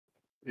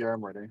Yeah,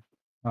 I'm ready.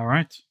 All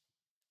right.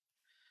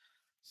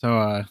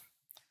 So,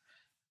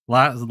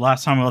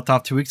 last time we left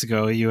off 2 weeks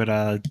ago, you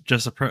had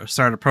just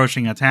started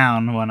approaching a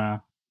town when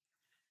a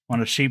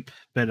sheep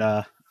bit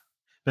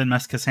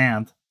Meska's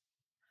hand,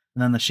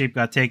 and then the sheep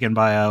got taken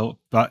by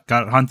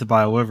got hunted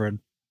by a wyvern,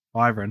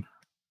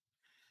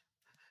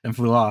 and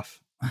flew off.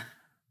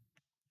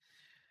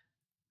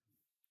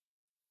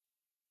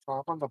 So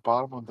I'm on the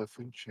bottom of the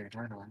food chain,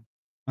 aren't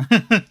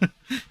I?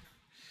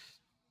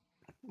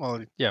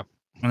 Well, yeah.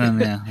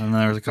 And then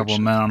there was a couple of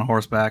Fortunate. men on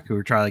horseback who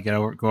were trying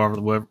to go over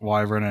the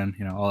wyvern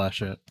and all that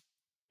shit.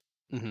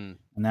 Mm-hmm. And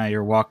now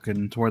you're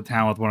walking toward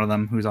town with one of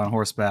them who's on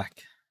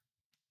horseback.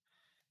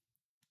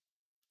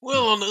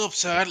 Well, on the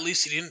upside, at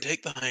least he didn't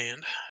take the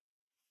hand.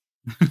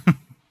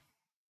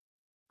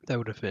 That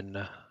would have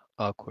been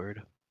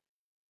awkward.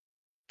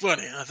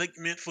 Funny, I think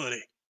you meant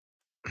funny.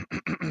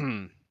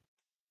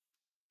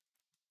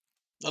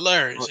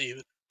 Hilarious,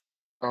 even.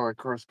 Oh, it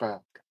grows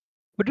back.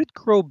 Would it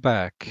grow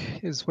back,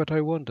 is what I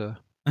wonder.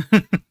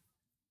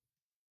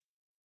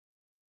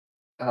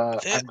 I'm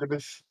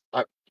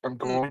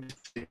going to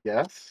say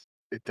yes,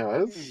 it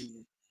does.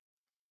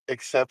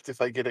 Except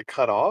if I get it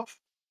cut off.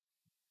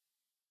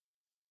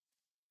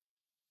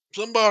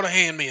 Somebody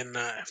hand me a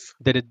knife.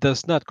 That it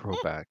does not grow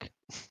back.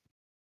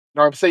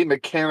 No, I'm saying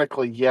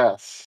mechanically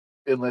yes,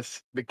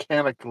 unless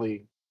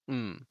mechanically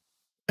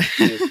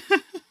it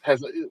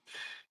has.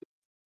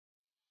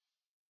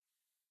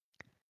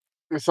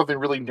 If something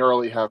really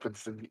gnarly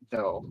happens, then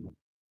no.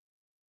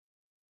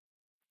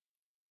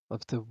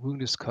 If the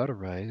wound is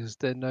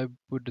cauterized, then I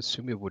would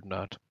assume it would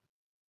not.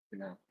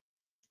 Yeah.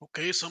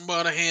 Okay,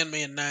 somebody hand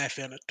me a knife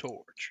and a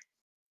torch.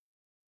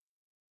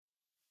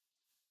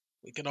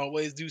 We can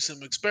always do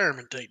some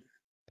experimentating.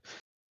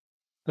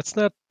 Let's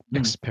not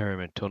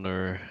experiment on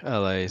our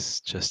allies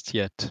just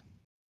yet.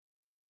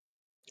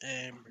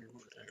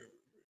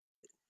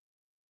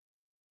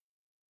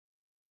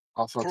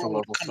 Also, it's a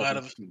level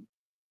 17.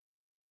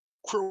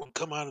 Crow would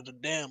come out of the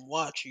damn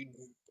watch. You'd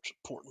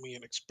support me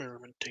in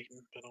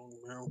experimentating, but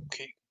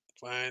okay,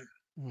 fine.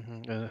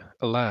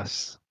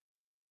 Alas.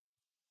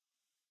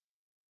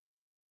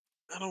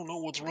 I don't know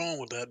what's wrong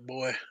with that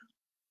boy.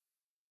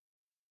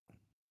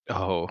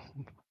 Oh,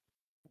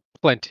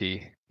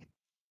 plenty.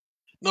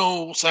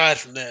 No, aside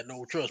from that,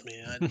 no, trust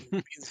me.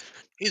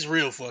 He's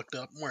real fucked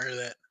up. I'm aware of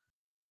that.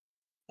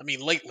 I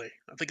mean, lately.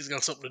 I think it's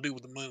got something to do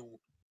with the moon.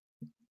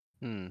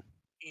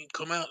 He ain't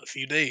come out in a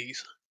few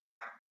days.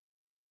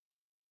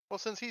 Well,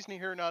 since he's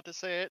here not to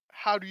say it,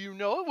 how do you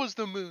know it was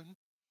the moon?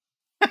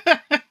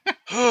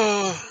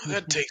 Oh,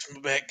 that takes me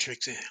back,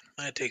 Trixie.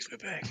 That takes me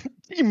back.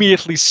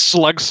 Immediately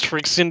slugs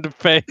Trix in the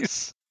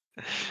face.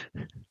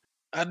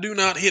 I do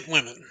not hit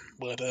women,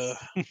 but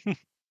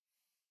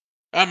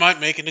I might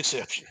make an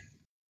exception.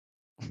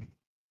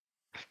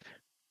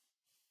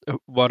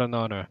 What an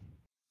honor.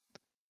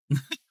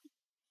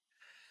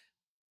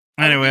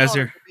 Anyway, as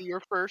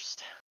you're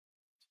first,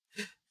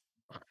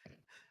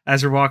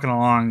 as you're walking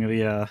along,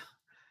 the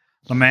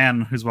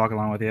man who's walking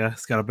along with you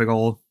has got a big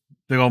old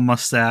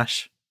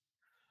mustache,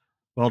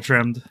 well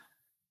trimmed,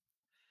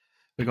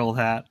 big old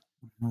hat.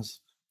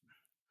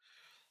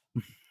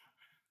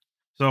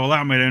 So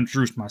allow me to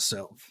introduce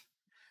myself.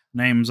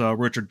 Name's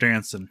Richard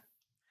Danson.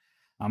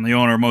 I'm the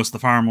owner of most of the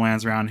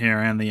farmlands around here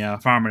and the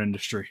farming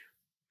industry.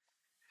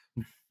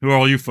 Who are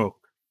all you folk?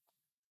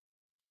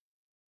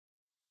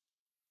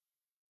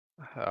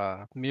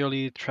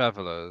 Merely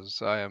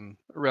travelers. I am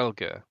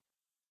Relga.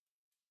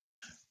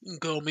 You can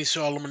call me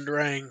Solomon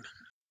Drang.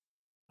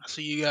 I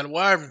see you got a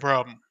Wyvern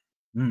problem.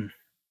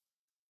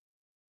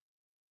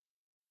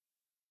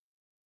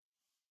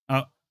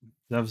 Oh,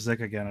 Dev's sick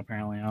again,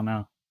 apparently. I don't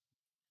know.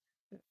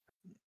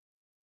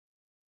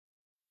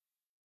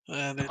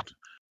 And the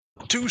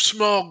two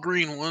small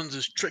green ones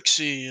is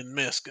Trixie and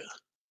Meska.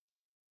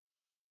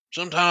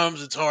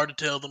 Sometimes it's hard to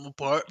tell them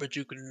apart, but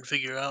you can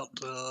figure out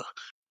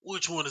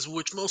which one is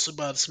which, mostly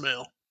by the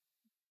smell.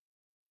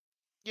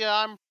 Yeah,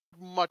 I'm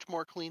much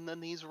more clean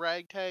than these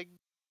ragtag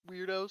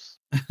weirdos.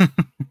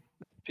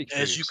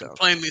 As you can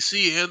plainly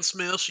see and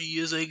smell, she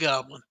is a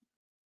goblin.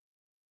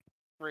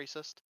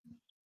 Racist.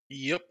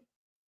 Yep.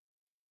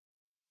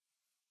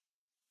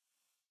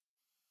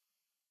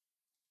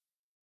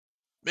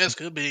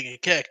 Meska, being a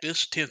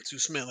cactus, tends to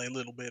smell a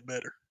little bit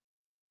better.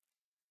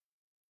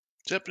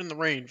 Except in the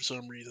rain for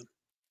some reason.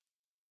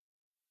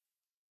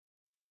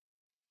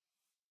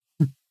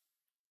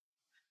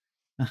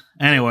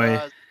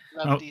 Anyway.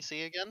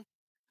 DC again?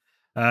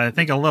 I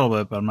think a little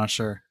bit, but I'm not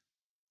sure.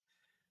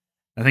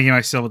 I think he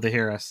might still be able to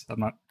hear us. I'm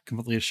not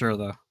completely sure,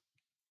 though.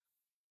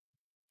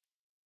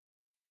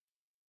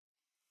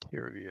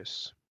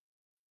 Curious.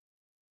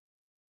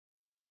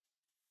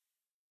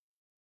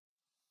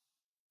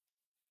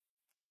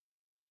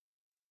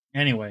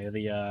 Anyway,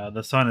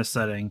 the sun is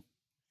setting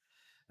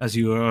as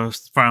you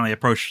finally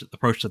approach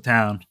the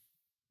town.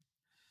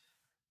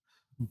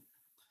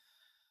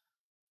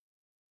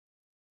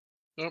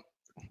 Yep.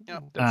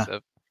 That's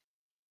it.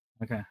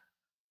 Okay.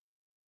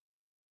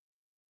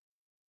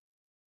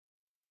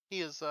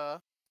 He is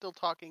still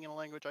talking in a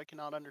language I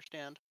cannot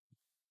understand.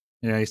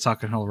 Yeah, he's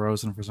talking Hill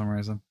Rosen for some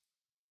reason.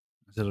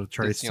 Is it a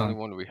trade It's the only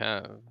one we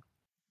have.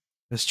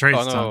 It's trade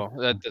Oh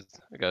no, that's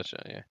I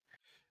gotcha. Yeah,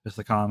 it's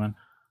the common.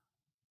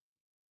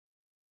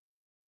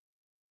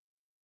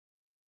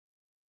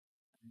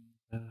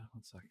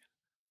 One second.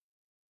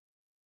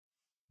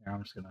 Yeah,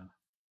 I'm just gonna.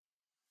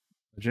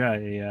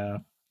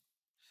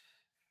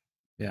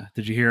 Yeah.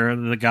 Did you hear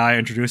the guy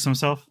introduce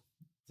himself?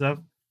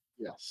 Zev?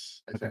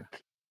 Yes, I think.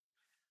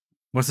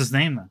 What's his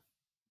name then?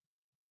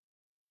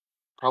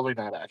 Probably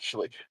not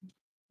actually.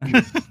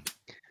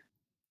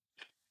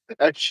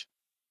 Actually,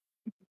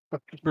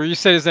 Bro, you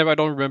said his name. I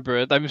don't remember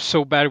it. I'm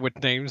so bad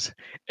with names.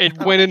 It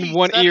Oh, went in he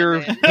one said it, ear,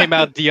 man. came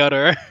out the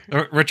other.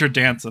 Richard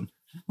Danson.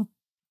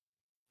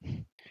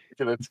 okay,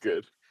 that's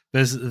good.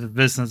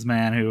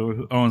 Businessman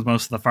who owns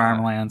most of the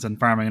farmlands and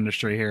farming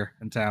industry here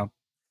in town.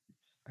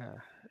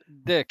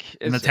 Dick.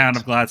 In the town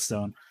of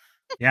Gladstone.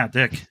 Yeah,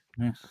 Dick.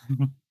 Yeah.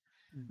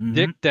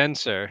 Dick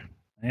Dancer.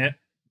 Yeah.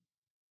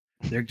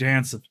 Dick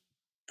Jansen.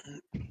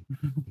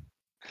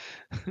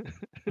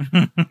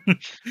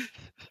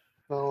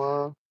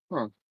 So,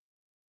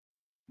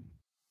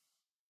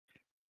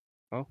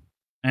 Oh.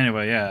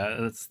 Anyway,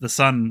 yeah, it's the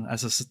sun.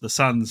 As the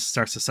sun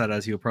starts to set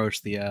as you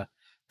approach the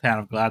town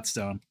of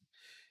Gladstone,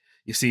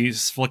 you see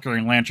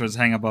flickering lanterns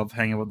hanging above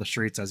the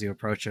streets as you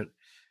approach it.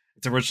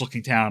 It's a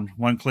rich-looking town,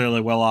 one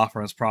clearly well off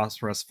from its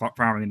prosperous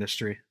farming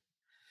industry.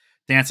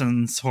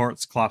 Danson's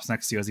horse clops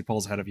next to you as he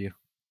pulls ahead of you.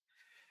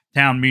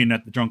 Town meeting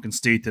at the Drunken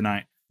Steed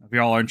tonight. If you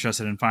all are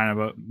interested in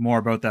finding more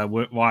about that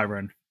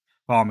Wyvern,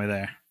 follow me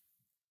there.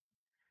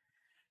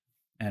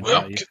 And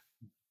well,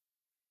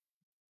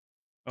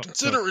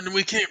 considering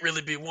we can't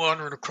really be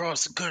wandering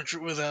across the country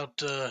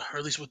without, or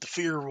at least with the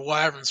fear of a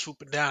wyvern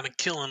swooping down and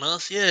killing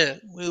us, yeah,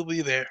 we'll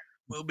be there.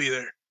 We'll be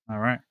there. All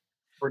right.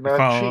 We're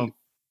not cheap.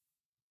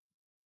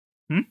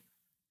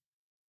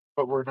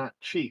 But we're not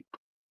cheap.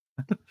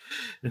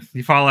 If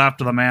you follow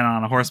after the man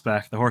on a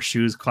horseback, the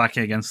horseshoes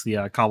clacking against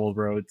the cobbled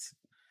roads.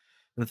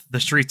 The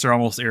streets are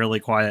almost eerily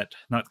quiet,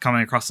 not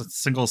coming across a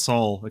single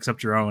soul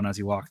except your own as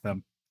you walk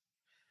them.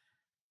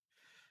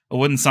 A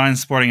wooden sign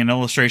sporting an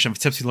illustration of a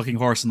tipsy-looking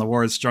horse and the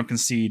words "Drunken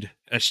Steed"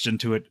 etched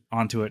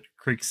onto it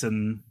creaks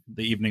in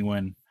the evening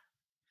wind.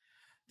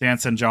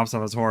 Danson jumps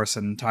off his horse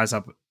and ties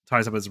up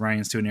his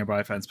reins to a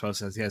nearby fence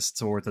post as he heads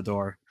toward the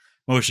door,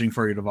 motioning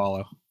for you to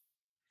follow.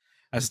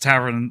 As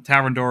the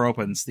tavern door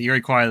opens, the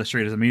eerie quiet of the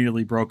street is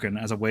immediately broken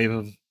as a wave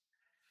of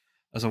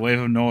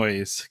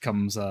noise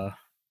comes.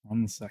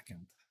 1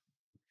 second.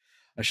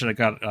 I should have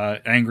got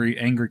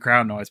angry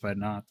crowd noise, but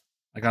not.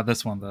 I got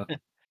this one though.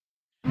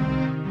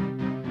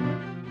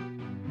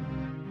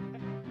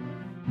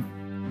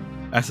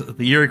 As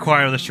the eerie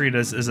quiet of the street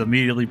is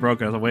immediately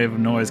broken as a wave of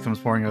noise comes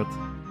pouring out.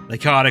 The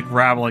chaotic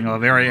rattling of a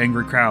very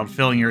angry crowd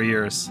filling your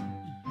ears.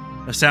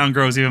 The sound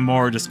grows even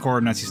more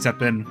discordant as you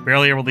step in,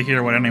 barely able to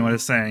hear what anyone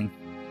is saying.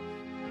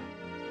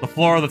 The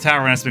floor of the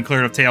tavern has been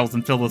cleared of tables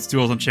and filled with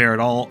stools and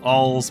chairs,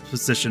 all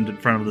positioned in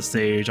front of the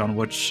stage on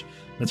which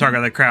the target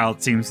of the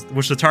crowd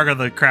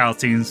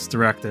seems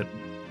directed.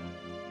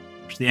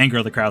 Which the anger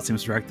of the crowd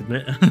seems directed.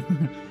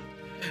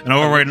 An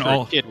overweight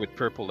and kid with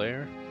purple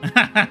hair.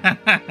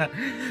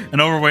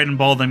 An overweight and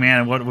balding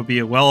man in what would be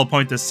a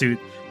well-appointed suit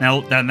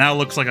now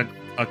looks like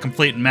a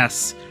complete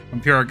mess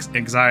from pure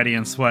anxiety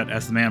and sweat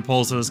as the man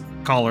pulls his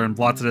collar and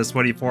blots at his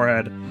sweaty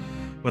forehead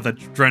with a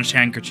drenched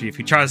handkerchief.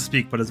 He tries to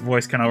speak, but his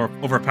voice can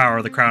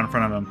overpower the crowd in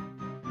front of him.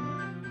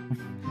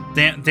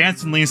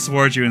 Danson leans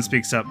towards you and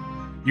speaks up.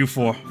 "You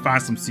four,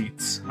 find some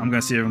seats. I'm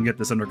gonna see if I can get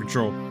this under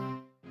control."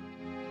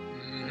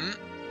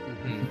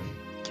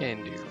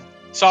 Can do.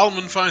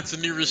 Solomon finds the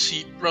nearest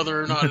seat,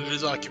 whether or not it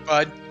is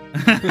occupied.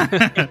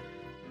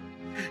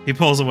 He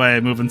pulls away,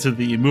 moving to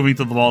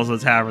the walls of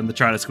the tavern to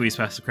try to squeeze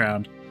past the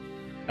crowd.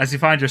 As you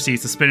find your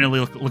seats, a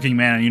spindly-looking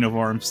man in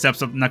uniform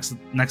steps up next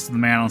to the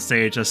man on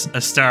stage, a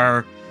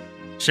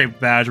star-shaped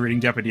badge reading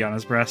deputy on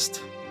his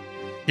breast.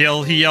 He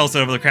yells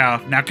over the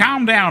crowd, "Now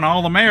calm down,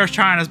 all the mayor's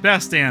trying his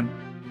best in."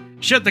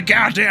 "Shut the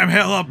goddamn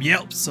hell up,"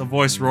 yelps. A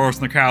voice roars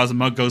from the crowd as a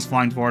mug goes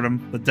flying toward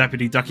him, the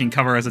deputy ducking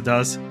cover as it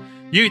does.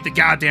 "You ain't the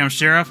goddamn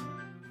sheriff.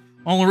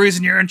 Only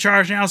reason you're in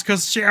charge now is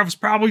because the sheriff is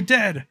probably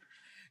dead.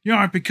 You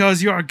aren't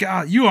because you're a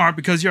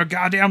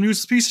goddamn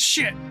useless piece of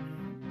shit.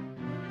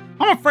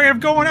 I'm afraid of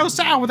going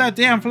outside with that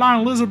damn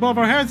flying lizard above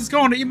our heads. It's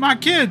going to eat my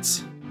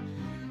kids.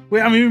 We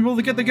haven't even been able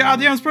to get the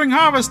goddamn spring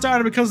harvest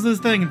started because of this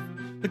thing.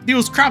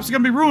 These crops are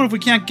gonna be ruined if we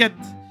can't get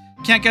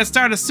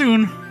started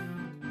soon."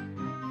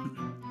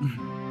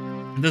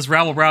 This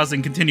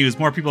rabble-rousing continues.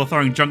 More people are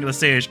throwing junk at the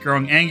stage,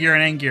 growing angrier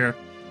and angrier.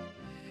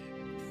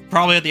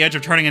 Probably at the edge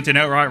of turning into an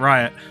outright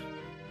riot.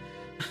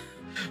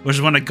 Which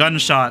is when a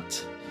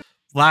gunshot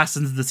blasts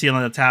into the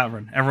ceiling of the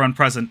tavern. Everyone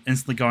present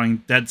instantly going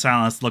dead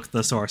silence to look at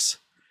the source.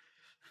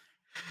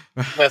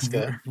 That's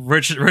good.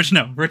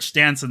 Rich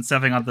Danson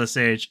stepping onto the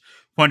stage,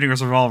 pointing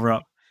his revolver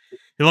up.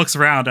 He looks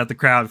around at the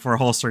crowd before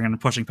holstering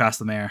and pushing past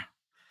the mayor.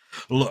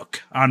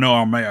 "Look, I know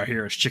our mayor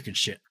here is chicken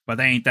shit, but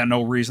they ain't that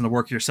no reason to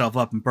work yourself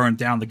up and burn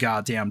down the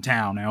goddamn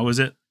town, now is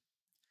it?"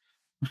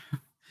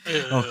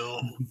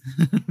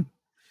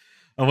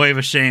 A A wave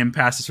of shame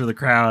passes through the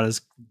crowd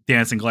as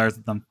Danson glares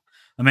at them.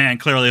 A man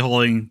clearly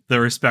holding the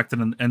respect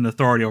and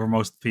authority over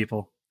most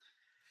people.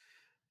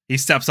 He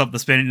steps up the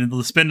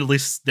spindly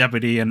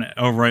deputy and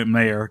overripe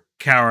mayor,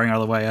 cowering out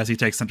of the way as he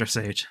takes center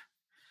stage.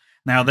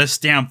 Now, this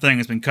damn thing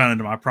has been cut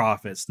into my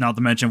profits. Not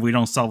to mention, if we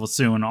don't solve it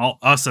soon,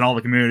 us and all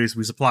the communities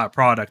we supply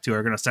product to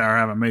are going to start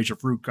having major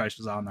fruit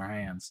crisis on their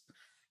hands.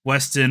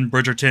 Weston,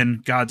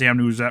 Bridgerton, goddamn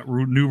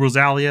New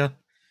Rosalia.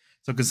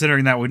 So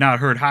considering that we've not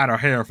heard hide or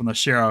hair from the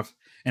sheriff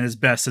and his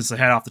best since to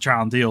head off the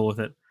trial and deal with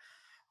it,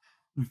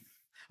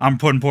 I'm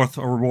putting forth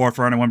a reward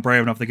for anyone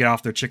brave enough to get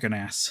off their chicken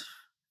ass.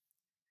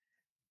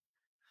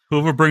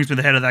 Whoever brings me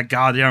the head of that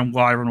goddamn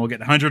wyvern will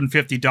get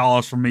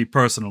 $150 from me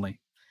personally.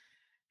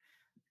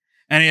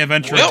 Any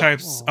adventurer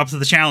types up to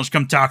the challenge,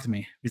 come talk to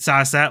me.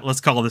 Besides that, let's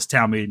call this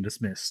town meeting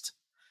dismissed.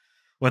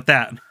 With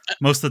that,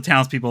 most of the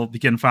townspeople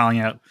begin filing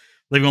out,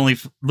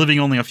 leaving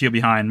only a few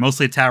behind,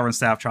 mostly tavern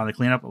staff trying to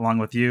clean up along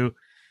with you,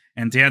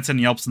 and Danson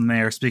yelps in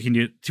there,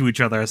 speaking to each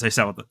other as they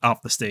set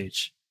off the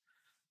stage.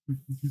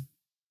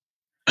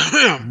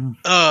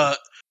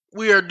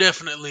 We are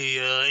definitely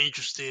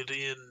interested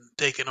in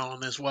taking on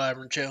this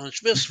Wyvern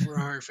challenge just for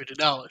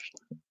 $150.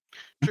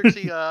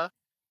 Trixie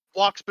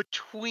walks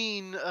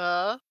between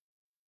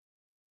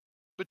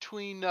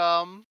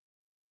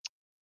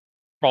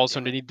Crawls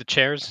underneath the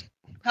chairs.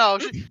 No,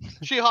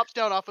 she hops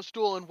down off a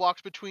stool and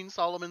walks between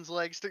Solomon's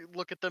legs to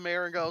look at the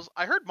mayor and goes,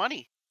 "I heard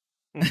money."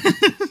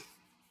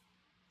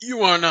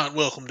 You are not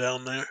welcome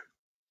down there.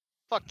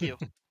 Fuck you.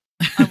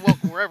 I'm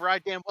welcome wherever I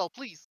damn well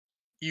please.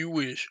 You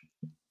wish.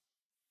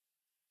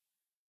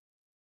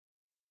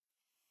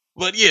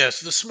 But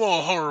yes, the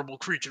small, horrible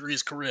creature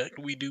is correct.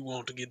 We do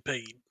want to get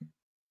paid.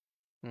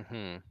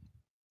 Mm-hmm.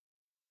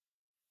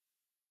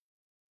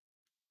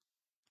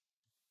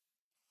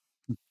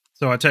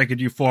 So I take it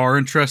you four are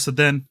interested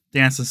then?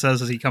 Danson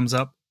says as he comes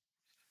up.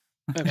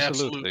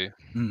 Absolutely.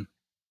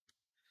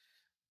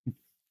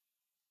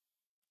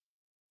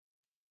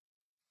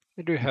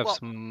 I do have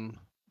some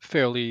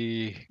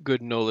fairly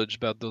good knowledge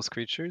about those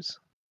creatures.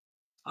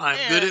 I'm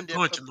good at if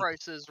punching the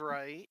price is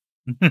right.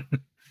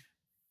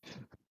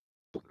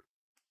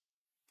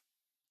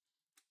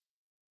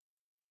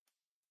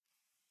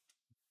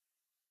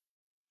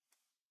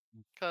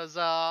 Because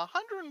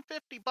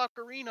 150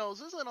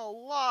 buccarinos isn't a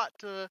lot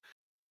to,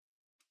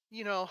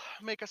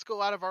 make us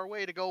go out of our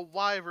way to go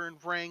wyvern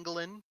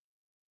wrangling.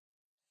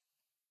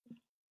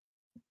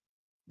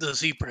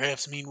 Does he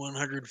perhaps mean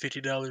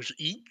 $150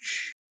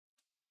 each?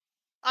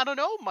 I don't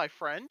know, my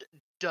friend.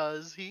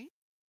 Does he?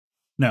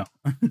 No.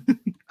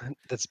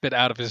 That's a bit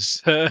out of his...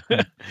 From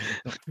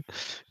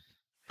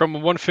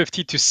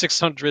 150 to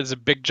 600 is a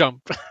big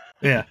jump.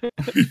 Yeah.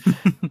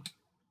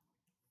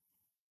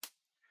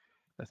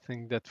 I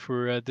think that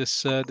for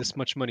this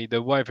much money,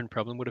 the wyvern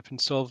problem would have been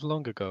solved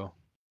long ago.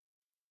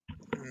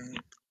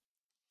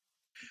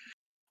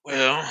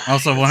 Well,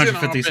 also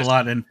 150 is a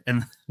lot in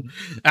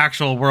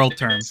actual world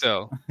terms.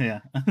 So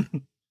yeah.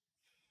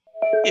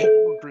 Yeah,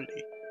 we're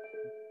pretty.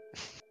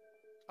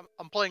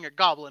 I'm playing a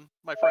goblin,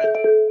 my friend.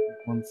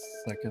 1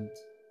 second.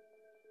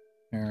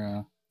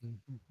 Here,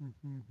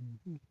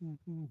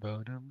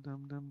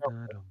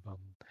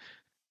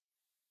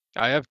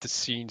 I have the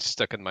scene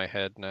stuck in my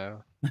head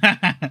now.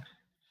 I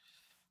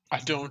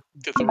don't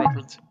get the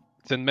reference.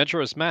 It's in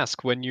Majora's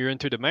Mask when you're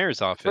into the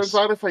mayor's office. Turns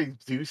out if I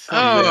do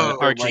something that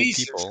RG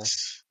people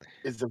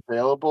is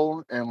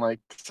available and like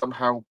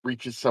somehow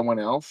reaches someone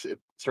else, it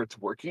starts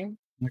working.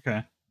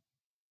 Okay.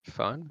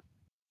 Fun.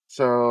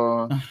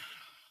 So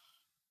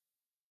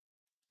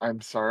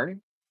I'm sorry.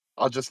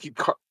 I'll just keep.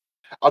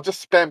 I'll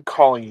just spam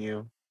calling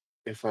you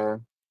if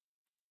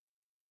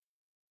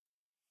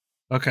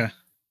Okay.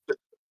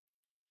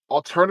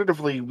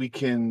 Alternatively, we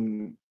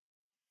can.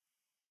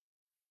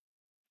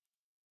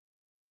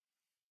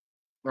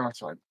 No, that's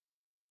fine.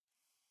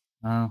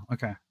 Oh,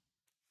 okay.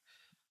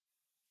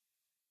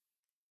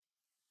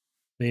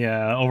 The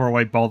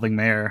overweight balding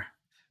mayor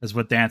is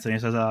with Danson. He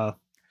says, I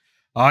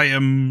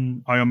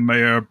am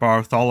Mayor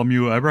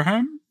Bartholomew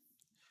Abraham,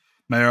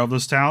 mayor of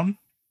this town.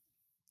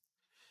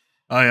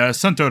 I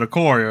sent out a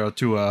courier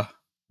to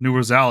New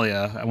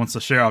Rosalia once the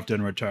sheriff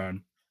didn't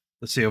return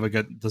to see if we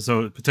could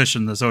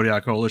petition the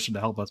Zodiac Coalition to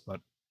help us,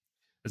 but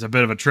it's a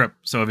bit of a trip,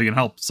 so if you can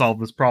help solve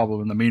this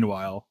problem in the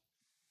meanwhile,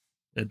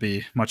 it'd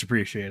be much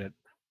appreciated.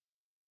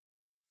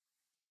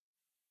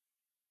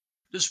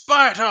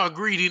 Despite our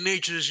greedy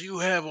natures, you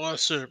have our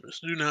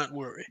service. Do not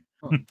worry.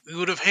 We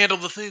would have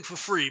handled the thing for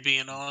free,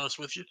 being honest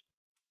with you.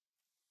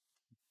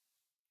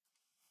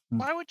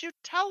 Why would you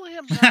tell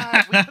him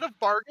that? We could have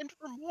bargained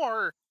for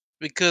more.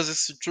 Because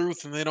it's the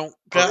truth and they don't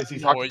Is he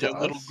talking to you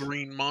little us?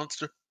 green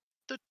monster.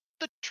 The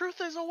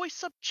truth is always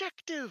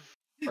subjective.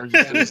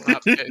 That is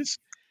not the case.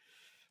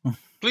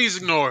 Please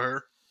ignore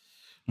her.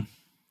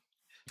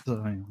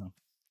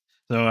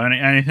 So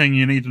anything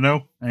you need to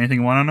know? Anything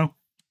you want to know?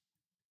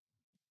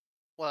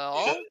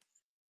 Well,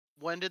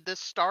 when did this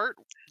start?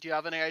 Do you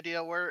have any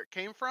idea where it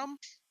came from?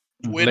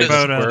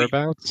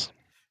 Whereabouts?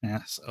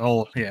 Yes.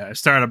 Oh, yeah. It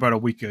started about a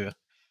week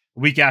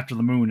after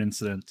the moon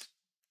incident.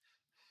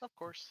 Of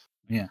course.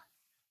 Yeah.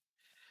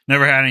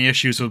 Never had any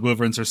issues with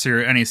wyverns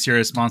or any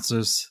serious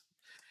monsters.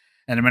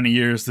 And in many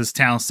years, this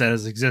town set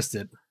has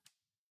existed.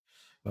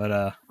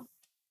 But,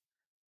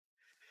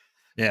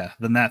 yeah,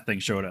 then that thing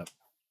showed up.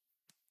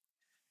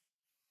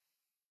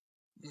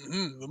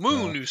 The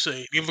moon, you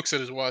say? He looks at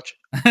his watch.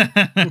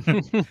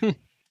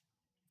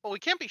 Well, we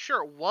can't be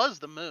sure it was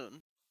the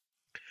moon.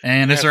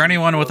 And It is has there to be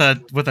anyone with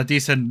close. a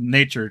decent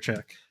nature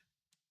check?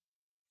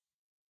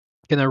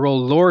 Can I roll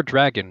Lore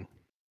Dragon?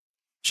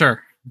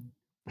 Sure.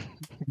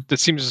 That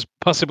seems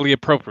possibly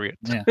appropriate.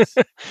 Yes.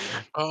 Do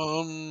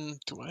I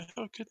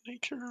have good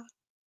nature?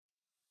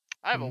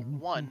 I have a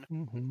 1.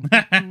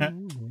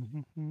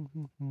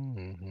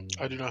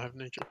 I do not have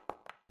nature.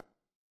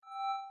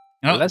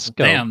 Oh, Let's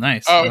go. Damn,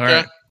 nice. Oh, All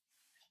okay.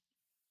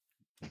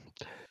 right.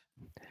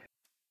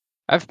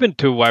 I've been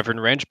to Wyvern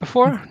Ranch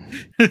before.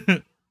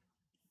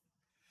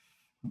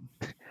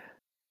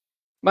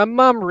 My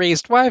mom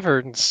raised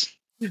wyverns.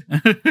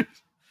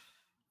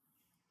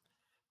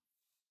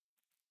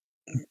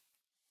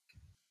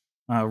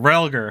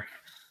 Relger.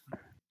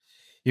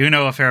 You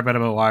know a fair bit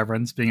about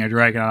wyverns, being a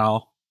dragon and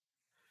all.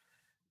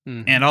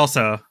 Mhm. And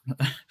also,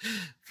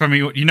 from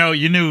you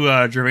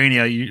knew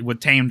Germania would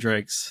tame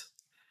drakes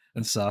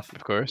and stuff.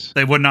 Of course.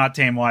 They would not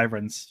tame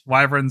wyverns.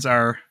 Wyverns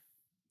are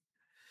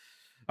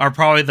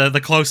probably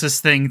the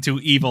closest thing to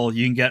evil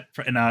you can get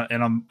in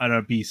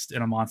a beast,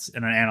 in a monster,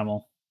 in an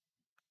animal.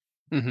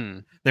 Mm-hmm.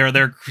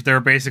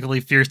 They're basically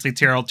fiercely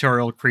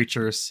territorial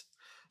creatures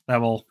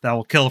that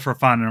will kill for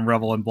fun and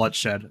revel in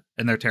bloodshed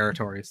in their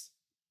territories.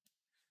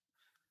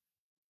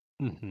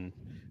 Mm-hmm.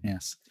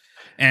 Yes,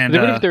 and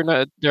I believe they're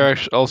not. They're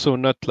also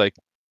not like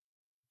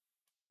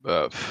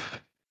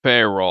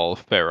feral.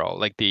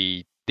 Like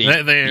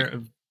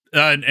they're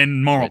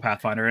in normal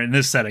Pathfinder, in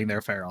this setting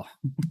they're feral.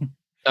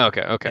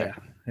 Okay.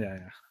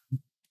 Yeah.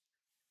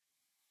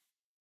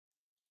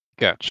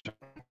 Gotcha.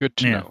 Good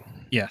to know.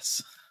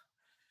 Yes.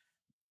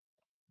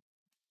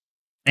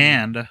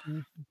 And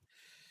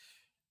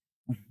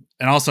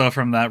also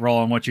from that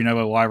role and what you know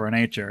about wyvern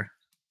nature,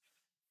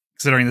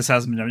 considering this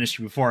hasn't been an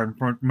issue before, and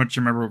much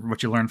remember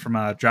what you learned from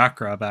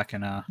Jakra back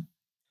in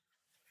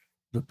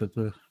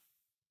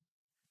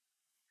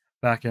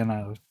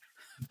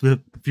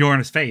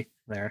Bjorn's Faith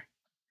there,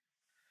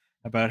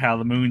 about how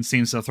the moon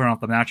seems to have thrown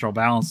off the natural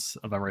balance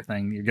of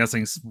everything. You're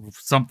guessing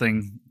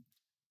something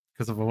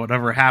because of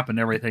whatever happened,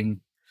 everything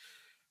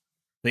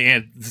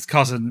it's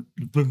caused a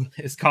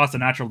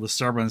natural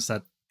disturbance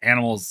that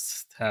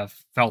animals have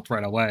felt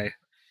right away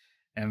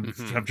and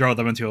have drove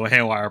them into a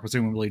haywire,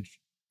 presumably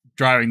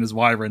driving this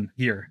wyvern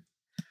here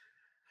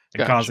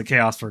and causing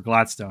chaos for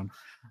Gladstone.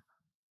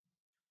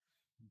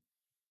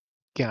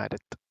 Got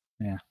it.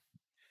 Yeah.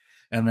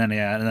 And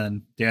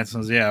then Dan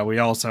says, we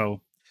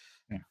also,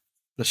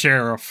 the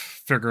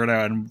sheriff figured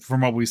out, and from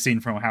what we've seen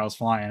from House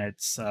Flying,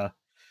 it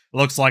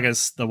looks like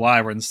it's the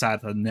wyvern sat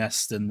at the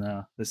nest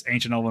in this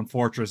ancient elven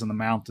fortress in the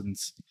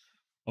mountains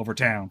over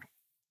town.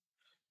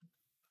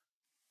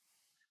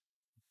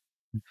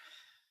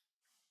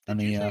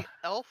 Did you say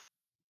elf?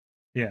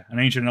 Yeah, an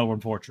ancient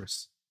elven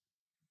fortress.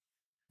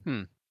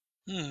 Hmm.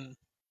 Yeah.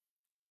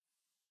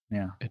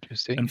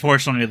 Interesting.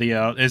 Unfortunately,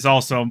 the is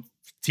also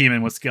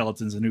teeming with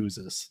skeletons and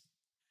oozes,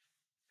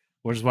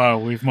 which is why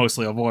we've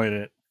mostly avoided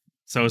it.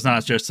 So it's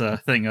not just a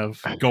thing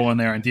of going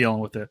there and dealing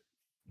with it.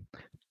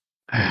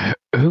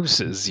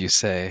 Oozes, you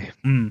say?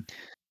 Mm.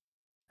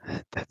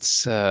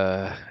 That's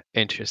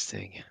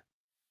interesting.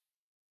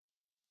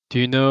 Do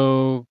you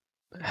know?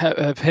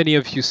 Have any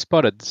of you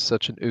spotted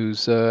such an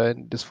ooze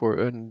in this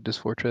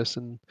fortress,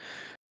 and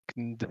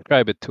can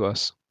describe it to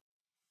us?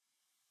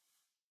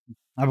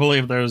 I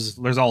believe there's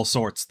all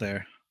sorts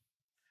there.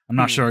 I'm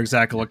not sure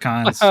exactly what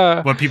kinds,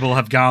 but people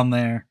have gone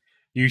there.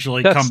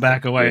 Usually come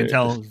back away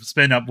and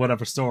spin up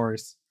whatever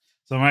stories.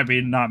 So it might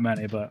be not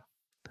many, but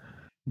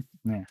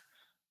yeah.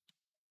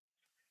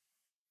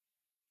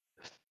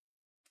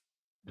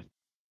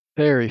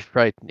 Very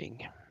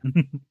frightening.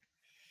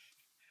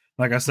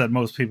 Like I said,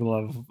 most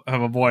people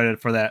have avoided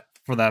for that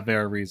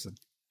very reason.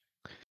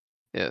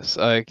 Yes,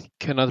 I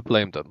cannot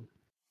blame them.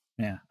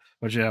 Yeah,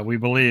 but we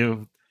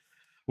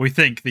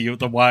think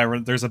the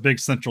wyvern. There's a big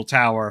central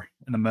tower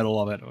in the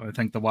middle of it. I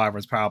think the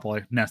wyvern's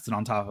probably nested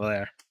on top of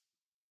there.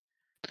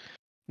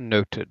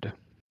 Noted.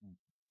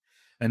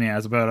 And yeah,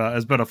 it's about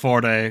a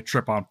 4-day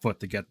trip on foot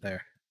to get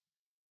there.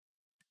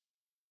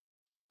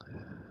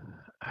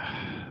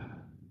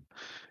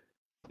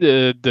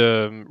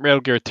 The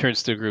Railgear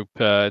turns to the group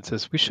and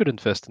says, "We should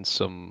invest in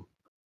some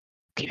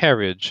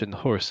carriage and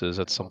horses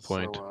at some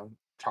point."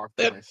 Talked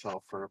to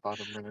myself for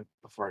about a minute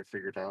before I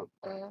figured out.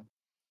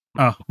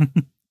 Oh,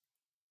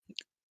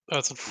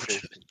 that's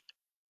unfortunate.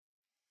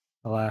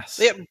 Alas,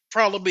 That'd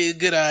probably be a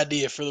good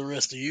idea for the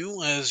rest of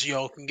you, as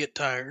y'all can get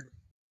tired,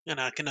 and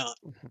I cannot.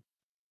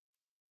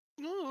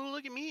 Oh,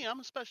 look at me! I'm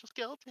a special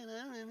skeleton.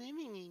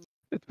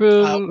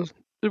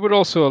 It would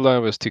also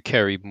allow us to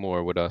carry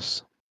more with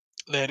us.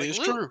 That Like is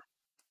loot. true.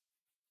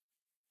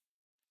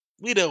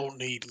 We don't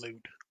need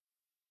loot.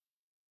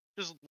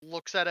 Just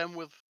looks at him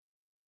with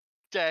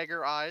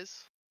dagger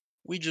eyes.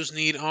 We just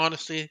need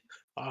honesty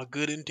our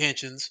good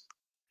intentions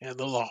and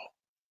the law.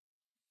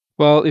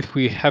 Well, if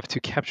we have to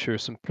capture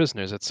some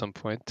prisoners at some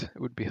point,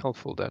 it would be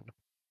helpful then.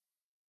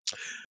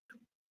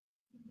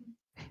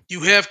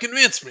 You have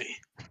convinced me.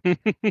 All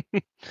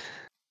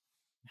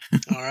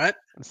right.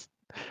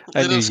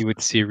 I knew you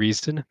would see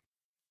reason.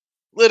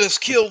 Let us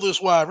kill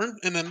this wyvern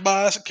and then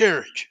buy us a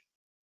carriage.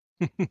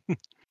 All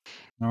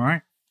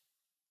right.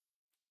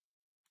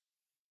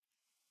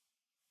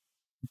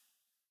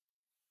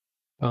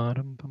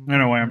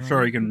 Anyway, I'm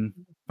sure you can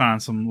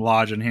find some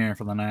lodge in here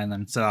for the night and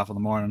then set off in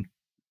the morning.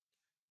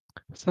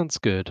 Sounds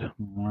good.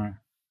 All right.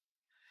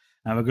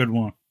 Have a good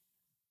one.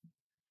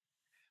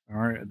 All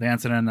right.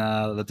 Dancing and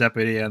the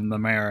deputy and the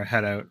mayor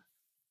head out.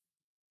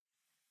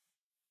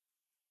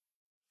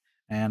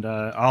 And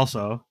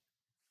also,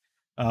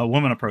 a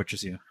woman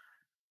approaches you.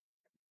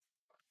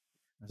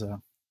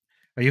 So,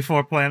 are you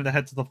four planning to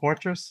head to the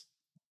fortress?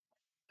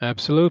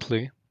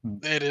 Absolutely.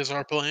 That is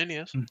our plan,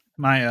 yes.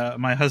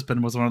 My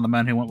husband was one of the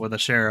men who went with the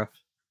sheriff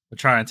to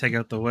try and take care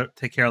of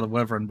the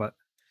Wyvern, but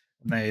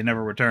they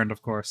never returned,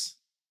 of course.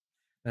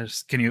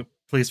 Can you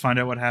please find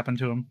out what happened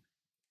to him?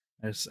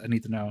 I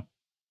need to know.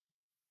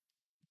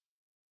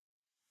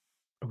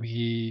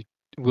 We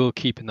will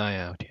keep an eye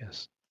out,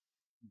 yes.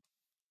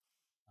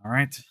 All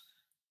right.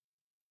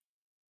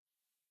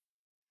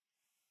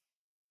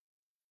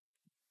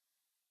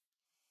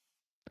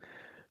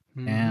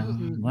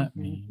 And let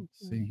me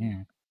see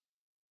here.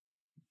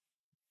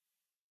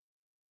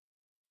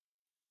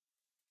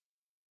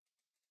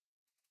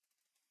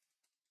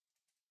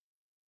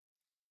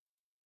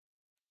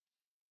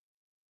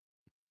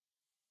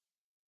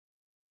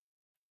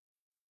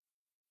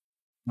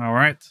 All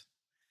right.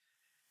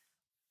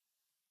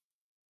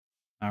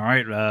 All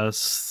right.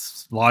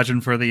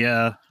 Lodging for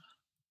the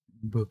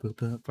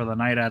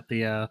night at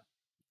the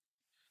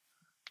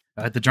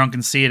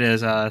Drunken Seat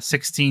is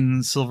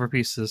 16 silver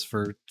pieces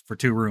for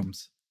 2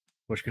 rooms,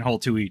 which can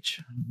hold 2 each.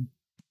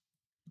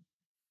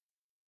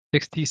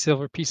 60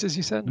 silver pieces,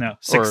 you said? No,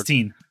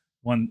 16. Or...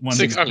 One,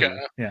 6, two. okay.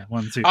 Yeah,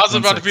 1, 2. I was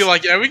about to be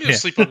like, yeah, we can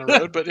just sleep on the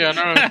road, but yeah,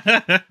 no.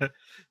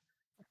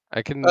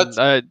 I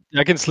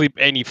can sleep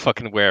any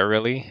fucking where,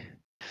 really.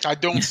 I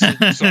don't sleep,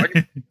 so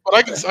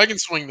I can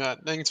swing that.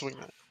 I can swing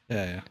that.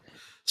 Yeah.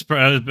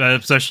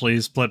 Especially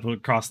split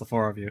across the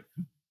 4 of you.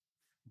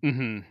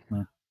 Mm-hmm.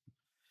 Yeah.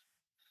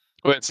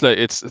 Well, it's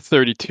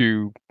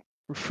 32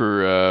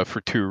 for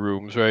 2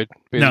 rooms, right?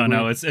 Basically?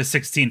 No, it's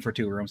 16 for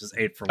 2 rooms. It's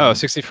 8 for 1. Oh,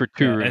 16 for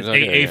 2 rooms. It's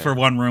 8 for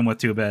 1 room with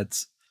 2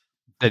 beds.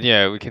 Then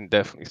yeah, we can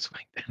definitely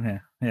swing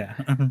that. Yeah.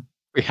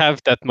 We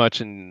have that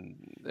much in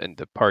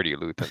the party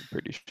loot, I'm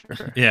pretty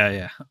sure.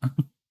 Yeah.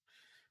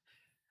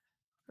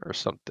 Or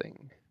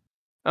something.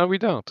 Oh, we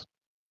don't.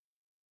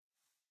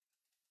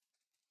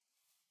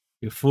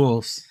 You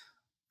fools.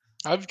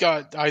 I've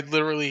got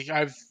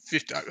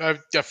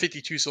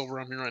 52 silver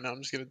on me right now.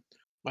 I'm just gonna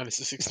minus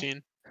the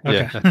 16.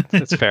 Okay. Yeah,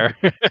 that's fair.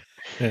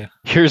 Yeah.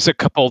 Here's a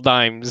couple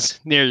dimes.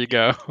 There you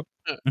go.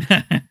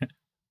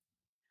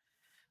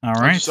 All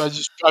right. I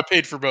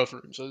paid for both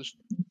rooms.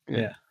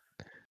 Yeah.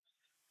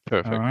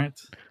 Perfect. All right.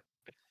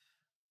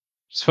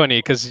 It's funny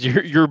because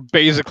you're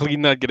basically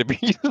not gonna be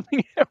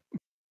using them.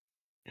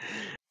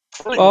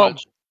 Pretty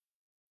much.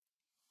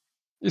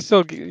 You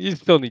still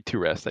need to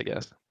rest, I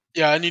guess.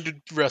 Yeah, I need to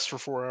rest for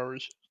 4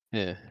 hours.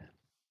 Yeah.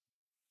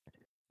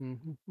 All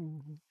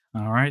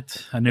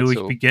right. A new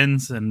week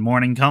begins and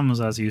morning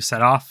comes as you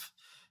set off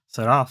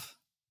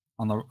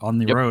on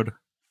the road.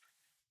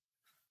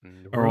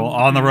 Or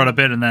on the road a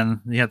bit, and then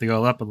you have to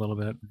go up a little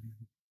bit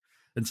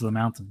into the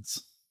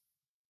mountains.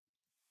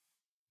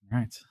 All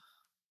right.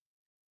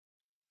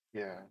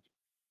 Yeah.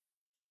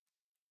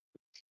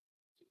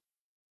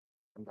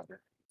 I'm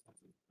better.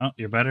 Oh,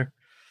 you're better?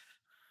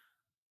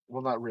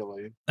 Well, not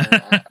really.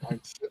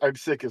 I'm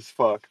sick as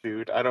fuck,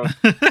 dude. I don't.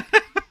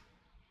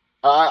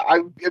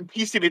 I'm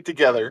piecing it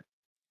together.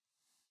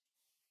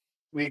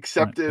 We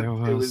accepted.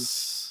 Right, it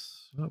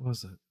was. What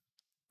was it?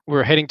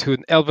 We're heading to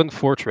an elven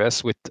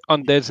fortress with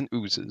undeads and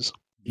oozes.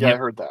 Yeah, yep. I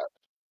heard that.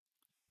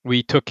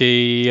 We took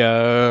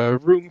a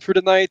room for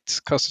the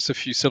night, cost us a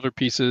few silver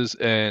pieces,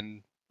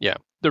 and yeah,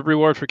 the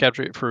reward for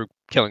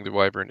killing the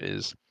wyvern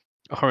is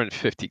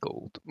 150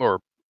 gold or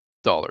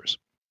dollars.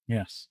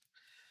 Yes,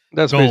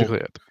 that's gold. Basically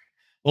it.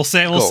 We'll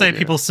say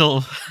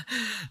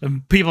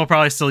people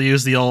probably still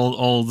use the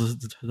old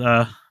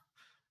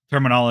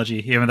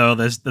terminology, even though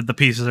the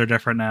pieces are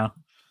different now.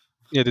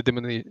 Yeah, the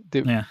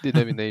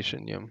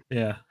denomination. Yeah.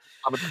 Yeah.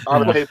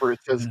 On the paper it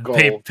says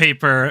gold.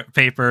 Paper,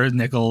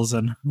 nickels,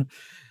 and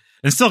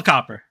still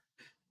copper.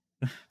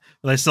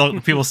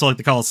 People still like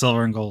to call it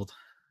silver and gold.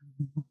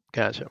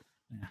 Gotcha.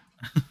 Yeah.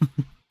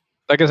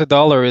 I guess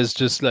 $1 is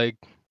just like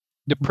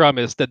the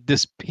promise that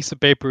this piece of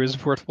paper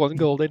is worth 1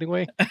 gold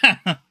anyway.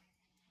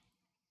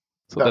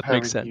 So that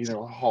makes sense.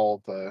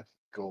 Haul the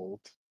gold.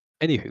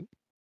 Anywho,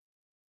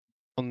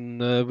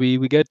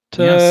 we get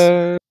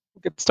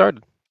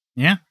started.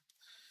 Yeah.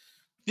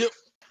 Yep.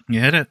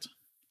 You hit it.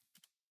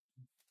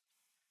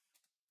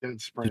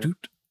 Sprint.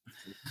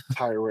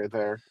 Tire right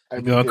there.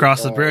 You go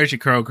across the bridge. You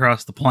go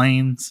across the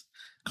plains.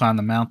 climb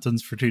the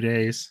mountains for 2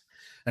 days.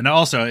 And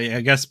also,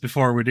 I guess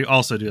before we do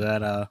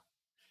that,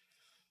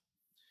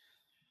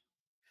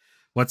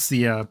 what's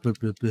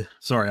the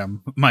sorry,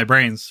 my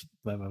brain's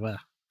blah, blah, blah.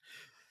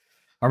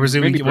 I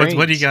presume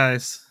what do you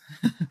guys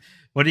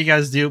what do you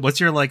guys do? What's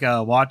your like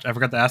watch? I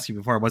forgot to ask you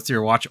before. What's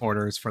your watch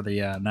orders for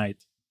the night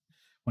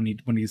when you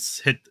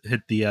hit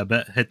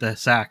the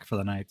sack for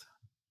the night?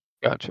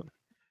 Gotcha.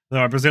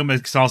 Though I presume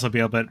it could also be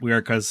a bit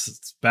weird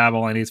because Bab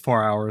only needs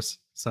 4 hours.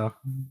 So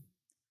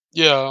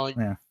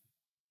Yeah.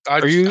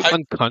 Are you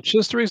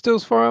unconscious during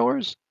those 4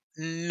 hours?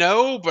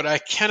 No, but I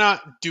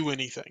cannot do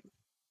anything.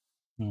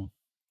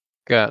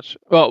 Gotcha.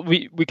 Well,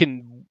 we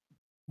can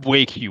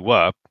wake you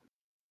up.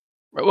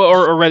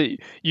 Or already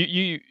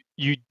you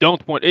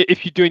don't want,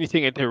 if you do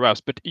anything into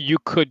rest, but you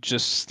could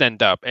just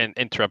stand up and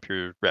interrupt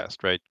your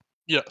rest, right?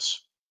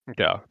 Yes.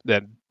 Yeah.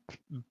 Then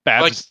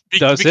Babs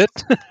does it.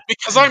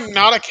 Because I'm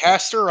not a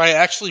caster, I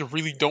actually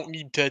really don't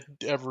need to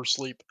ever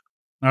sleep.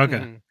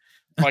 Okay.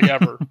 Like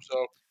ever.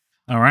 So.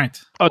 All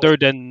right. Other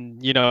than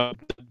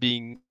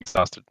being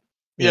exhausted.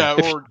 Yeah,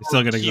 or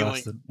still get healing.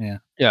 exhausted.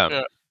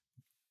 Yeah.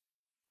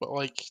 But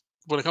like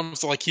when it comes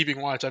to like keeping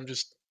watch, I'm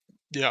just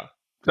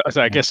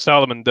So I guess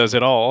Solomon does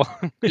it all.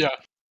 Yeah.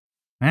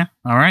 Yeah.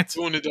 All right.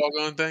 Doing the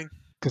doggone thing.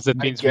 Because that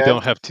means we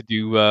don't have to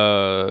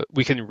do.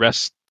 We can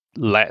rest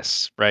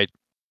less, right?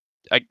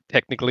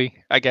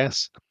 Technically, I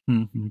guess.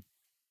 Mm-hmm.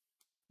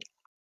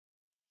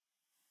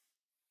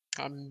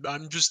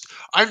 I'm just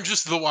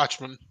the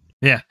watchman.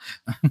 Yeah.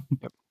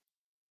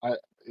 I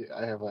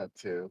have that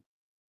too.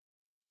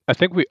 I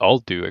think we all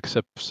do,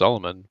 except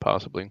Solomon,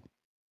 possibly.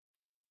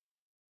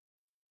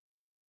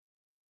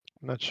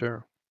 I'm not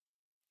sure.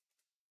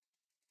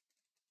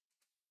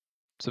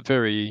 It's a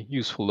very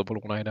useful level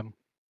 1 item.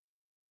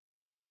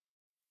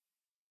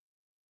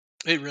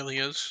 It really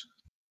is.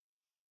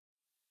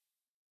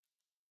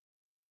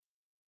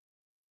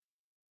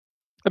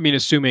 I mean,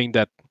 assuming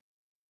that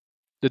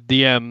the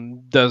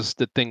DM does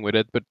the thing with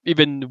it, but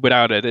even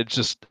without it, it's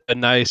just a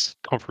nice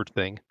comfort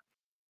thing.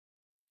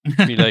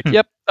 Be like,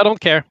 yep, I don't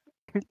care.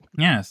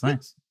 Yeah, it's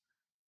nice.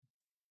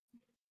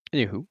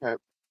 Anywho. Okay.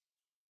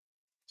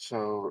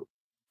 So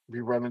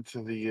we run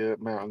into the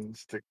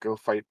mountains to go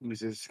fight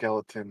Ooze's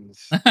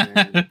skeletons.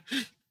 And...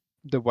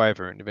 the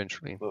Wyvern,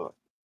 eventually.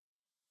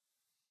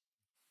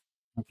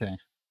 Okay.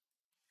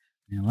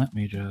 Now let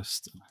me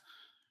just...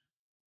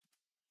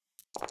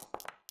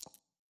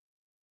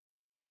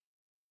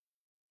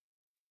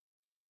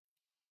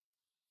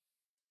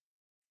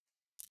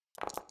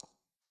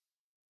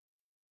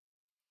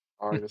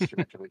 I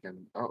disconnected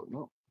again. Oh,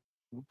 no.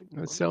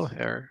 Let's sell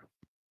hair.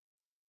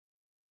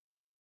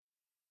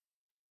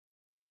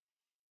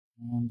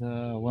 And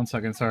 1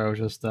 second, sorry, I was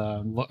just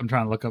I'm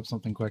trying to look up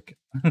something quick.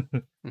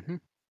 Mm-hmm.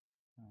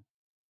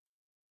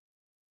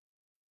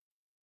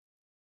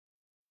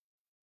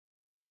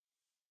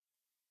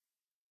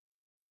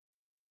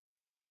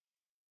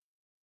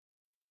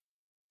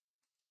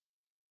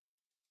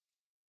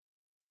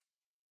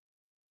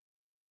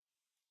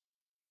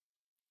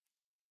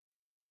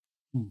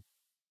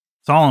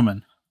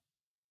 Solomon.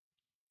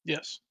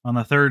 Yes. On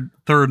the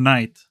third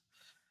night,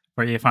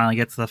 where you finally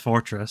get to the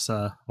fortress,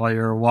 while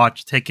you're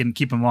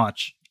keeping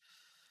watch,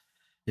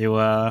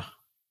 you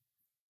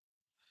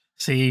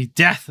see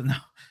death. No.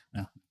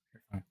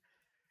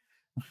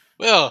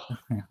 Well,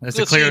 it's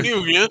a clear.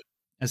 You again.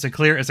 It's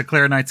a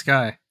clear night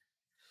sky,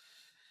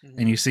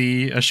 and you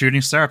see a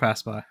shooting star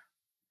pass by.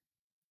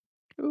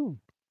 Ooh,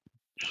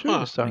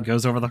 shooting star. It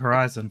goes over the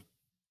horizon.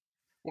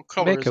 What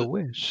color Make is a it?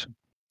 wish.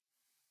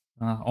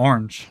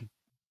 Orange.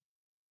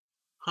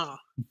 Huh.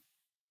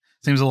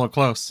 Seems a little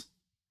close.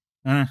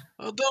 Well,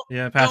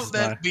 it passes don't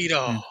that by. beat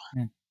all.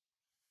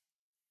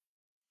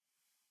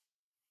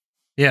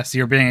 Yes,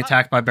 you're being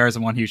attacked by bears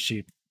and one huge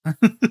sheep.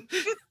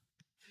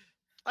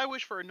 I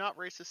wish for a not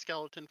racist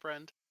skeleton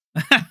friend.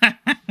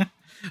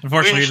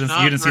 Unfortunately,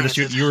 you didn't see the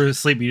shoot. You were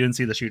asleep. You didn't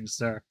see the shooting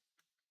star.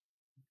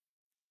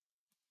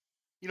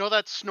 You know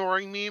that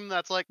snoring meme?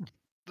 That's like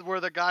where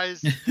the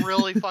guy's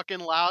really fucking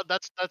loud.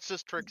 That's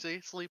just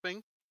Trixie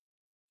sleeping.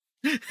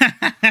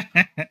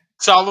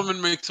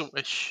 Solomon makes a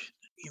wish.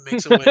 He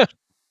makes a wish.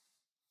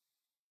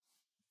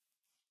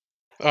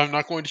 I'm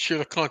not going to share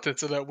the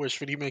contents of that wish,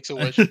 but he makes a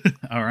wish.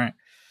 All right.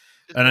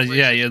 And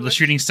the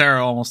shooting star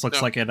almost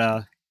looks like it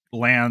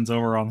lands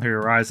over on the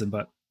horizon,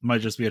 but it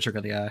might just be a trick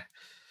of the eye.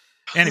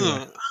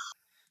 Anyway,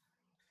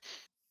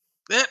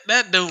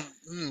 that don't.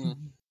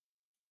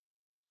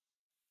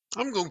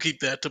 I'm gonna keep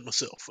that to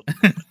myself.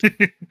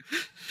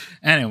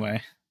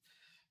 Anyway,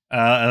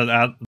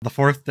 the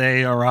fourth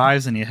day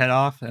arrives and you head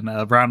off, and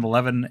around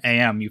 11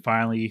 a.m. you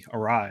finally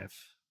arrive.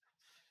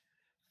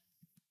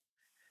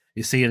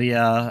 You see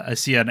I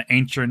see an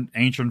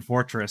ancient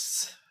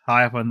fortress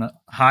high up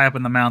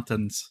in the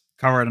mountains,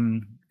 covered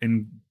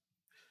in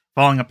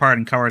falling apart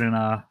and covered in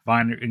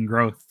plant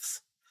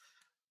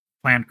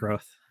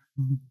growth.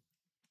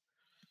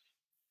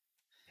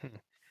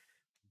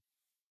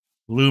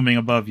 Looming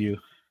above you,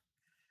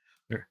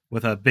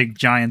 with a big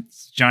giant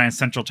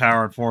central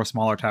tower and 4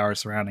 smaller towers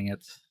surrounding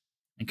it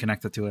and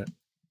connected to it.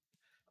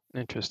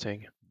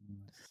 Interesting.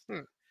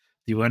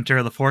 You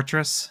enter the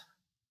fortress.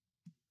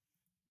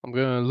 I'm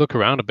gonna look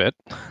around a bit.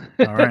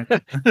 All right.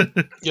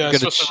 Yeah,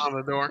 Gonna especially on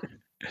the door.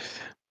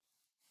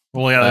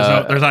 Well,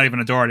 yeah. There's not even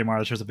a door anymore.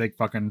 There's just a big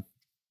fucking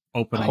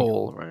opening.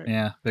 Hole, right?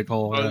 Yeah, big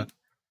hole. Yeah.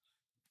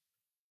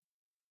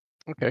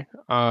 Okay.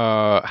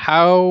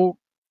 How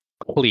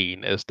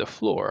clean is the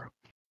floor?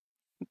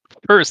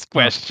 First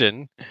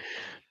question.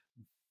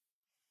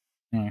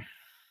 Yeah.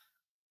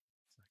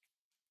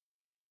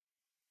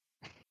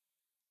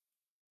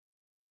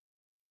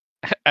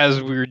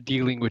 As we're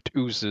dealing with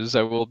oozes,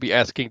 I will be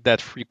asking that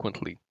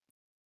frequently.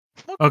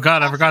 Oh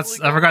God, I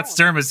forgot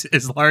Sturm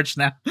is large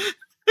now.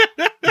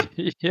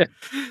 Yeah.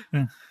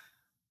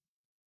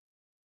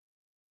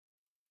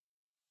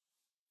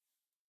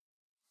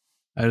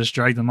 I just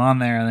dragged them on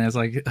there, and it's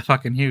like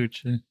fucking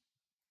huge.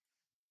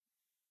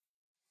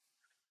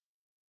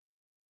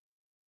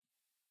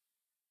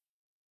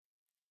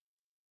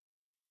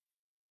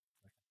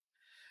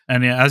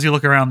 And yeah, as you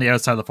look around the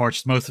outside of the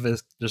fortress, most of it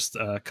is just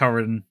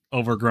covered in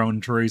overgrown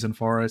trees and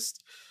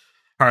forest.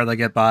 Hard to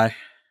get by.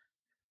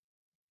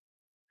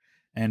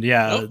 And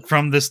yeah,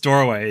 from this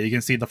doorway, you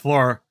can see the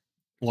floor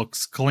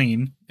looks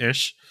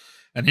clean-ish.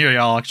 And here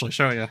I'll actually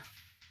show you.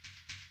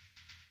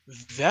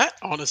 That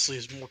honestly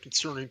is more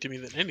concerning to me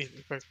than anything.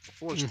 In fact, the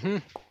floor's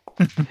clean.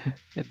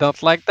 I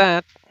don't like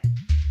that.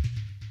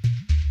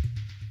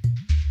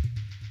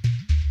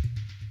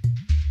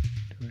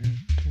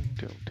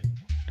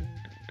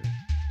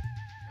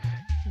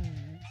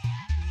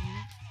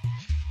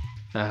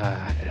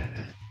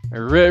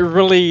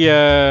 Really,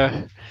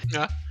 Yeah.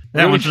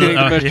 really feeling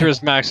the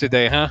Majora's Mask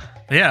today, huh?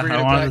 Yeah,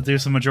 I wanted to do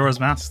some Majora's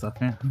Mask stuff,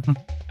 yeah.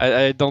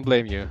 I don't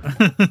blame you.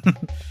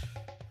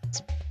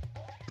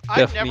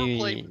 I've never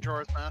played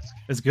Majora's Mask.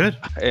 It's good.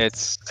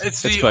 It's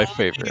my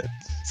favorite.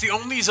 It's the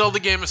only Zelda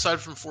game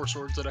aside from Four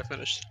Swords that I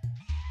finished.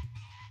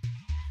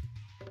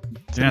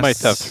 It's in my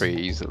top 3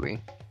 easily.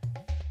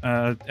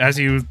 As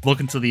you look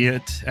into the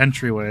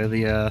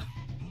entryway,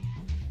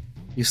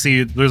 you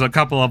see there's a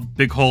couple of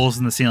big holes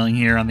in the ceiling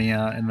here on the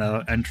in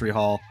the entry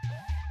hall.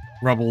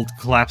 Rubble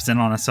collapsed in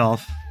on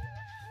itself.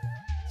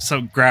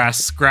 So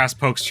grass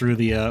pokes through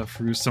the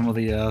through some of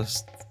the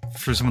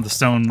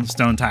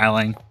stone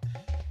tiling,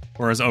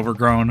 or is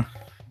overgrown.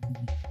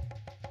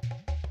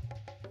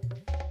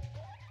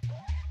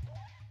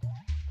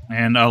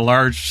 And a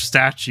large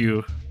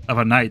statue of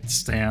a knight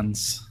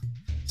stands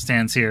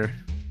here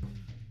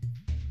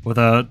with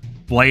a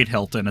blade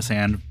hilt in his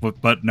hand,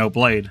 but no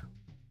blade.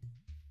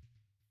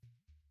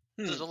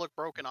 Does it look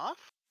broken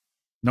off?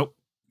 Nope.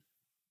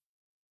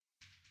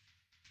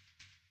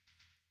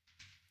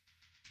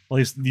 At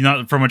least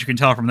not from what you can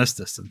tell from this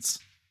distance.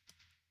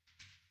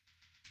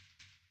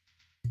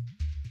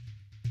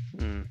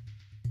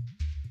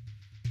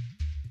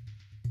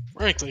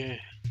 Frankly,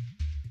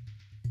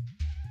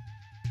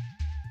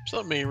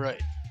 something ain't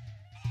right.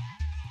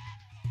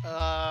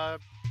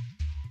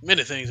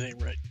 Many things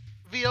ain't right.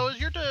 Vio,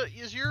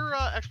 is your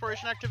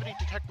exploration activity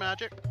detect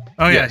magic?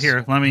 Oh yeah, yes.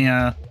 Here, let me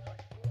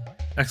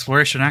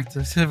exploration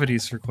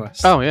activities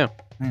request. Oh yeah.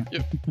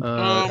 Yep.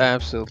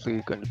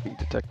 Absolutely going to be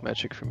detect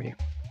magic for me.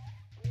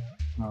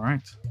 All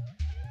right.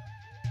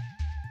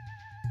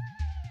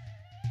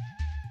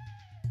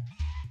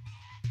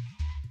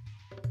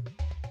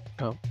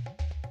 Oh,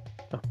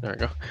 there we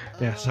go.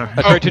 Yeah, sorry.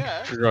 I tried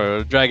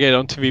to drag it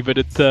onto me, but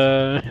it.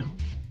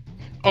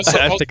 Also,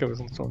 I think I was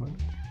installing.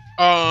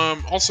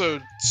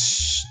 Also,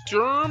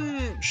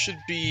 Sturm should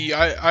be.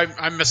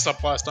 I messed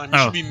up last time. He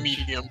should be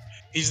medium.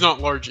 He's not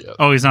large yet.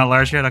 Oh, he's not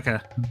large yet. Okay.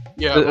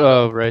 Yeah.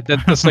 Oh, right.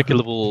 That's like a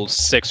level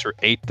 6 or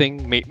 8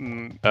 thing.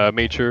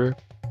 Major.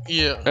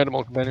 Yeah.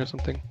 Animal companion or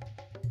something.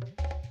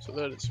 So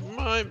that is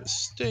my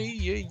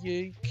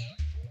mistake.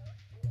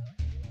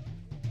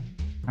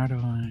 How do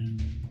I?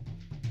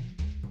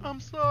 I'm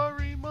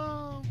sorry,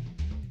 Mom.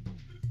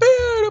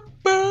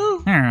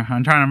 Here,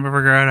 I'm trying to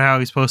figure out how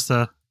he's supposed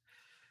to.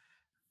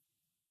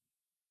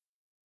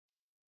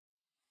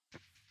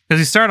 Because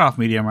you start off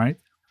medium, right?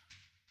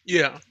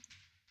 Yeah.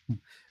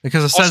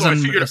 Because it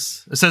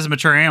says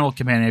mature animal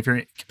companion. If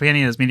your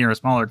companion is medium or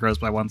smaller, it grows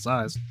by 1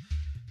 size.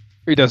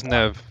 He doesn't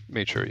have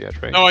mature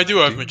yet, right? No, I do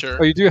have mature.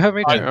 Oh, you do have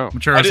mature.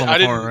 Mature is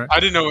level 4, right? I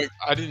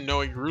didn't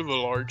know it grew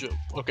large.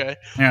 Okay.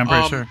 Yeah, I'm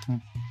pretty sure.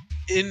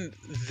 In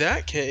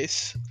that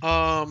case,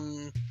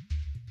 the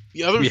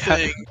other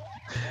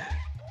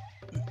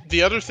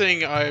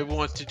thing I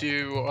want to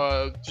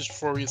do just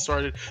before we get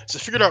started is I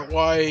figured out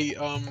why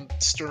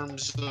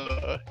Sturm's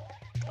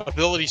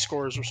ability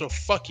scores were so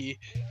fucky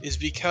is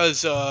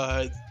because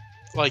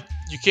like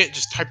you can't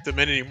just type them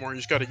in anymore. You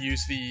just got to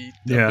use the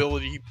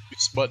ability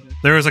boost button.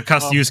 There is a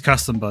use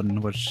custom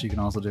button which you can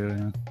also do.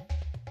 Yeah.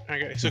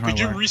 Okay, so could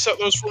you reset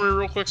those for me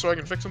real quick so I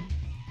can fix them?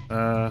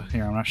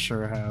 Here, I'm not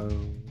sure how.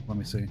 Let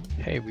me see.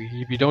 Hey,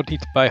 we don't need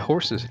to buy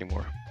horses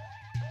anymore.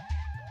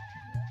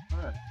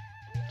 Alright.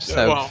 Just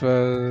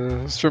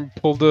have Sturm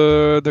pull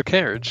the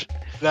carriage.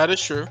 That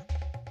is true.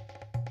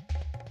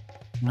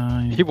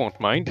 He won't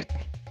mind.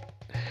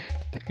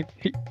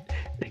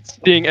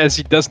 Seeing as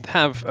he doesn't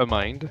have a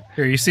mind.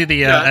 Here, you see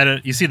the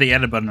edit. You see the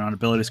edit button on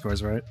ability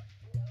scores, right?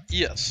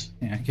 Yes.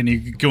 Yeah. Can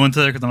you go into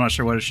there? Because I'm not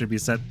sure what it should be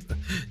set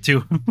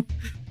to.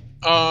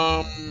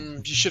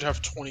 You should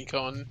have 20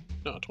 con,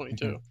 no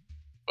 22. Okay.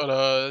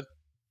 But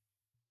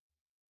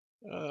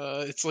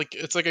it's like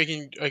I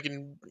can.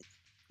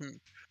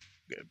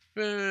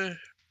 So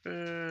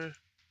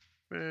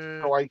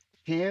I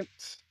can't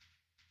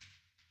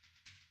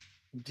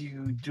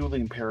do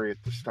dueling parry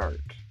at the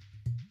start.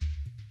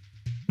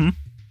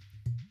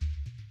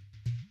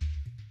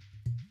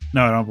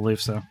 No, I don't believe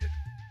so.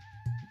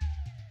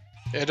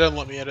 Yeah, it doesn't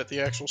let me edit the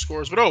actual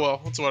scores, but oh well,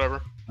 it's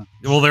whatever.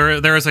 Well,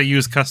 there is a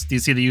use custom. Do you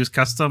see the use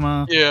custom?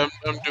 Yeah,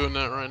 I'm doing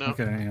that right now.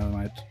 Okay,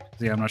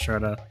 yeah, I'm not sure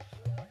how to.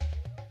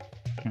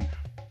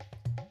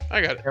 I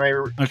got it. Can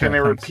I thanks.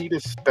 repeat a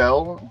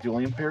spell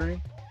dueling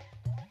parry?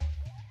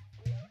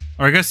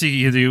 Or I guess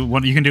you do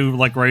what you can do,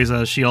 like raise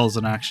a shield as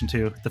an action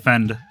too,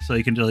 defend. So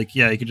you can do like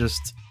you can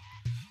just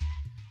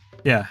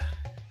you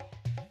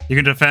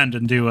can defend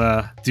and do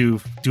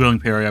dueling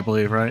parry, I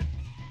believe, right?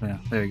 Yeah,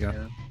 there you go.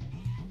 Yeah.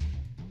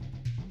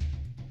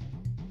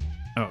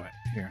 Oh, wait,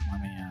 here,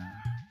 let me.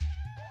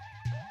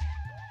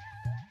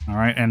 All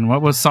right, and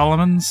what was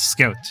Solomon's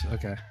scout?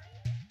 Okay.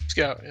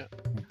 Scout, yeah.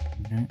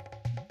 Okay.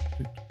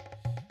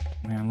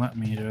 Man, let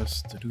me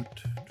just.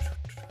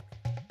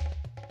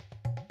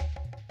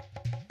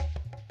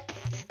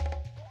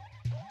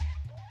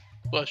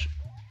 Bless you.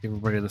 Give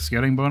everybody the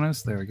scouting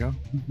bonus. There we go.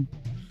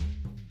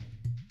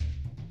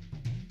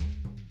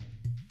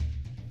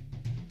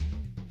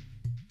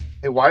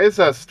 Hey, why is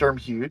that Sturm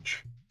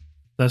huge?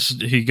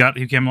 He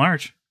became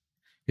large.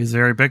 He's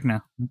very big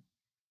now.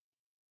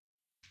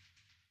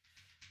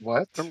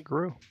 What? From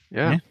grew.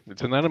 Yeah,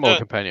 it's an animal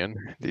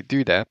companion. They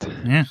do that.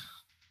 Yeah.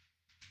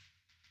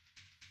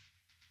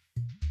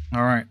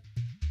 All right.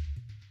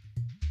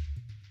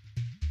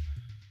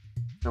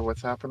 So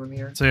what's happening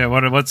here? So yeah,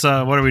 what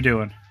are we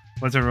doing?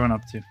 What's everyone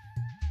up to?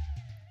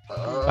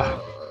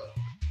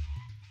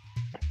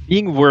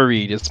 Being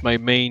worried is my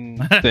main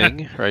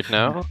thing right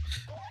now.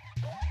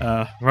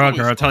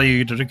 Roger, I'll tell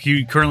you,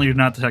 you currently do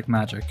not detect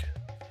magic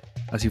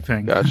as you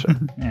ping. Gotcha.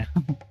 Yeah.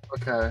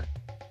 Okay.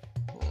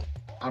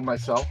 On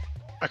myself?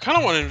 I kind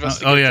of want to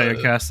investigate. Oh yeah,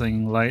 you're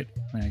casting light.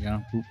 There you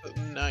go. Oop.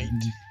 Night.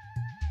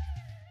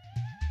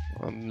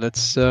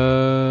 Let's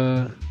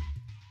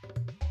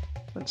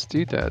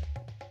do that.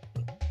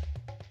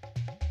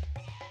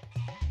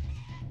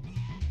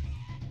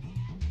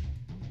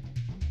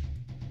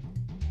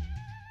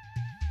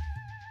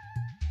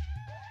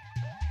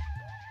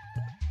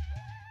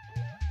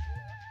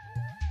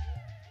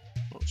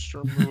 Let's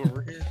try to move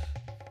over here.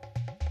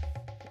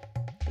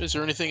 Is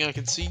there anything I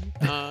can see?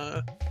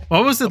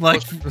 What was it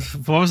like?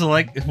 What was it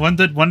like? When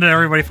did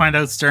everybody find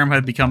out Sturm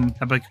had become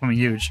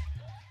huge?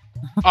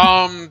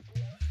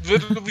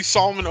 Literally,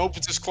 Solomon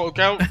opens his cloak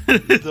out.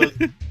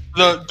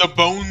 The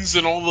bones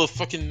and all the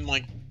fucking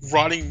like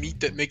rotting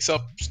meat that makes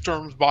up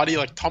Sturm's body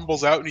like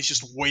tumbles out, and he's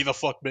just way the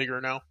fuck bigger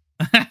now.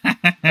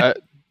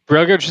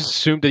 Brugger just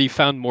assumed that he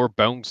found more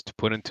bones to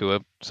put into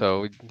it,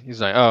 so he's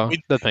like, "Oh,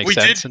 that makes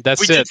sense," and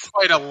that's we it. did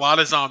fight a lot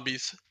of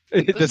zombies.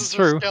 This That's is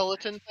true. a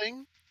skeleton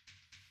thing.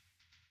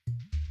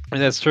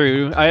 And that's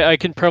true. I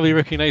can probably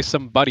recognize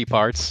some body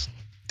parts.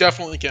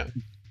 Definitely can.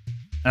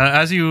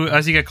 As you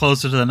get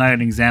closer to the knight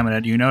and examine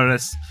it, you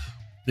notice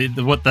the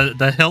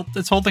hilt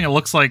it's holding. It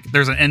looks like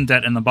there's an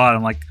indent in the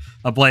bottom, like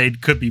a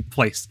blade could be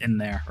placed in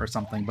there or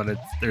something, but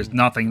there's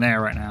nothing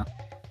there right now.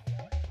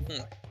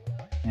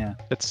 Yeah.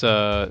 It's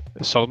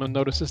Solomon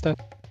notices that.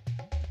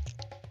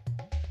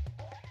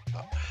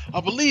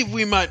 I believe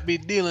we might be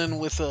dealing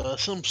with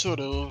some sort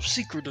of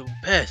secretive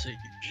passage,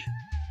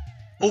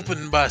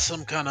 opened by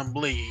some kind of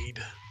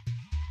blade.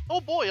 Oh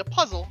boy, a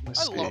puzzle.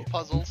 Let's I love see.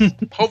 puzzles.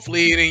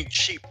 Hopefully, it ain't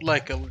shaped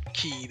like a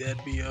key.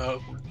 That'd be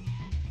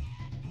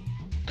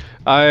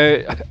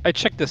I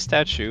checked the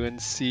statue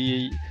and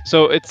see.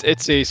 So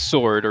it's a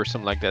sword or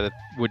something like that that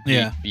would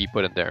be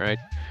put in there, right?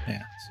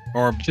 Yeah.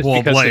 Or Just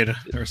a because blade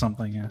or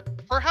something. Yeah.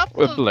 Perhaps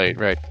A the blade,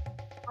 right?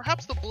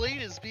 perhaps the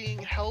blade is being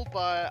held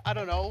by, I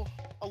don't know,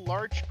 a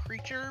large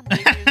creature,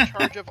 maybe in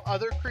charge of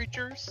other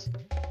creatures.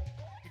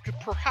 You could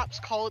perhaps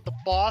call it the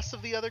boss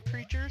of the other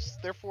creatures.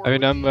 Therefore, I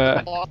mean, it would I'm, be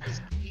the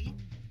boss's key.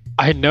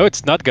 I know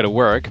it's not gonna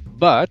work,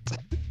 but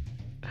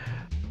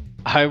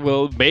I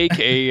will make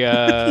a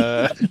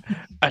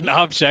an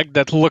object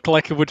that looked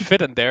like it would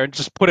fit in there and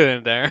just put it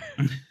in there.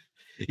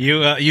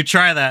 You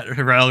try that,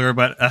 Relger,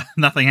 but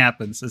nothing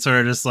happens. It sort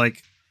of just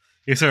like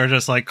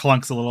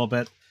clunks a little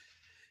bit.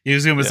 You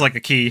assume it's like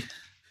a key,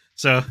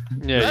 so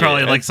it's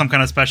probably like some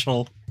kind of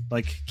special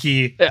like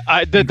key. That's what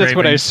I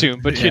engraving.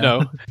 assume, but you know,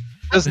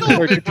 That's doesn't still a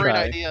hurt to big brain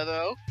try. idea,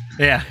 though.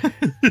 Yeah.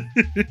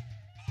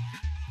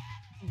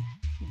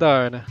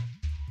 Darn.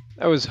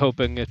 I was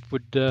hoping it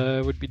would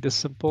be this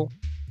simple.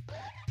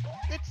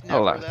 It's never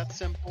Alas. that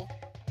simple.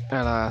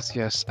 Alas,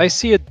 yes. I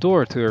see a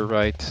door to your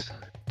right,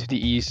 to the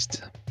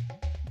east.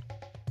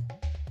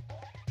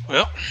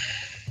 well.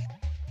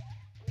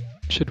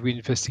 Should we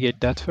investigate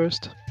that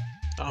first?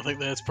 I don't think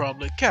that's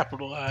probably a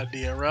capital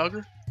idea,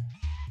 Rauger.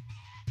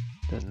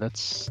 Then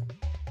let's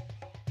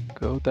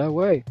go that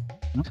way.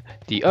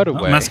 The other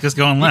way. Meska's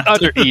going left. The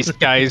other east,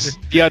 guys.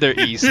 The other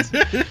east.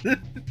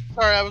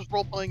 Sorry, I was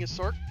role playing as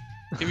Sork.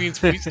 He means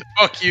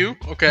fuck you.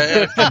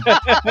 Okay.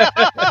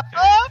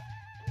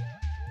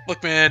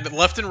 Look, man,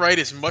 left and right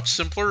is much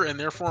simpler and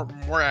therefore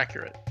more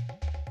accurate.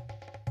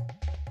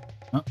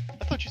 I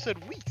thought you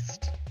said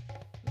Weast.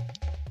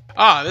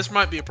 Ah, this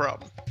might be a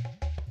problem.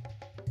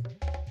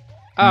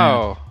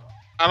 Oh.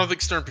 I don't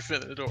think Stern can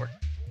fit in the door.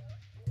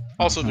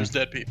 Also, there's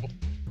dead people.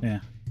 Yeah.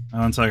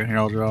 1 second here,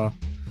 I'll draw.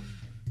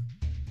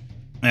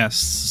 Yes,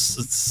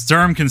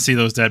 Sturm can see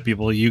those dead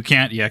people. You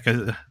can't yet,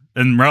 and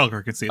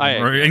Relgar can see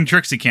them. And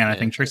Trixie can. I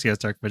think Trixie has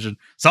dark vision.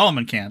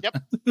 Solomon can't.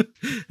 Yep.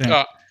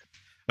 Yeah.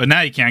 But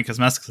now you can because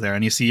Meska's there,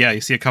 and you see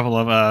a couple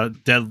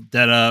of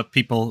dead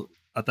people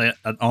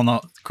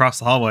across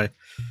the hallway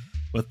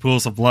with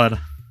pools of blood.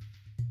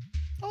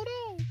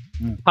 Oh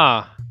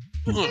no!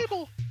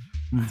 Table.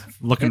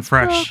 Looking it's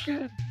fresh.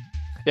 Broken.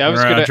 Yeah, I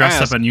was gonna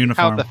dressed ask up in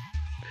uniform.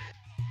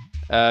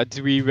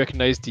 Do we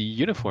recognize the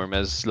uniform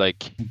as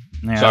like?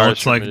 Yeah,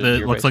 it looks like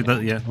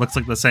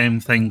the same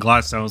thing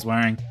Gladstone was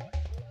wearing.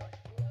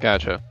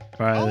 Gotcha.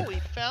 We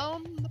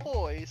found the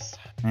boys.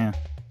 Yeah.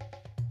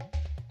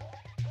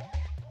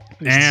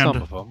 And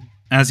some of them.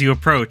 As you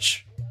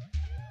approach,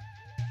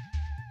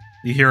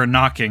 you hear a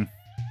knocking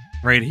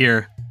right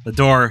here. The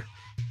door,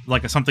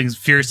 like something's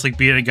fiercely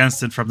beating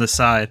against it from the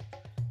side.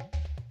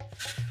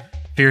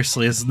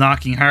 Fiercely, it's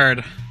knocking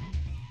hard.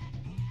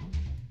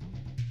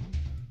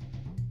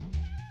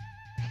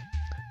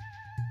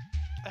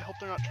 I hope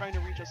they're not trying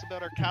to reach us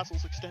about our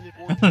castle's extended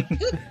warranty.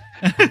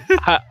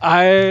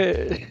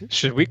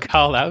 Should we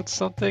call out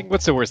something?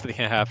 What's the worst that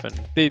can happen?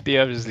 They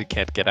obviously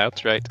can't get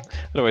out, right?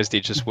 Otherwise, they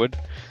just would.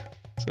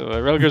 So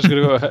Relgar's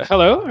gonna go.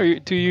 Hello,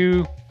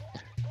 you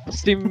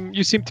seem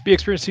to be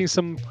experiencing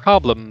some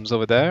problems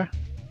over there.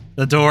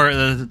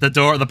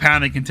 The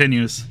pounding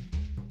continues.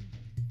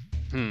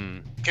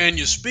 Can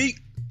you speak?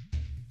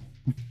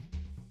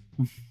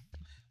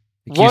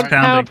 £1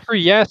 pound for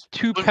yes,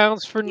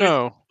 £2 for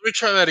no. Let me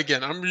try that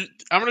again. I'm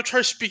gonna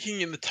try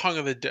speaking in the tongue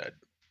of the dead.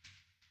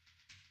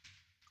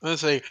 I'm gonna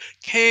say,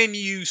 "Can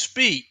you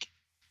speak?"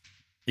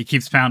 He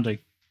keeps pounding.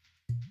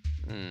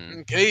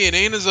 Okay, it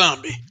ain't a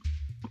zombie.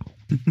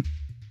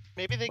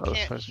 Maybe they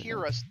can't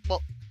hear us.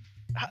 Well,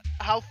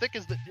 how thick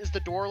is the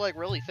door? Like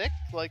really thick?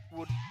 Like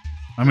would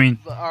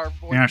our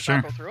voice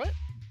not go through it?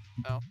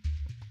 No.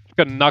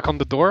 Gonna knock on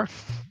the door.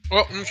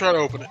 Well, I'm gonna try to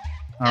open it.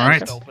 All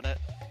right. Open it.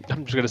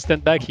 I'm just gonna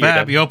stand back here.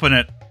 Bab, you open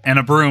it, and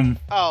a broom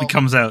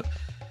comes out,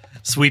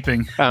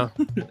 sweeping. Oh.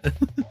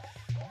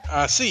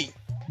 I see.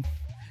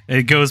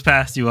 It goes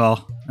past you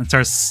all and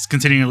starts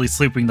continually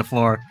sweeping the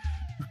floor.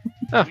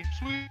 Oh.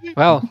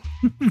 Well.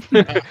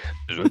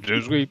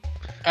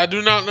 I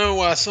do not know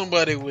why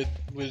somebody would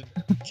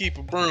keep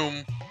a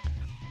broom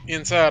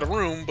inside a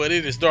room, but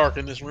it is dark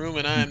in this room,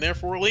 and I am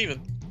therefore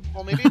leaving.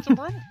 Well, maybe it's a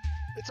broom.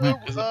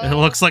 It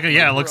looks like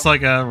it looks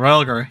like a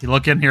Relgar. You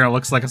look in here, it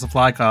looks like a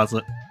supply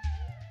closet.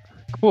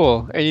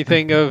 Cool.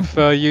 Anything of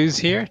use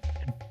here?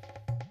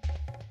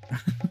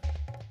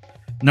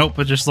 Nope,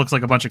 it just looks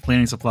like a bunch of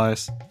cleaning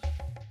supplies.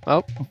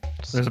 Oh,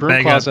 there's a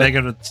bag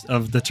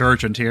of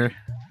detergent here.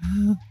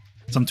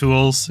 Some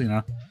tools,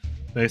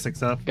 basic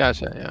stuff.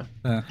 Gotcha,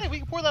 yeah. Hey, we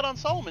can pour that on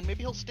Solomon.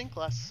 Maybe he'll stink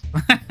less.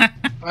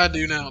 I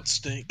do now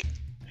stink.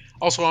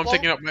 Also, I'm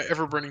taking up my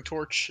ever-burning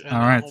torch and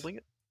I'm holding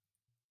it.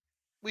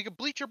 We could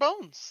bleach your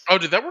bones. Oh,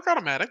 did that work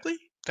automatically?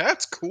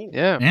 That's cool.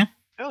 Yeah.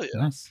 Hell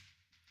yeah. Nice.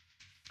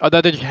 Oh,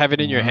 that you have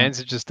it in your hands,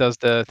 it just does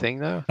the thing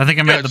now? I think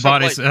I made the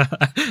bodies.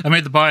 I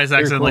made the bodies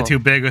accidentally too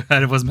big.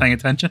 I wasn't paying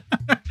attention.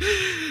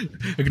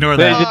 Ignore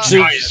that.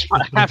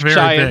 Half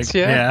giants,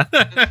 yeah.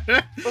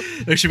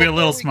 They should be a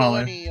little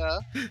smaller.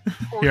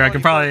 Here, I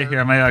can probably.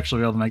 Here, I might actually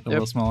be able to make them a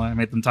little smaller. I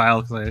made them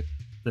tile because I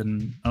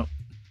didn't.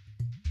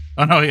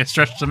 Oh no! I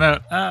stretched them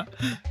out.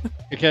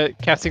 You're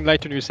casting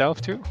light on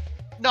yourself too?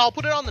 No, I'll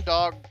put it on the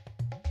dog.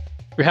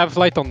 We have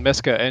light on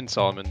Meska and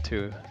Solomon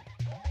too.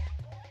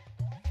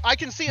 I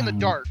can see in the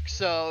dark,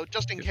 so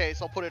just in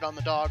case, I'll put it on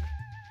the dog.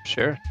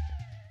 Sure.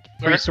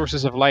 3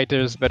 sources of light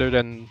is better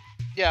than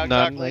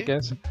none, I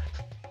guess.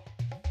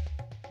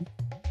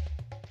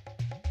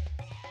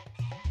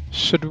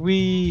 Should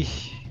we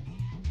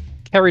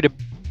carry the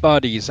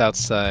bodies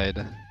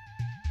outside?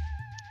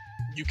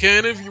 You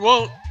can if you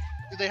want.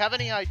 Do they have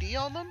any ID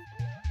on them?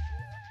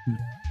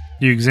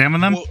 You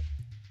examine them? Well,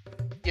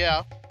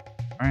 yeah.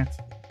 Alright.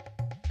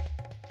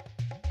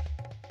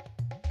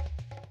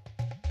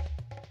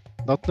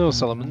 Not know,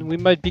 Solomon. We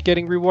might be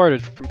getting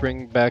rewarded for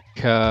bringing back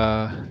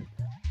the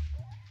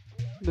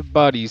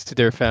bodies to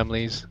their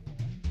families.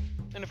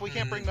 And if we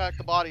can't bring back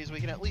the bodies, we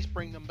can at least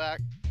bring them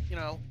back, we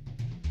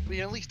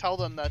can at least tell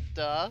them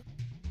that,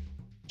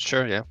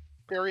 Sure, yeah.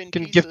 bury in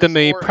Can pieces give them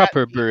a or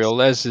proper at peace.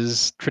 burial as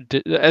is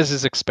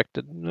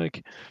expected.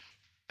 Like,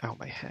 Ow,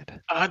 my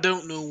head. I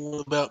don't know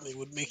what about me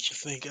would make you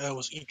think I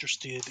was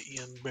interested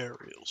in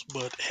burials,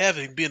 but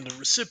having been the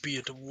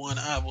recipient of one,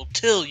 I will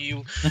tell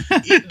you,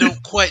 it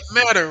don't quite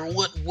matter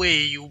what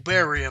way you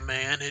bury a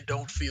man, it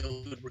don't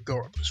feel good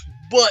regardless.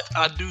 But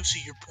I do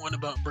see your point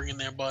about bringing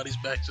their bodies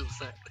back to the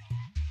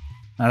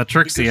family.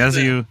 Trixie, as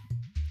you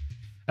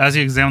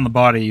examine the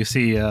body, you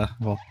see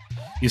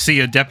you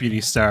see a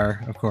deputy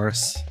star, of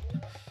course,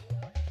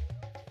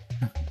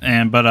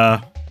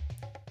 but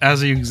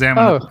as you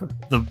examine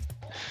it,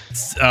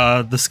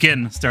 the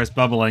skin starts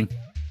bubbling,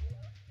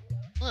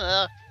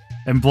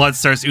 and blood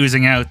starts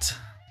oozing out.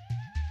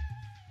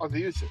 Oh,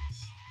 the oozes.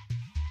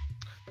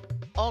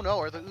 Oh no,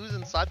 are the ooze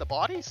inside the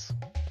bodies?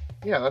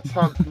 Yeah, that's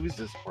how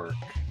oozes work.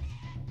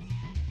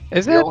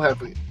 Is We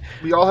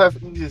it? all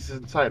have oozes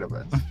inside of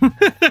us.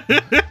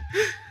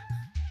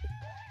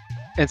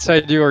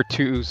 Inside you are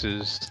two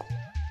oozes.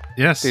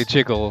 Yes. They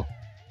jiggle.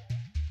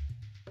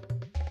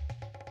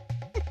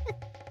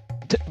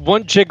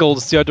 One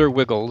jiggles, the other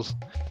wiggles.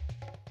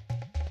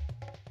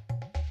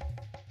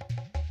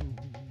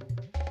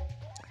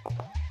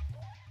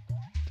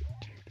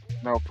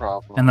 No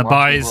problem. And the Watch me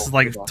bodies roll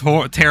like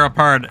freedom. tear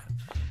apart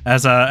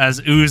as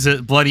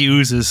bloody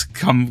oozes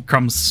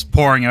comes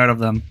pouring out of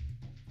them.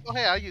 Oh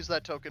hey, I used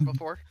that token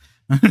before.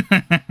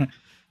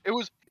 It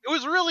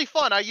was really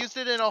fun. I used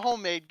it in a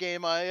homemade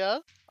game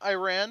I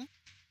ran.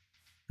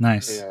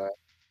 Nice. Yeah.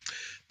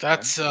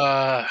 That's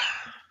Not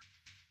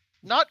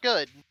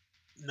good.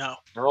 no.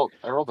 I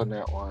rolled a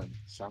nat 1.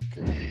 Sound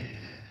good.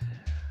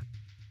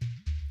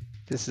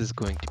 This is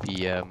going to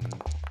be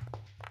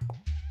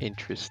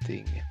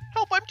interesting.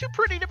 Help! I'm too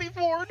pretty to be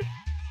Ford.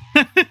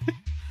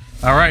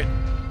 All right.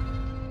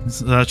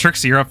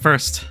 Trixie, you're up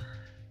first.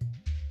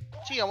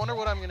 Gee, I wonder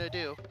what I'm gonna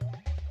do.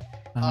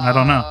 I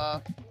don't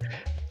know.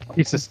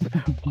 Jesus.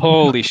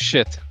 Holy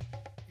shit.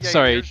 Yeah,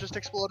 Sorry. yours just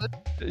exploded.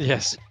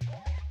 Yes.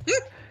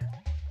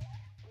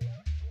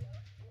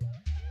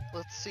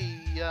 Let's see.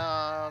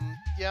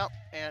 Yep,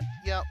 and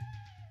yep.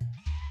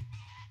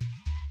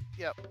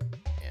 Yep,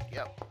 and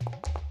yep.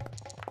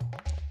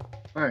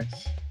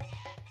 Nice.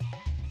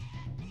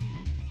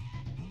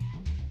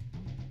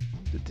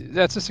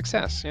 That's a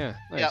success. Yeah.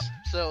 Nice. Yep.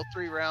 So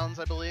 3 rounds,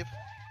 I believe.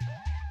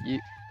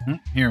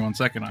 Here, 1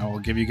 second. I will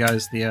give you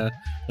guys the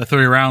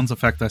 3 rounds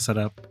effect I set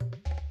up.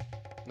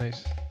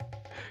 Nice.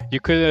 You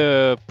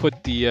could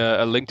put the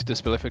a link to the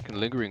spell effect and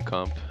lingering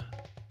comp.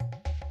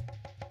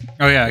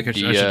 Oh yeah, I should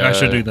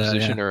do that.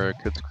 Position Yeah. or a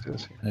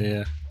success.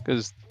 Yeah.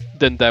 Because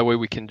then that way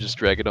we can just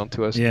drag it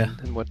onto us Yeah.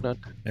 and whatnot.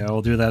 Yeah,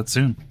 we'll do that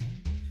soon.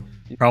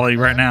 Probably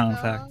right now, in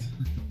fact.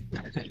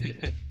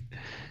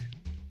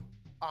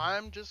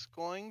 I'm just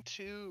going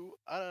to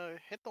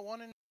hit the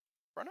one in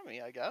front of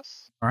me, I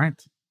guess. All right.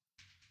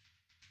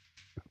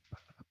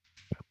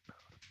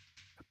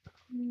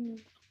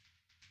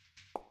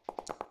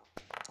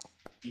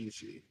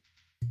 Easy.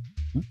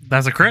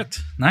 That's a crit.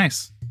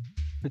 Nice.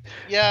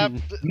 Yeah,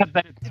 Not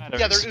that it yeah,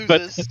 matters, they're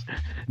but oozes.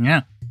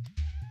 Yeah.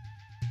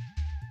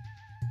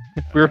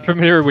 we're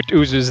familiar with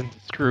oozes in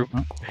this group.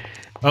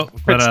 Oh,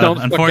 but Crits don't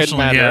fucking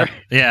unfortunately, matter.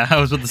 yeah. I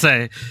was about to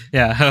say,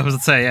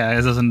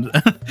 it doesn't.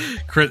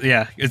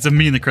 Yeah, it's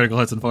immune to critical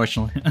hits,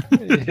 unfortunately.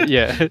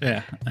 Yeah.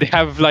 Yeah. They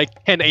have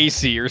like 10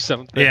 AC or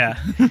something. Yeah.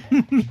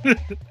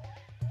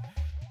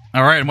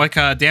 All right, and what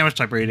kind of damage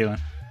type are you doing?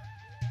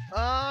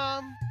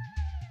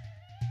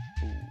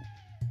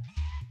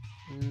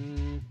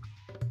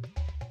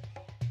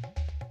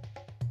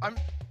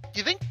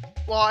 You think?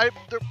 Well,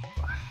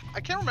 I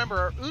can't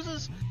remember.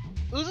 Oozes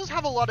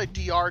have a lot of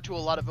DR to a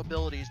lot of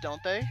abilities,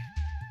 don't they?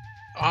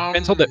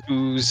 Depends on the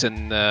ooze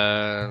and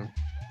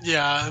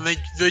Yeah, and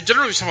they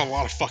generally just have a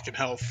lot of fucking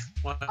health.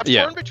 I'm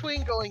Yeah. torn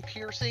between going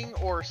piercing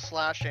or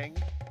slashing.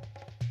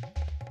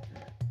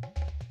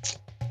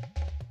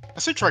 I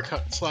say try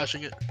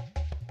slashing it.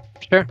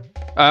 Sure.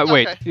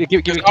 Wait, Okay.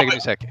 give me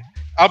a second.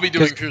 I'll be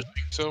doing 'Cause- piercing,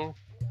 so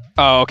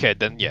Oh, okay,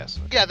 then yes.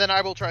 Yeah, then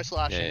I will try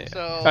slashing. Yeah.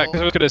 So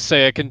Because I was gonna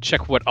say I can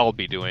check what I'll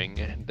be doing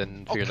and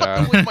then I'll figure it cut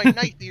them out. with my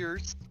knife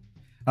ears.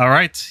 All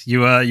right,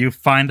 you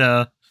find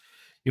a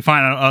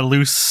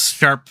loose,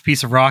 sharp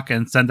piece of rock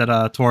and send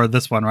it toward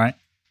this one, right?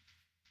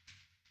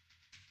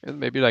 And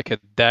maybe like a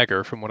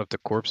dagger from one of the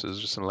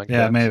corpses or something like Yeah,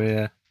 that. maybe.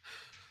 Yeah,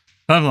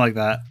 something like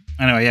that.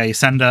 Anyway, yeah, you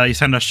send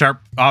a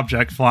sharp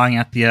object flying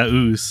at the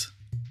ooze,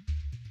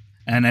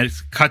 and it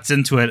cuts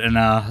into it, and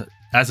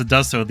as it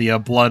does so, the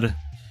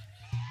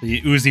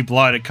oozy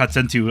blood it cuts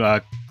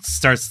into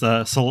starts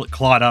to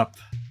clot up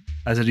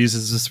as it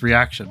uses this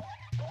reaction.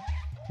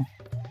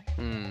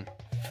 Hmm.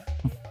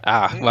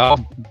 Ah,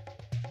 well.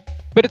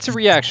 But it's a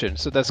reaction,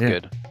 so that's Yeah.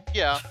 good.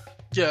 Yeah.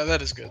 yeah,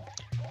 that is good.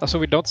 Also,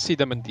 we don't see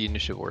them in the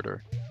initiative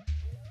order.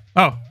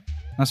 Oh,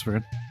 that's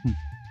weird.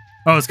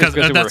 Oh, it's because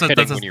they were that's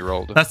hitting when you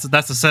rolled. that's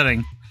the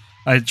setting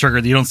I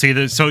triggered. You don't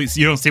see so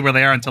you don't see where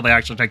they are until they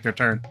actually take their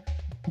turn.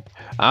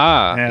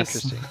 Ah, Yes.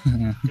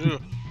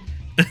 interesting.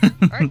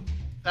 Alright.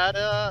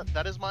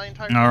 That is my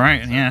entire. All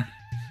right, turn, so-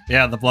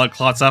 yeah. The blood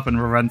clots up and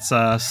prevents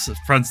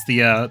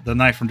the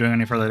knife from doing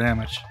any further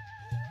damage.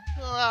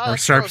 Or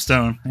sharp gross.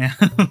 stone. Yeah.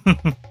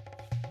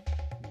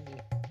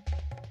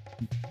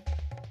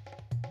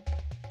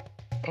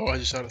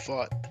 just had a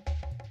thought.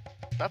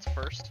 That's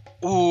first.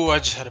 Ooh, I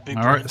just had a big.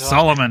 All right,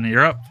 Solomon,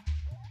 you're up.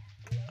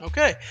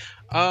 Okay.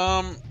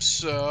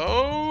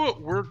 So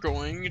we're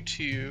going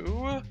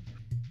to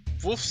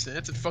wolf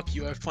stance, and fuck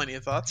you, I have plenty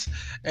of thoughts.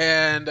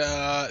 And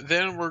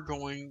then we're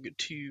going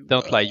to.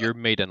 Don't lie, you're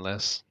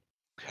maidenless.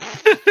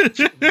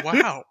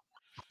 Wow.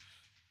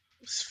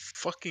 It's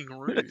fucking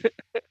rude.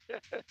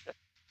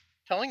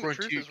 Telling the Going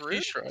truth to is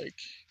rude. strike.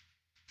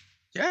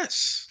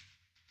 Yes.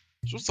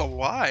 It's just a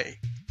lie,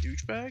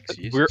 douchebags.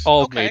 Jesus. We're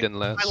all Okay,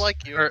 maidenless. I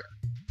like you. Alright,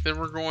 then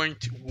we're going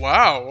to.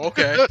 Wow.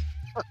 Okay.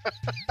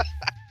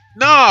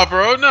 Nah,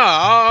 bro. Nah.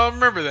 I'll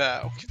remember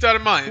that. Keep that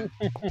in mind.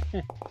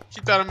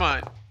 Keep that in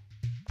mind.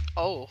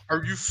 Oh.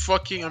 Are you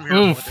fucking? I'm here.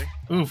 Oof.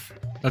 Oof.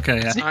 Okay,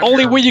 yeah. It's the I'm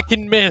only here. way you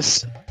can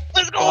miss.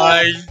 Let's go!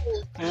 I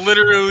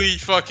literally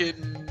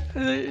fucking.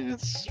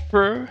 It's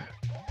for...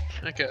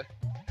 Okay.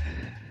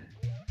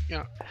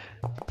 Yeah.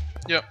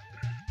 Yep.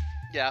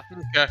 Yeah.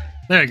 Okay.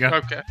 There you go.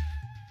 Okay.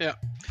 Yeah.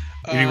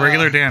 You do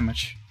regular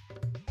damage.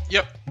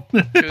 Yep.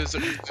 Because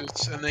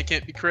and they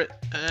can't be crit.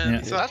 And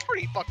Yeah. So that's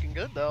pretty fucking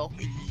good, though.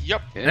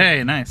 Yep.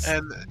 Hey, nice.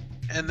 And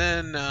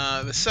then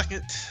the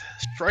second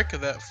strike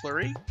of that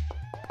flurry.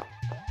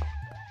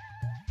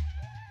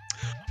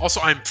 Also,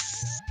 I'm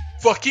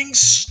fucking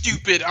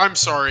stupid. I'm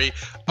sorry.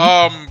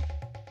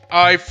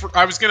 I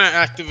was gonna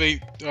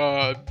activate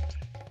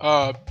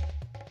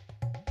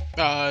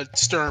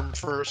Sturm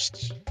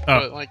first. Oh.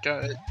 But, like,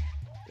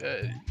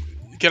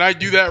 can I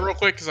do that real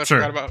quick? Because I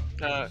Sure. forgot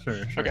about.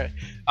 Sure. Okay.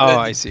 Oh, Then-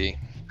 I see.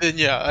 Then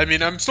yeah, I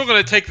mean, I'm still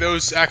gonna take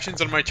those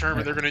actions on my turn,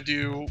 but they're gonna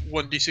do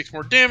 1d6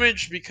 more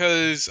damage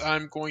because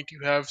I'm going to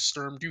have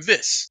Sturm do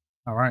this.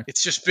 All right.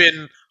 It's just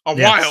been a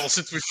Yes. while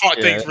since we fought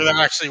things where that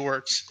actually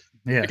works.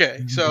 Yeah.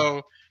 Okay,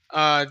 so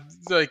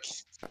like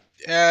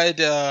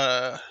add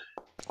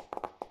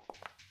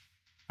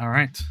All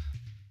right.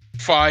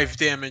 5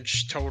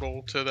 damage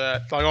total to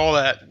that, like all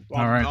that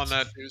on, All right. on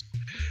that news.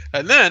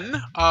 And then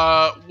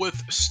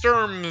with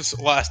Sturm's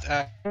last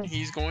action,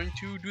 he's going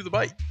to do the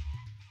bite.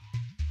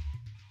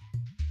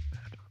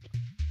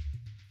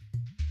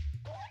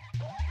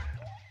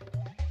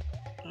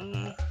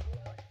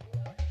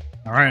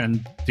 All right,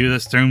 and do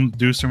Sturm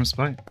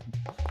Spite.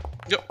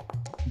 Yep.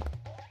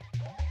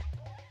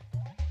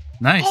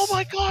 Nice. Oh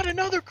my god,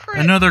 another crit!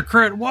 Another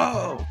crit.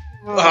 Whoa.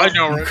 I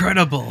know, right?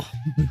 Incredible.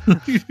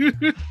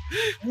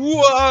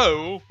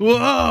 Whoa!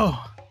 Whoa.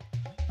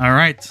 All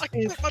right. I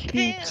crit my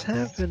pants!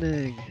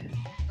 happening.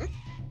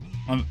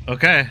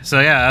 Okay. So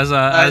yeah,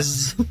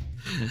 as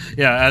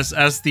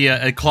the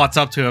it clots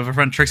up to a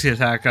front Trixie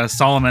attack,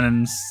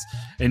 Solomon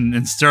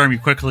and Sturm, you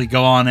quickly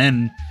go on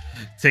in,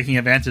 taking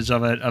advantage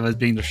of it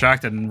being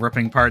distracted and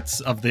ripping parts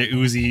of the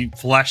oozy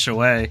flesh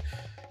away.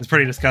 It's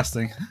pretty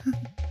disgusting.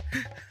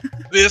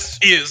 This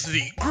is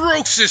the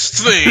grossest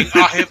thing I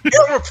have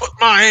ever put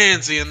my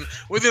hands in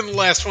within the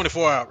last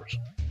 24 hours.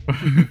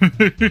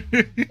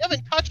 You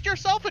haven't touched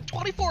yourself in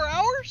 24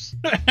 hours?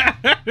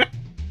 I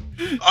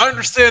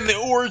understand the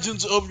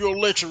origins of your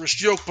lecherous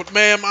joke, but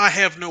ma'am, I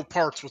have no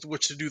parts with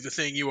which to do the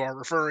thing you are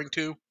referring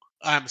to.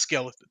 I'm a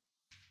skeleton.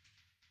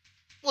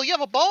 Well, you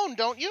have a bone,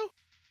 don't you?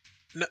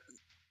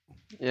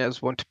 Yeah,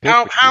 it's one to pick.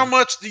 How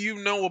much do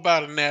you know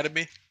about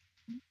anatomy?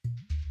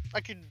 I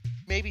could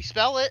maybe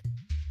spell it.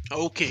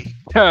 Okay.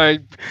 All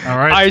right.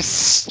 I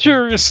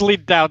seriously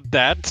doubt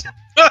that.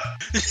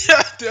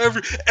 Yeah,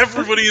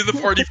 everybody in the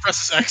party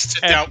presses X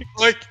to doubt.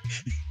 Like,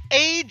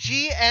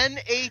 AGNATOME.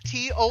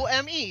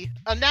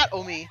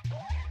 Anatomy.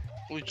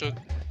 holy shit.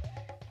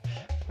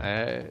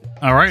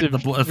 All right.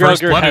 The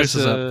first blood ooze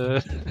is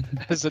up,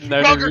 has an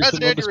Rugger has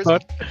an aneurysm on the aneurysm.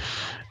 spot.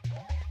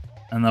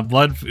 and the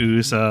blood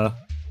ooze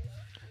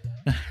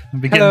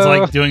begins Hello.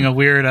 like doing a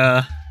weird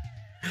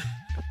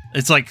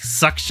it's like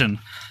suction,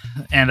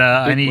 and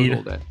I Big need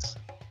wiggle dance.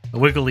 a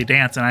wiggly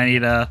dance, and I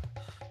need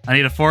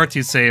a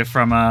fortitude save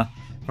from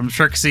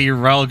Trixie,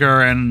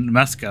 Relger, and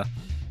Meska.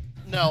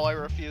 No, I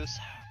refuse.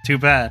 Too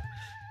bad.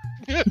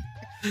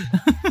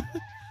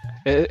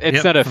 It's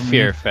Yep, not a from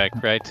fear me. effect,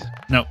 right?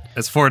 No,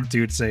 it's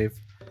fortitude save.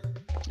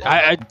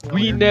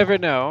 We never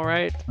know,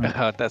 right? Right.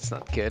 Oh, that's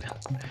not good.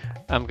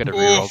 I'm gonna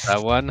reroll Oof.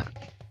 that one.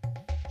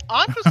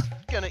 I'm just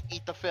gonna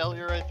eat the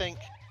failure, I think.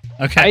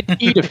 Okay.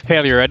 I'd eat a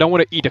failure. I don't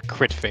want to eat a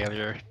crit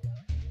failure.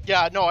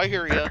 Yeah, no, I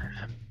hear you.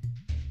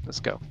 Let's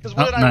go. Because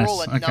what Oh, did I nice.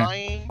 roll? A Okay.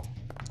 9?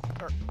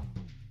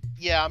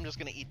 Yeah, I'm just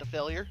gonna eat the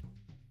failure.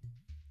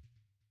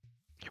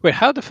 Wait,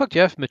 how the fuck do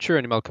you have mature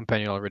animal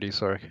companion already,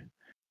 Sorry?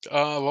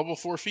 Level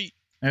 4 feet.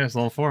 Yeah, it's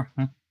level 4.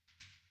 Huh?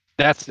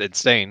 That's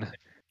insane.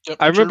 Yep,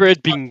 I remember mature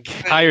it being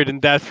higher than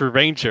that for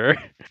Ranger.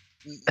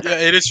 Yeah,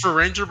 it is for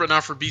Ranger, but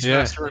not for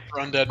Beastmaster and for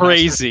Undead Master.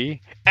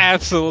 Crazy.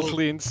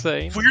 Absolutely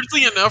insane.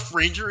 Weirdly enough,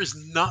 Ranger is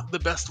not the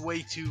best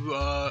way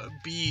to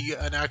be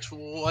an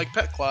actual like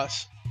pet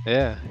class.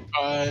 Yeah.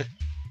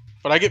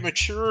 But I get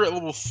mature at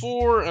level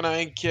 4, and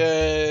I get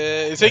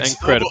it takes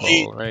Incredible,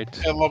 level 8.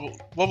 right? And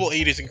level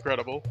 8 is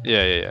incredible.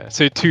 Yeah.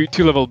 So two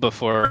level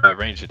before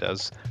Ranger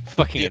does.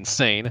 Fucking Yeah.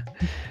 insane.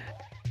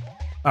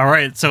 All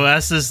right. So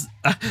as this,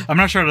 I'm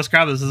not sure how to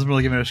describe this. This doesn't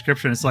really give me a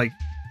description. It's like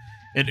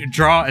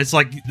It's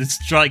like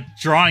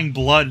drawing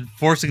blood,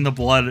 forcing the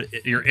blood,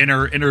 your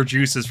inner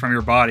juices from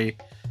your body,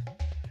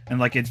 and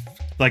like it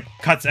like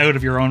cuts out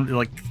of your own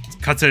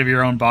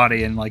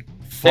body and like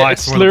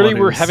flies. It's literally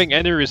we're having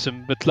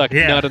aneurysm, but like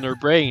not in our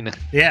brain.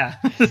 Yeah,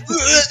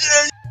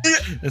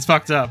 it's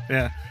fucked up.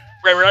 Yeah,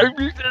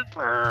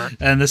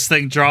 and this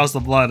thing draws the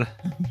blood.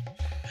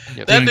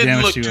 Yep. That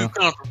didn't look too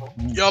comfortable.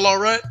 Y'all all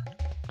right?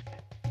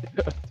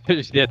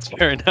 That's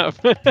fair enough.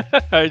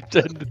 I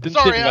didn't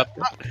Sorry, think about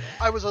that.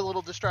 I was a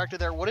little distracted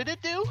there. What did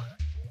it do?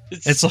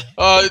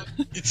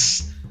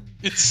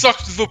 It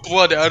sucked the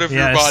blood out of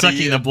your body. Yeah, it's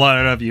sucking the blood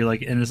out of you,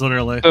 like, and it's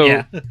literally.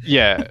 So,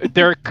 yeah,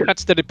 there are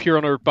cuts that appear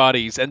on our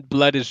bodies, and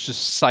blood is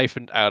just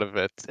siphoned out of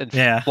it and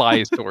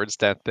flies towards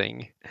that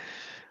thing,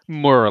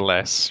 more or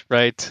less,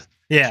 right?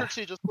 Yeah.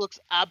 Trixie just looks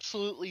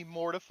absolutely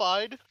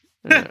mortified.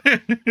 Yeah.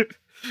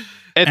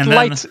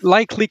 It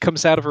likely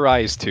comes out of her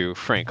eyes too,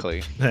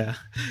 frankly. Yeah,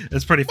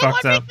 it's pretty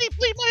fucked up. Make me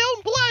bleed my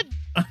own blood.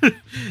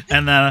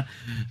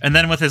 and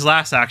then with his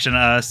last action,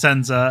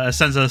 sends a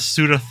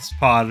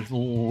pseudopod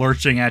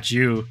lurching at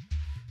you,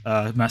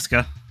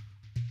 Meska.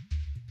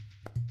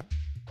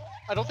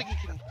 I don't think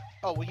he can.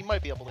 Oh, well, he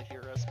might be able to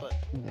hear us, but.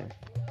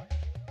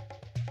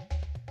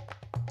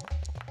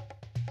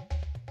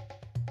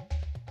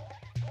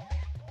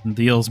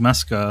 Deals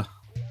Meska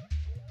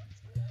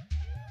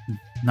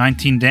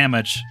 19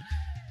 damage.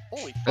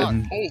 Holy fuck.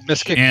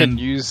 Meska can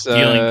use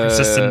dealing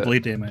persistent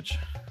bleed damage.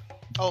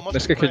 Oh,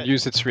 Meska can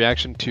use its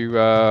reaction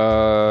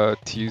to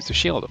use the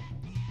shield.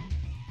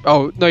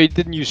 Oh no, he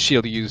didn't use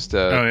shield. He used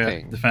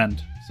thing.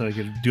 Defend. So he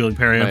could dueling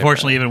parry.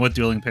 Unfortunately, even with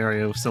dueling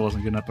parry, it still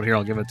wasn't good enough. But here,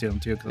 I'll give it to him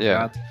too. Cause you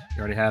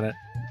already had it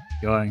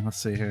going. Let's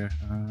see here.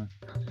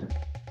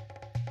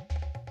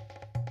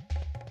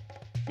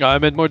 No, I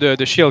meant more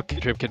the shield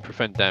can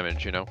prevent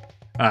damage. You know.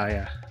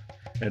 Yeah.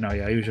 No,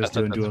 yeah, he was just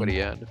doing dueling. What he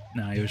had.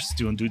 No, he was just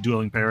doing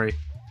dueling parry.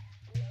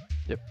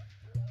 Yep.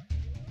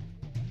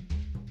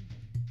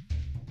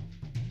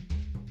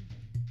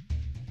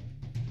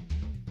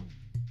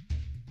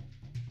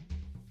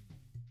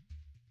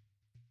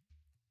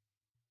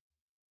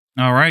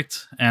 All right,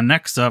 and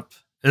next up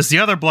is the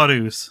other blood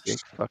ooze. Big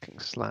fucking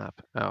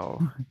slap!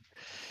 Oh.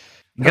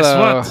 Guess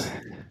what?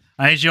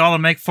 I need you all to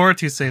make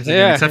fortitude saves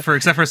again,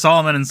 except for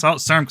Solomon and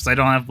Storm, because I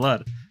don't have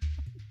blood.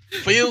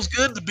 Feels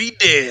good to be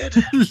dead.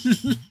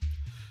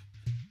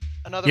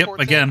 Another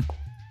again.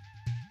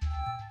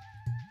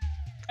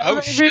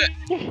 Oh shit!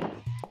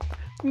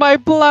 My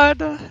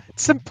blood.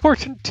 It's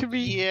important to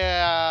me.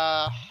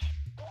 Yeah.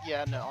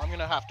 Yeah. No, I'm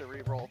gonna have to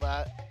re-roll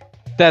that.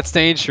 That's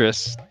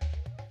dangerous.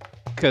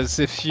 Because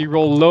if you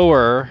roll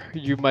lower,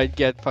 you might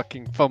get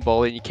fucking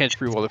fumble, and you can't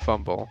re-roll the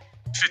fumble.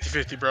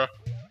 50-50, bro.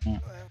 Are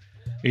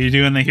you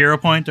doing the hero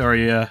point, or are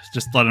you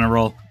just letting it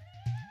roll?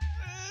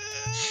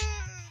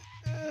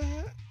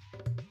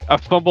 A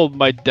fumble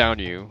might down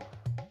you.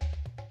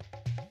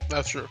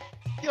 That's true.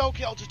 Yeah,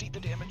 okay, I'll just eat the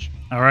damage.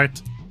 All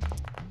right.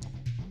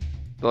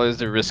 That is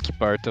the risky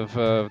part of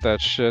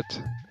that shit.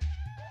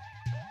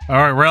 All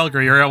right,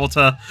 Relger, you're able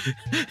to.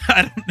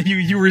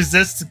 You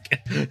resist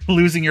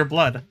losing your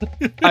blood.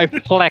 I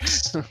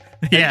flex.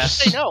 Yeah. You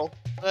say no.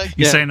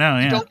 You say no.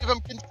 Yeah. Don't give him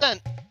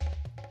consent.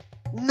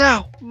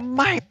 No,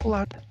 my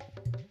blood.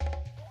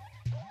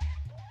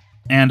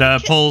 And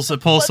pulls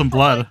some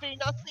blood.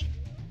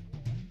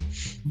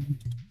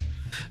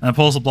 And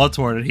pulls the blood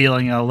toward it,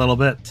 healing it a little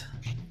bit.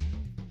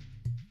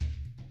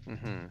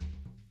 Mm-hmm.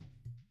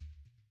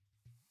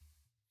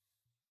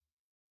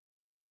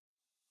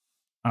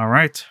 All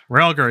right,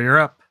 Relger, you're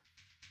up.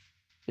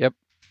 Yep.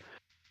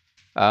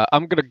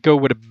 I'm gonna go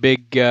with a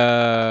big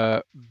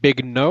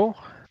no.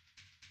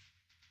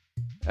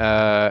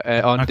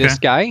 On this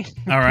guy.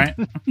 All right.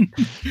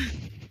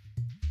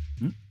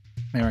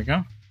 There we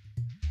go.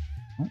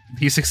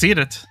 He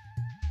succeeded.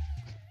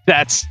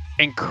 That's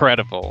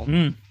incredible.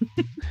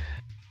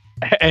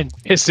 And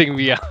pissing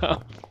me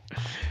off.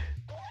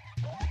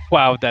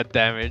 Wow, that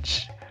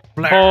damage.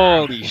 Blah.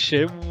 Holy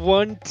shit.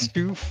 1,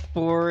 2,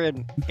 4,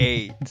 and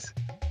 8.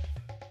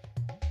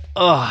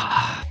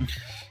 Ugh.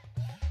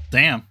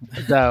 Damn.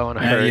 That one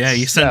hurts. Yeah,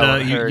 you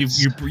send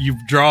you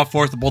draw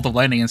forth a bolt of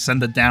lightning and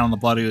send it down on the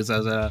blood ooze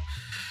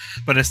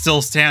but it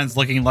still stands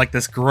looking like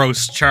this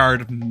gross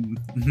charred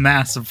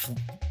mass of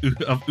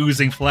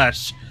oozing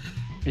flesh.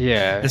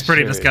 Yeah, it's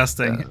pretty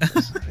disgusting.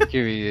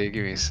 give me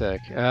a sec.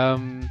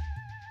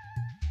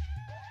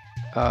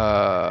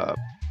 I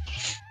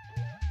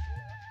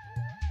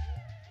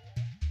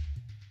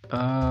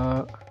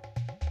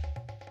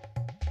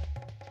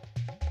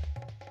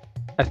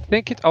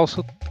think it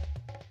also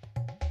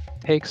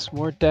takes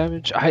more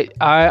damage.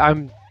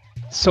 I'm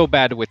so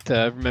bad with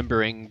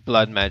remembering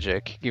blood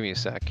magic. Give me a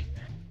sec.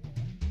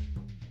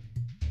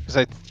 Because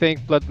I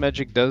think blood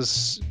magic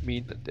does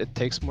mean that it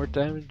takes more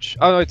damage.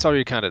 Oh no, it's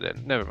already counted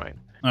in. Never mind.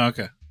 Oh,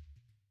 okay.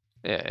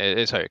 Yeah,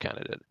 it's already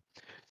counted in.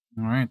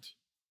 All right.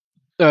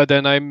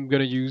 Then I'm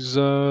gonna use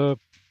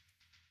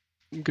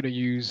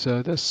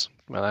this,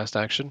 my last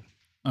action.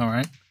 All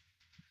right.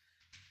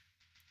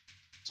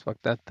 Let's fuck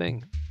that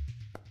thing.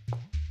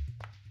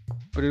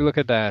 Would you look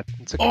at that?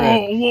 It's a crit.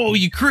 Oh, whoa,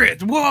 you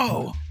crit!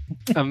 Whoa!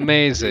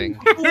 Amazing.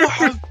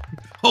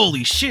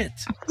 Holy shit!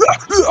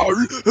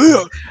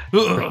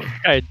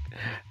 Right.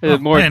 Oh,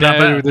 More hey, not damage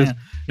bad, with this yeah.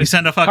 You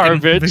send a fucking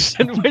garbage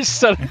than my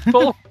sonic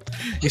bolt.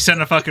 You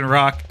send a fucking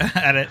rock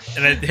at it,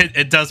 and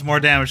it does more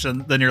damage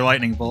than your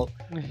lightning bolt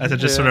as it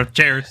just sort of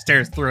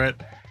stares through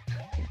it.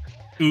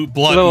 Ooh,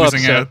 blood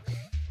oozing out.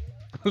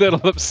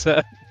 Little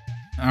upset.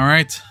 All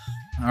right,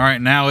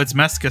 now it's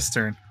Meska's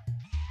turn.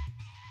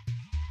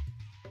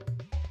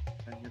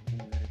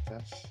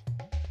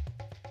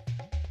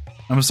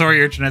 I'm sorry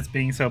your internet's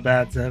being so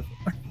bad, Zeb.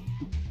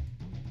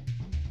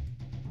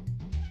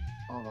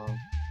 Hold on.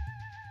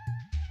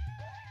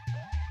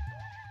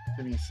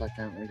 Give me a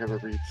second. I gotta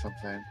read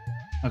something.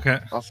 Okay.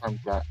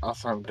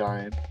 Also, I'm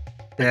dying.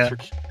 Yeah.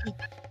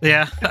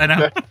 Yeah, I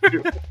know.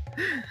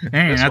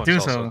 Hey, This not one's do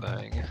also so.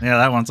 dying. Yeah,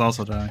 that one's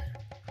also dying.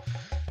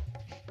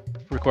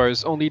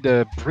 Requires only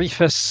the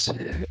briefest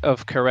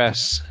of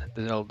caress,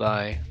 then they'll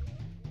die.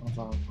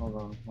 Hold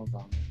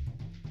on.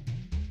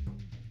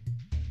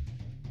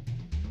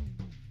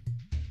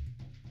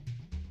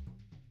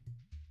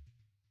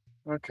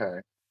 Okay.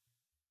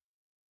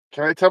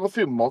 Can I tumble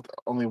through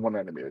only one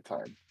enemy at a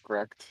time,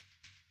 correct?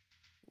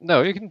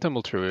 No, you can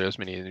tumble through as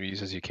many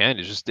enemies as you can.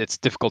 It's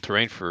difficult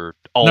terrain for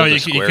all No, the you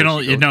squares. can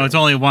only it's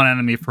only one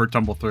enemy per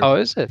tumble through. Oh,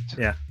 is it?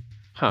 Yeah.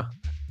 Huh.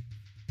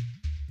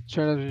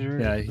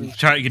 Yeah, you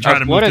can try to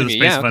move one through the enemy,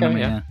 space yeah, of okay,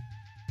 enemy. yeah.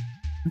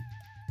 Yeah.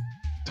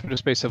 Through the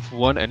space of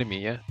one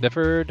enemy, yeah.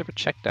 Never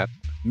checked that.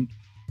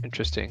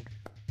 Interesting.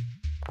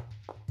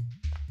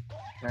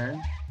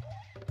 Okay.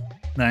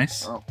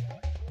 Nice. Oh.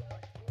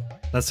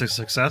 That's a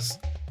success.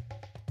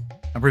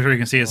 I'm pretty sure you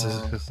can see it's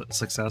a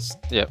success.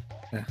 Yep.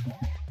 Yeah.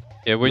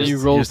 Yeah, when you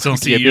just- roll you just don't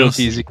through the see- you don't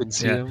abilities, you can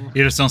see Yeah, them.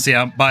 you just don't see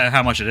by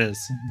how much it is.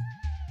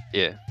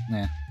 Yeah.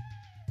 Yeah.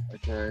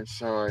 Okay,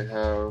 so I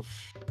have.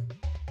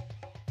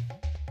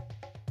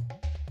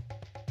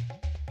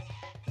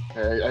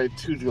 Okay, I had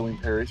 2 dueling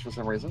parries for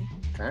some reason.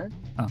 Okay.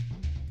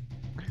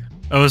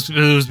 It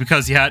was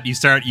because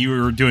you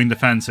were doing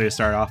defense, so you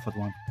start off with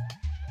one.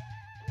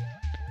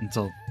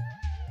 Until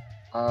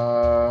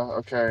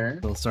Okay.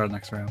 we'll start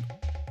next round.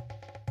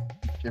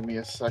 Give me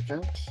a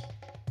second.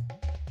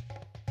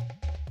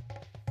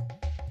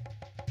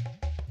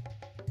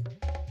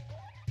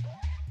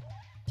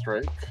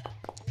 Strike.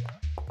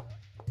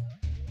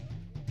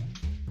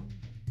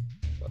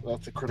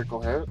 That's a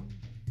critical hit.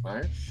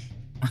 Nice.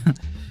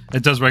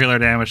 It does regular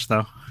damage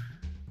though,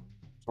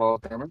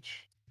 12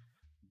 damage.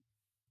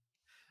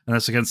 and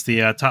that's against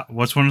the top.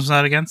 Which one was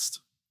that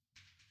against?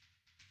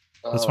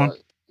 This one?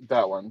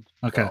 That one.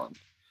 Okay. That one.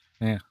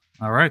 Yeah.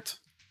 All right.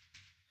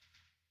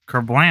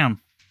 Kerblam!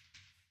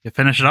 You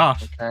finish it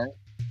off Okay.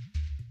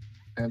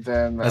 And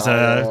then as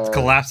it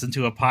collapsed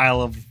into a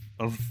pile of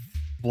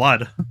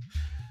blood.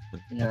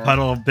 Yeah.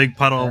 A big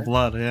puddle of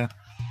blood. Yeah.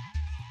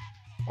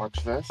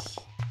 Watch this.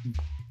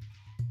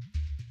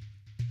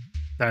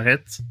 That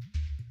hits.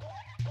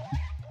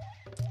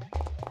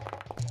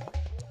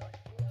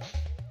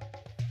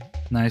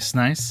 Nice.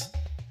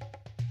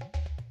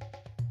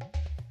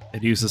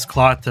 It uses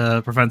claw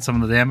to prevent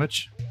some of the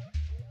damage.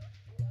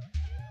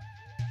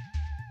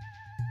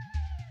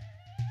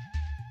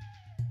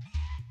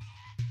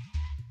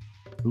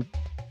 Oop.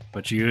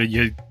 But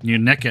you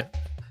nick it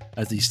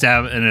as you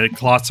stab, and it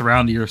clots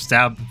around your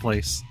stab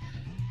place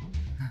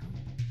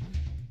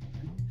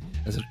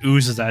as it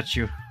oozes at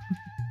you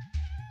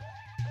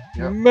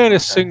Yep.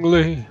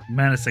 Menacingly.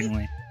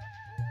 menacingly.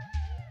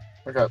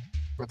 Okay.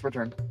 With my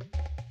turn.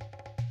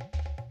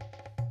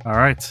 All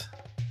right.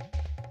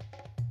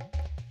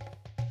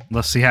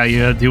 Let's see how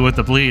you do with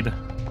the bleed.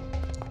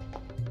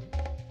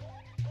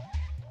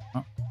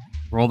 Oh,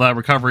 roll that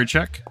recovery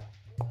check.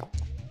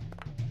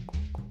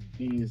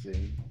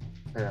 Easy.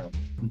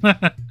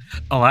 Yeah.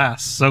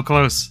 Alas, so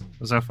close,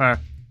 so far.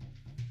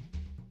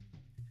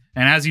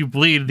 And as you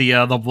bleed,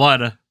 the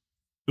blood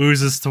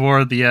oozes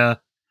toward the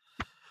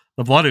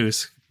blood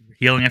ooze,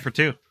 healing it for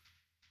 2.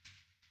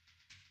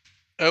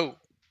 Oh.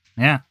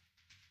 Yeah.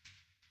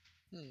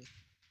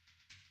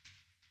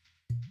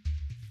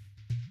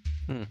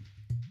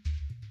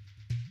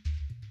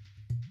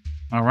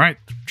 All right,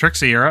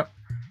 Trixie, you're up.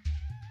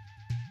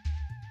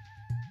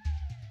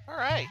 All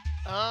right.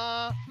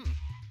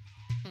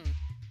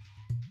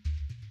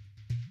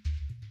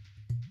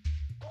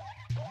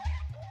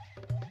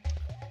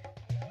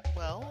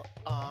 Well,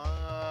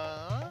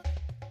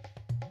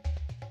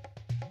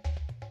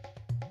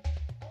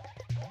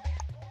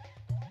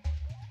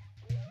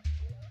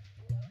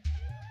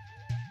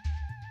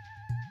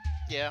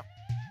 yeah.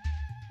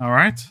 All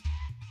right.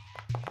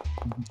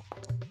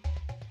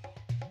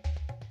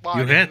 Wow,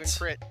 You I didn't hit. even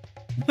crit.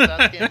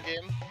 That's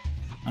game.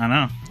 I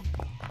know.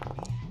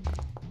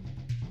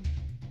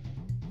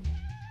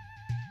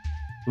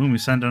 Boom! We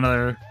send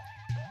another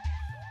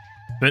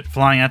bit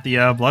flying at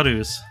the blood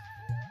ooze,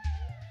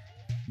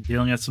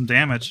 dealing it some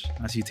damage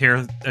as you try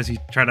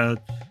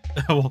to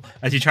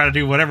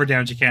do whatever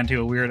damage you can to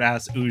a weird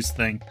ass ooze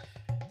thing.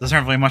 Doesn't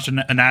have really much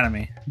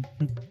anatomy.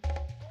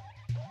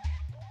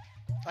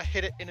 I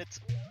hit it in its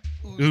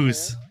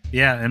Ooze.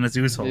 Yeah, and it's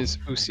ooze hole. Is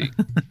Uzi.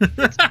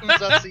 It's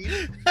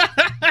Uzazi.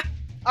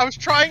 I was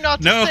trying not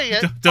to No, say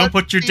it. don't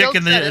but put your dick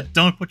in said the it.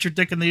 don't put your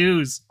dick in the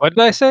ooze. What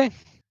did I say?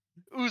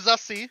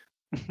 Uzazi.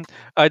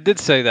 I did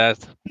say that.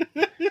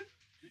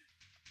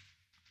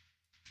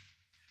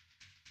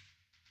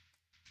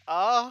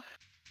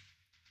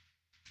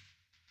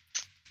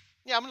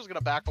 Yeah, I'm just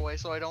gonna back away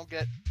so I don't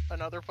get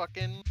another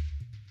fucking.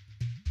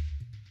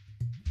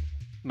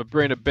 My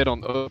brain a bit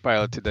on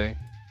autopilot today.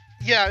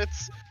 Yeah,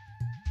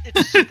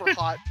 it's super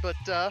hot, but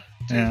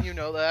Yeah. you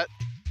know that.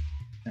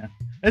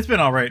 It's been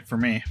all right for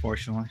me,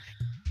 fortunately.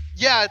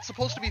 Yeah, it's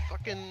supposed to be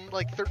fucking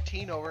like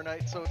 13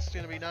 overnight, so it's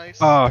gonna be nice.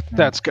 Oh,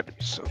 that's gonna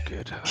be so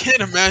good.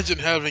 Can't imagine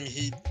having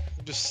heat.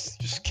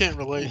 Just can't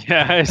relate.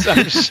 Yeah, I'm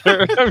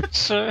sure. I'm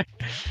sure.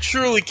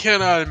 Surely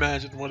cannot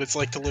imagine what it's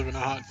like to live in a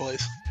hot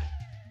place.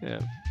 Yeah.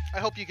 I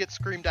hope you get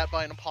screamed at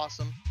by an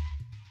opossum.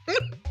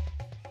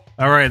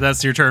 All right,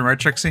 that's your turn, right,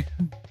 Trixie?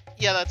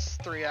 Yeah, that's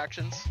 3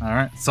 actions. All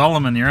right,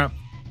 Solomon, you're up.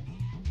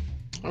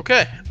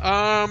 Okay.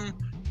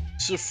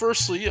 So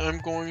firstly, I'm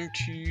going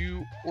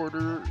to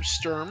order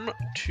Sturm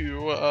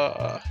to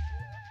I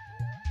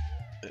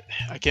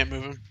can't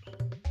move him.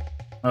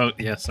 Oh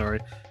yeah, sorry.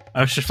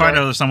 I should find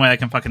out if there's some way I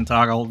can fucking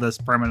toggle this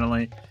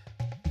permanently.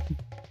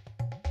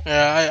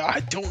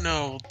 I don't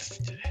know.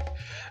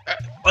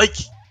 Like,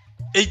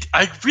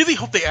 I really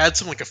hope they add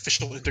some like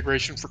official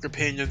integration for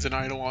companions and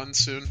Eidolon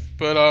soon.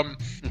 But I'm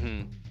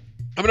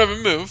gonna have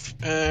him move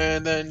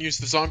and then use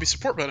the zombie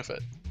support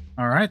benefit.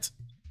 All right,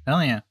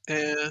 hell yeah.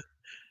 And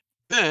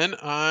then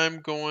I'm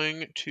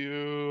going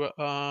to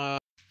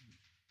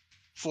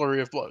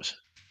Flurry of Blows.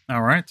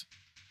 All right.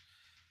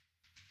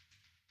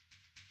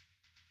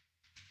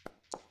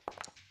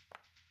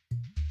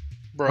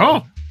 Bro.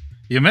 Oh,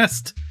 you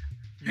missed.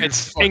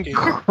 It's fucking-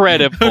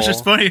 incredible. Which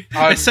is funny.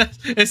 I'm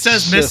It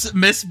says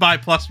miss by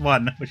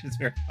 +1, which is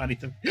very funny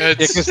to me.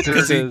 It's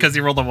Because he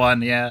rolled a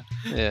 1, yeah.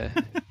 Yeah.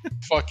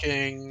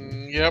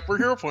 fucking... Yep, we're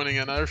hero pointing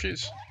and I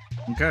refuse.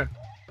 Okay.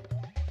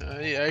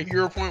 Yeah,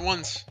 hero point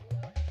ones.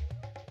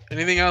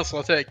 Anything else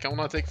I'll take. I will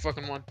not take a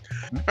fucking 1.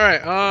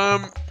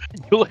 Alright,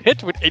 You'll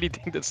hit with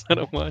anything that's not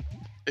a 1.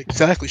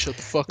 exactly, shut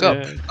the fuck up.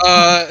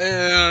 Yeah.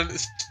 And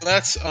so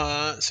that's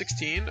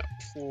 16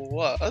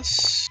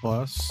 plus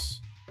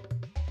Plus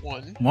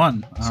 1.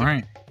 1. All So-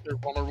 right. They're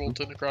vulnerable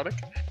to necrotic.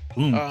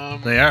 Boom.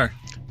 They are.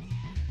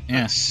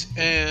 Yeah. Yes,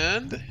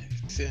 and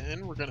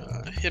then we're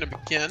gonna hit him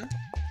again.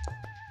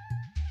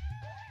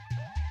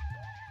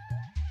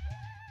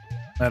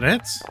 That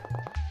hits.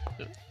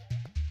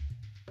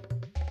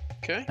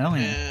 Okay. Hell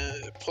yeah.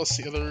 And plus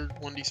the other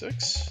 1d6.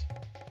 Just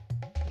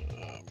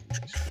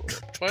go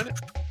ahead and find it.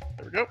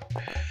 There we go.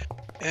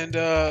 And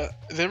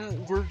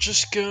then we're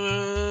just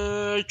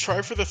gonna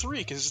try for the 3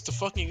 because it's the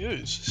fucking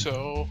ooze.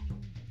 So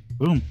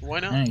Boom. why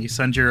not? Yeah, you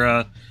send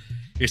your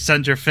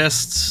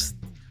fists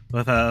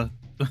with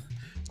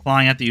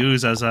flying at the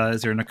ooze as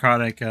your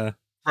necrotic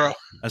Bro.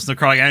 as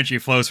necrotic energy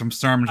flows from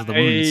Storm to the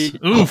wounds.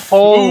 Oof.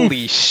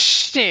 Holy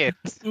shit.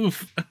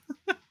 Oof.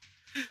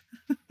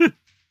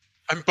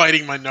 I'm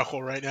biting my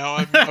knuckle right now.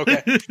 I'm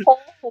okay.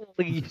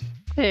 Holy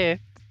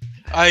shit.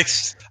 I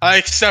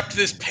accept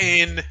this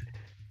pain.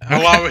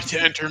 Allow it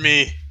to enter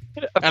me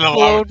and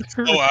allow it to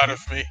flow out of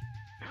me.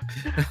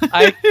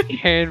 I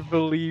can't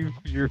believe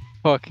your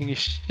fucking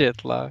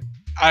shit, Locke.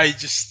 I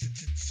just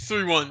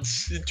 3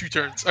 1s in 2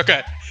 turns.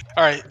 Okay,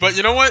 all right. But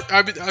you know what?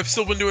 I've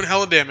still been doing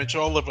hella damage,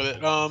 so I'll live with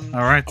it. All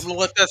right. I'm gonna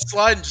let that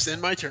slide and just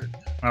end my turn.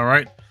 All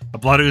right. The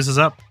blood ooze is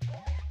up.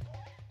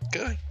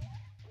 Okay.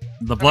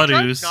 The Have blood you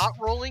tried ooze. not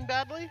rolling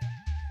badly?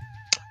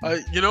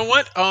 You know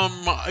what?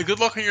 Good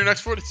luck on your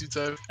next fortitude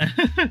save.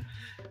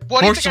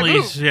 What do you think I Fortunately,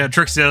 moved? yeah,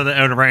 Trixie out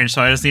of range,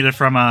 so I just need it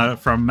from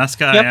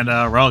Meska Yep. and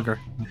Relger.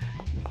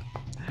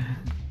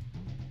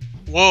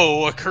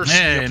 Whoa! A curse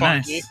Hey, be upon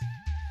nice. me.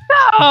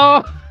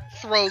 No!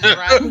 Throws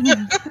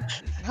around.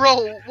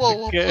 Roll,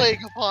 Okay. plague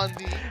upon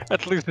thee.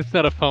 At least it's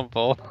not a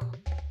fumble.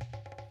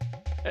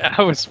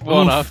 I was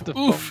one Oof, off the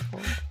oof.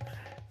 fumble.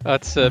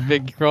 That's a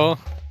big roll.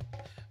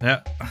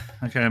 Yeah.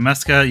 Okay,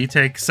 Meska, you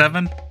take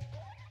 7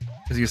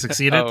 because you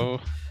succeeded. Oh.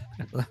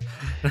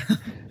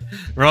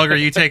 Relger,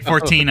 you take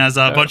 14 as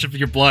a no. bunch of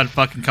your blood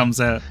fucking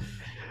comes out.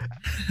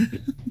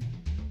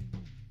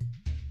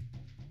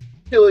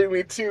 Killing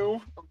me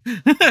too.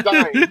 I'm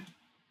dying.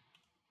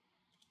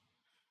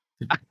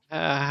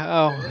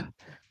 Oh.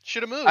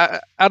 Should have moved.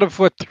 Out of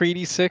what,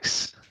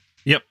 3d6?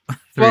 Yep.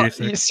 Well,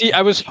 36. you see,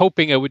 I was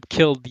hoping I would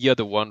kill the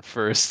other one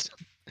first.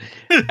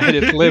 And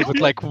it lived with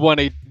like 1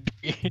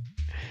 HP.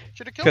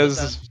 Should have killed it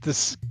then. Because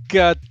this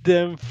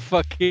goddamn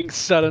fucking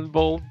sudden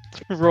bolt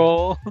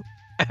roll.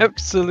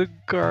 Absolute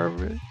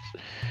garbage.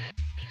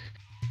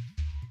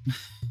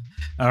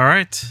 All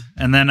right,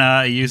 and then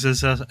he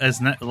uses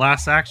as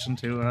last action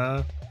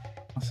to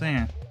let's see.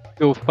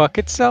 Go fuck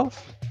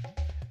itself?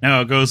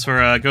 No, it goes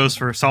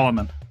for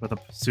Solomon with a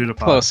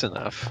pseudopod. Close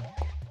enough.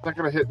 Not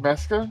gonna hit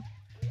Meska?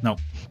 No.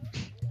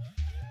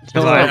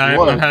 Kill I, it.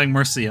 I'm having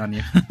mercy on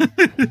you.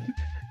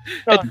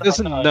 It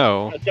doesn't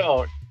know.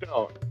 Don't.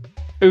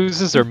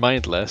 Oozes are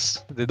mindless.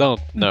 They don't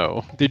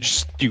know. They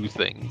just do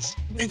things.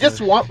 They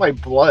just want my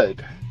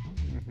blood.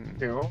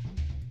 Mhm. You know?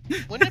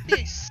 Wouldn't it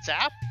be a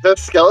sap? That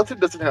skeleton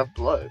doesn't have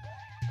blood.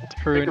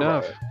 True Think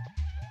about enough. it.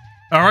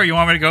 All right, you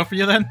want me to go for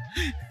you then?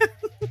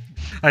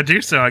 I do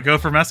so. I go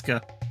for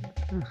Meska.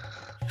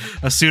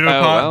 A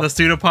pseudopod. well. The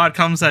pseudopod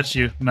comes at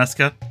you,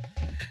 Meska,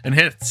 and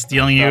hits,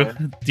 dealing you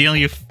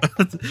dealing you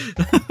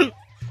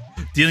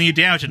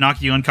damage and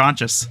knocking you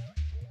unconscious.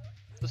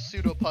 The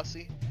pseudo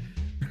pussy.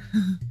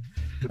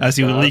 As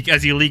you leak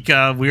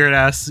weird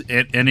ass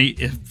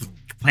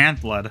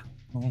plant blood.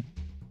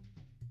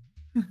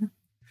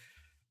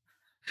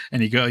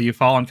 And you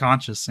fall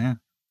unconscious. Yeah.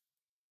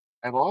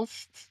 I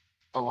lost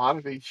a lot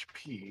of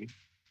HP.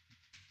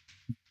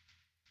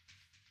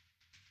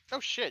 Oh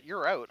shit,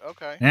 you're out.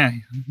 Okay. Yeah.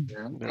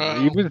 Yeah.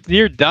 You was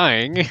near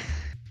dying.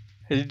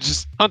 You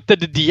just hunted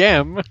the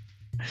DM.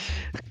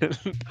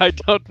 I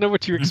don't know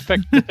what you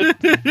expected.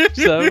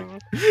 So,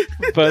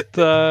 but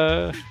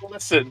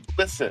Listen.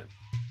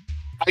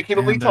 I can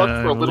only talk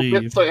for a little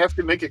bit, leave. so I have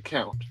to make it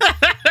count.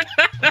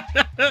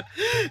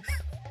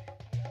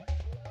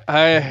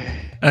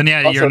 And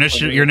yeah, Also,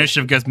 your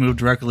initiative gets moved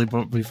directly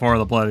before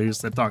the blood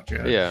used to talk to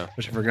you. Yeah.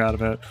 Which I forgot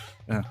about.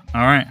 Yeah.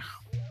 All right.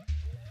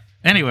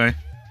 Anyway,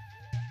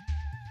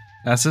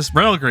 that's this.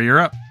 Relgar, you're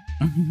up.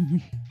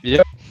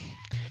 Yep.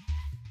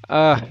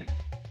 Don't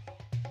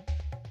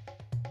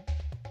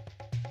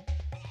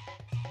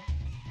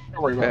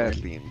worry about it.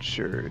 Badly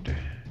insured.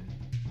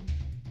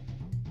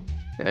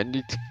 I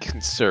need to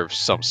conserve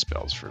some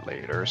spells for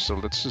later, so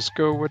let's just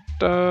go with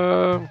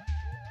Oh,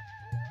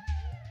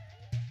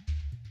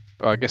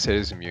 I guess it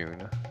is immune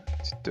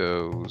to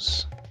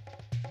those.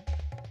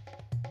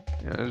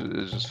 Yeah,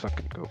 let's just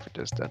fucking go for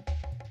this then.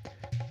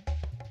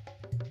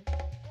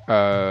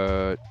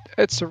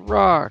 It's a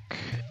rock.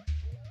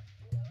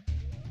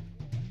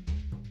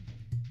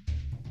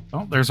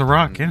 Oh, there's a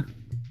rock. Yeah.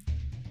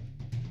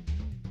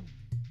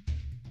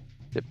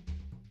 Yep.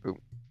 Boom.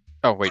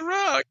 Oh wait.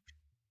 Rock.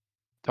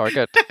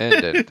 Target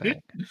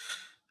ended.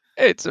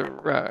 It's a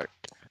rock.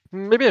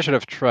 Maybe I should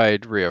have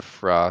tried Ray of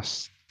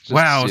Frost. Just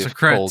Wow, to it's see a if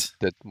crit. Cold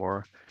did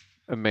more.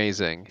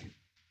 Amazing.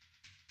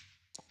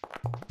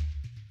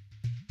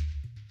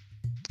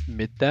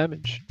 Mid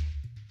damage.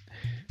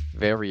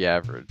 Very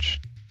average.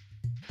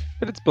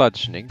 But it's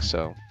bludgeoning,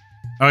 so.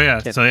 Oh yeah.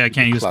 Can't So yeah, I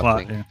can't be use plot.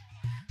 plotting. Yeah.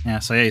 Yeah.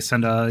 So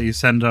yeah, you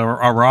send a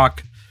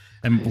rock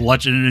and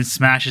bludgeon and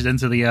smashes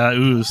into the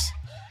ooze,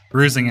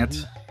 bruising it.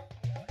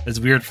 This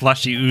weird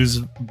fleshy ooze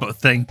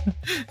thing.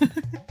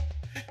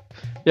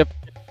 Yep.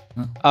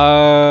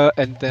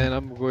 And then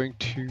I'm going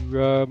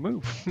to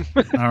move.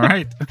 All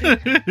right.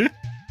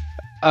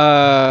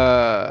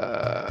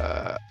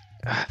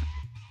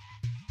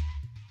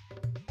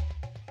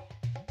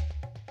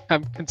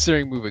 I'm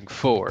considering moving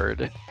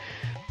forward.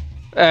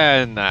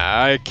 And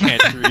I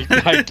can't.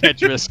 I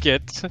can't risk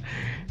it.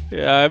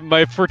 Yeah,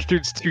 my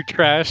fortitude's too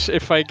trash.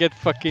 If I get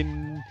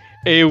fucking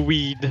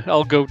AoE'd,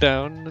 I'll go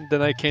down.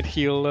 Then I can't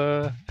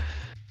heal.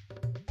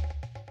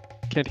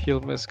 Can't heal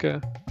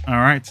Miska. All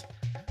right.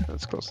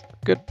 That's close.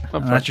 Good.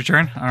 I'm fine. That's your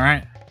turn. All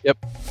right. Yep.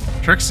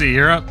 Trixie,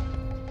 you're up.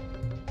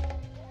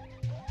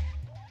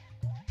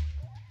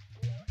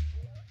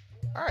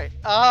 All right.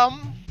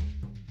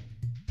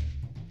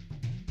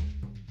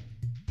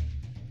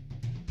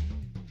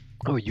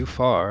 Oh, you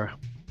far.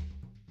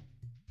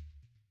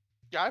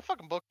 Yeah, I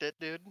fucking booked it,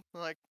 dude.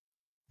 Like,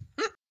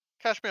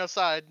 catch me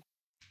outside.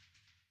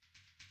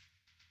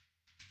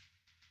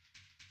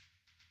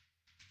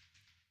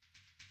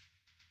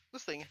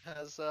 This thing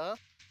has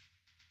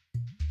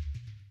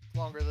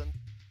longer than.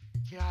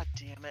 God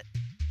damn it.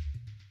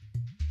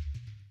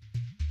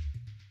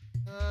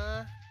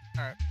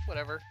 Alright,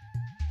 whatever.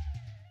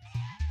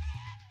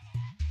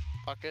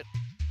 Fuck it.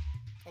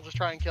 I'll just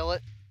try and kill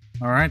it.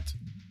 All right.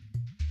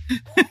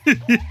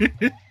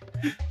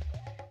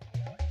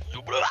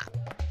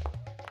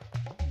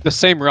 The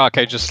same rock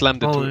I just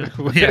slammed Holy,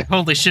 into. yeah,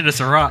 holy shit,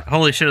 it's a rock.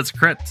 Holy shit, it's a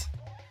crit.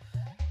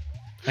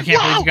 I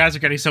can't believe you guys are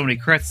getting so many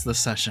crits this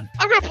session.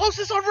 I'm gonna post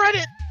this on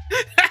Reddit!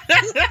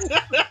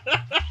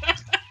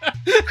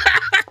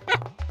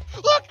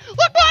 Look!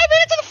 Look behind me!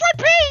 It's on the front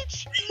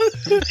page!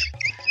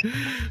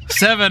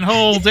 7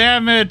 whole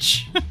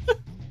damage.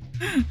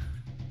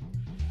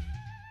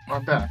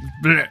 I'm back.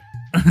 Blech.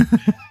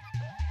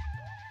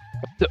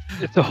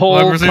 It's a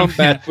whole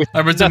combat with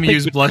I presume you nothing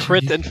use but blood.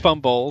 crit and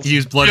fumbles. You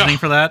use bludgeoning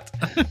for that.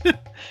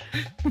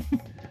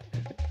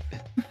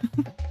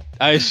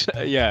 I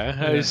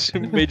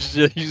assume Mage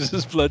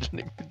uses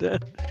bludgeoning for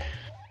that.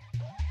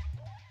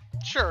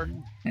 Sure.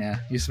 Yeah,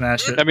 you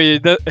smash it. I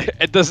mean,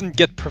 it doesn't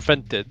get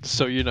prevented,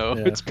 so you know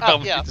Yeah. it's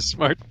probably yeah. the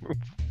smart move.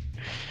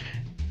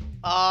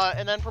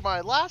 And then for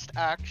my last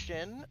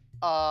action,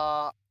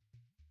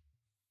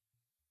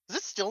 is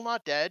it still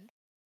not dead?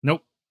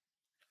 Nope.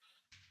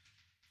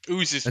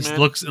 Oozes, It man.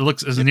 looks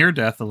as near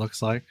death. It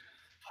looks like.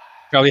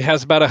 Probably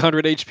has about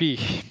 100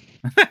 HP.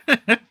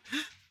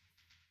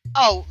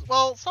 Oh,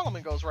 well,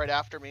 Solomon goes right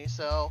after me,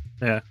 so.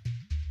 Yeah.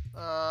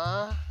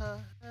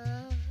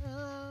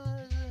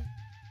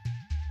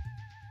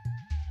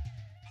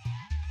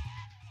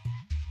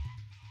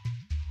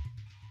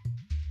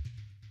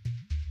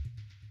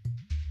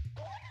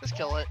 let's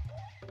kill it.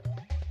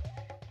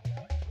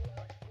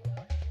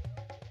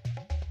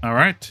 All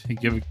right. You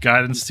give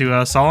guidance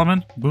to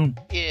Solomon. Boom.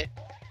 Yeah.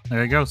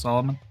 There you go,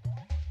 Solomon.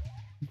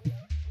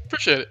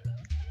 Appreciate it.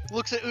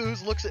 Looks at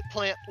ooze, looks at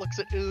plant, looks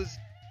at ooze,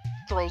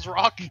 throws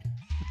rock.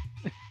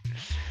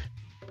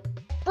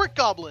 Brick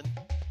goblin.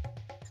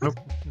 Nope.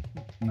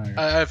 No,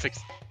 I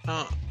fixed.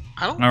 I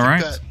don't All think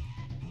right. that.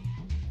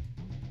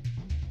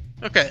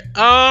 Okay.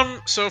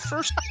 So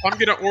first, I'm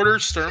gonna order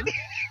Sturm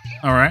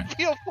All right.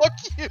 Yo, fuck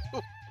you.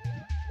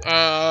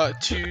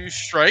 to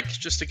strike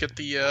just to get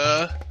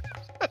the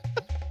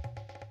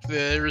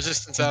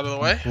resistance out of the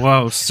way.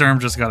 Whoa, Sturm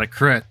just got a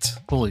crit.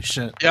 Holy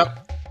shit.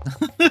 Yep.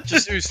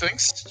 Just ooze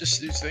things.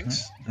 Just ooze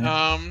things.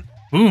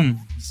 Boom.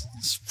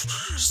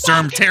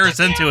 Sturm tears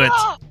into it.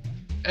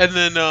 And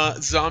then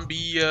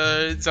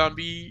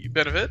zombie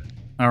benefit.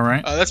 All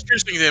right. That's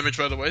piercing damage,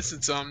 by the way,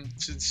 since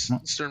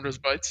Sturm does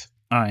bites.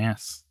 Oh,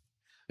 yes.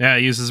 Yeah,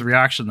 it uses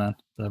reaction then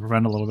to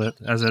prevent a little bit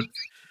as it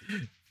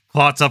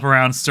plots up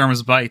around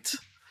Sturm's bite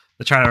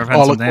to try to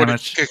prevent some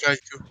damage.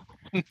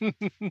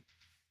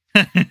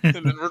 And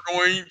then we're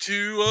going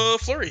to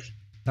flurry.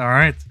 All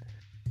right.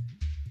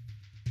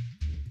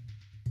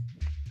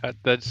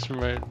 That just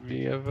reminded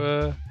me of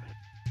I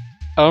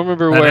don't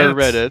remember where I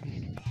read it.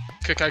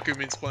 Kakaiku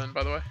means plan,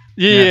 by the way.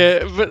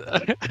 Yeah,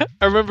 but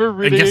I remember And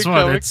reading guess a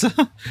what? comic. It's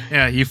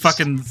yeah, you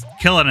fucking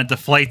kill it and it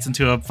deflates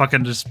into a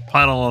fucking just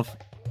puddle of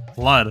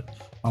blood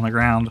on the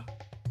ground.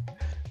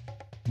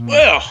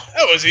 Well,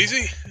 that was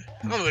easy.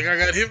 I don't think I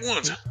got hit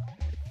once.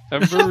 I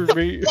remember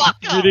reading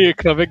a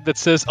comic that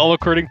says all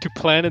according to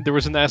plan, and there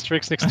was an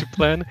asterisk next to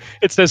plan.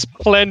 It says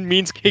plan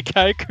means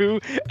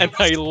Keikaiku, and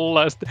I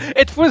lost.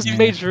 It was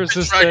Mage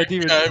versus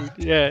Demon.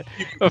 Yeah,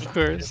 of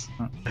course.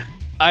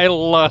 I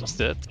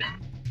lost it.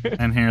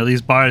 And here,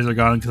 these bodies are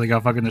gone because they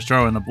got fucking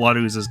destroyed and the blood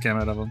oozes came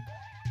out of them.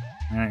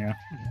 There you go.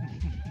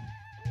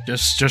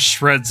 Just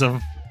shreds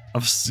of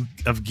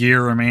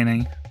gear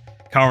remaining,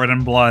 covered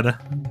in blood.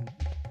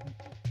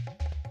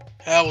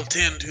 I will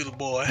tend to the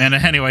boy. And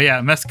anyway,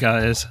 yeah,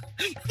 Meska is.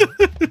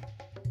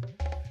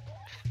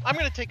 I'm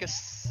gonna take a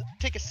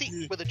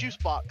seat with a juice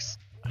box.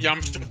 Yeah, I'm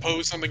just gonna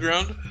pose on the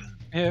ground.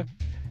 Yeah.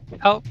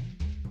 Help.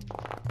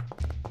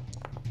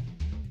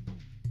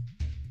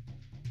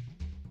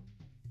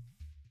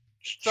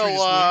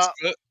 So,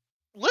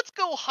 let's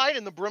go hide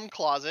in the broom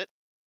closet.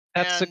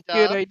 That's and, a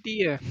good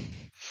idea.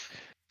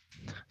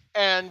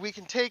 And we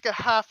can take a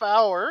half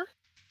hour,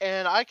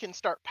 and I can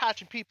start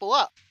patching people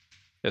up.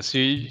 Yes,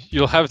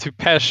 you'll have to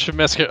patch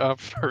Meska up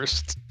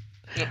first.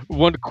 Yep.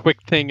 One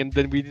quick thing, and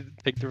then we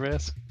take the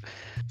rest.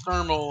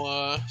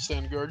 Thermal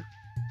stand guard.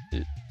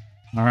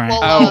 All right.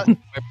 Well, Ow, my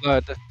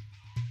blood.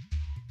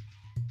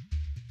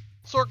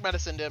 Sork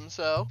medicined him,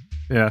 so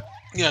Yeah.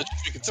 Yeah,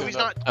 you can so stand he's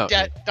up.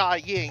 not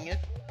dying.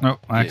 Oh,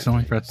 I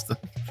accidentally pressed the.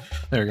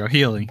 There we go.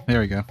 Healing.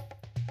 There we go.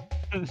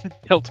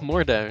 Dealt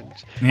more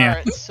damage. Yeah. All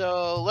right,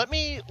 so let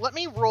me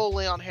roll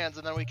lay on hands,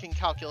 and then we can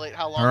calculate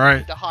how long All we right.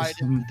 need to hide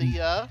in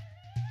the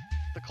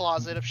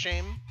closet of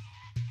shame.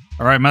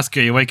 All right,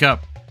 Meska, you wake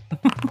up.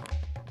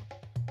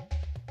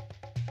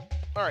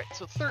 All right,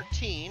 so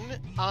 13.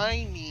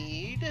 I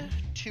need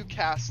 2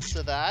 casts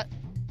of that.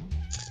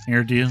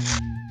 Here, deal.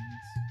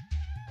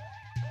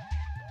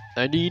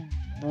 I need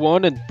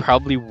 1 and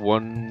probably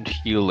 1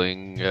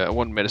 healing,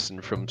 1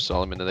 medicine from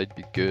Solomon, and that'd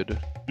be good.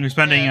 You're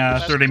spending Yeah,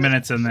 that's 30 good.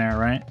 minutes in there,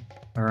 right?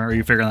 Or are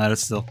you figuring that out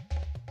still?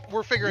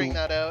 We're figuring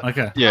that out.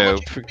 Okay. Yeah. How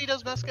much HP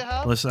does Meska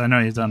have? Listen, I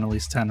know he's done at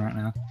least 10 right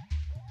now.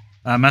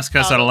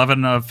 Meska's at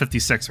 11 of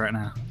 56 right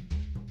now.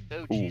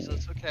 Oh,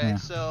 Jesus. Okay, Yeah.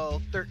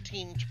 so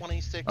 13,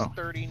 26, Oh.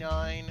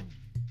 39.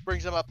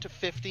 Brings him up to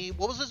 50.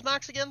 What was his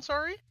max again,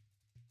 sorry?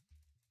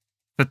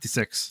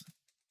 56.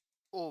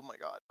 Oh my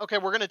god. Okay,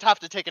 we're gonna have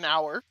to take an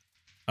hour.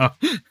 Oh.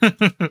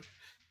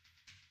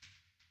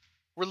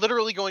 We're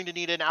literally going to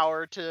need an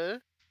hour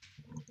to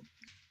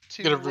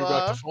Get everybody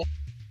back to full.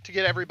 to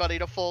get everybody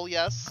to full,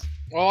 yes.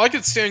 Well, I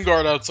could stand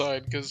guard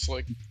outside because,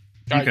 like,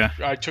 Okay.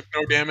 I took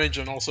no damage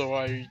and also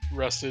I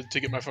rested to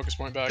get my focus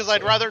point back. Because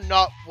I'd rather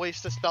not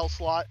waste a spell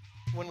slot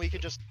when we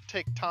could just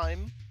take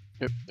time.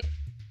 Yep.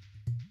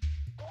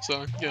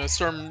 So yeah,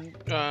 Storm.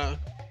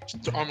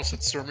 Almost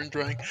said Storm and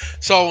Drang.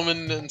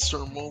 Solomon and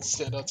Storm will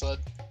stand outside.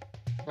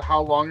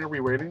 How long are we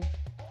waiting?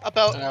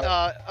 About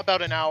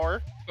an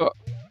hour.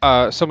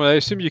 Someone, I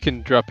assume you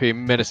can drop a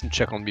medicine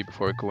check on me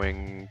before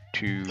going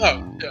to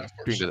Oh, yeah, of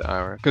course. during the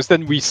hour, because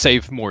then we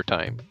save more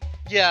time.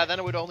 Yeah, then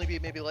it would only be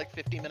maybe like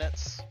 50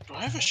 minutes. Do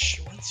I have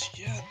assurance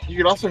yet? You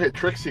could also hit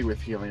Trixie with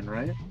healing,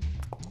 right?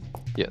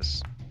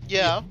 Yes,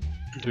 Yeah.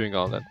 doing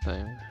all that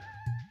time.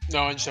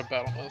 No, I just have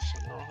battle mess.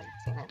 I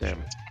don't have Damn.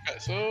 assurance. Okay,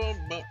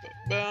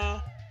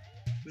 so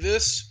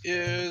this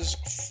is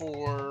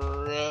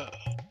for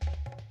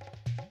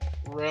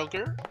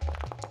Railger.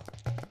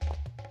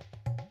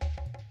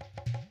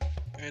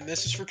 And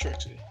this is for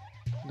Trixie.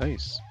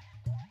 Nice.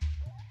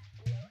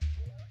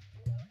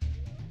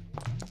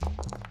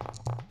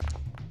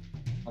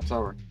 That's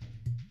over.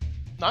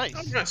 Nice.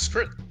 Oh, nice,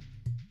 crit.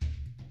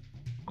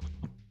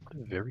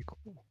 Very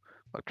cool.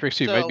 Well,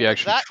 Trixie So might be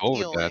actually that full with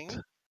healing-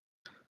 that.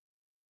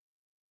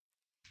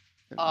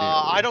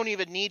 I don't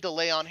even need to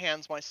lay on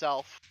hands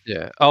myself.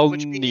 Yeah, I'll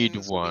which need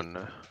means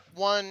one.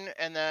 One,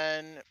 and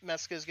then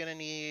Meska's gonna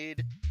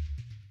need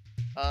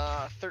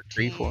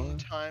 13 4?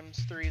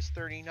 times 3 is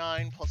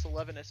 39, plus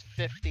 11 is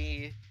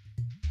 50.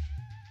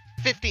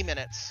 50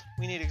 minutes.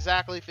 We need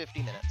exactly 50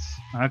 minutes.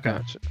 Okay.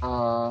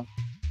 Gotcha.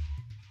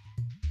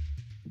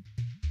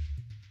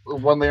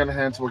 One lay on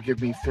hands will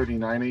give me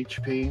 39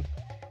 HP.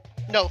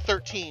 No,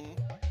 13.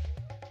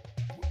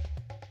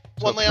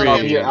 So One lay on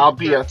hands. I'll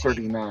be at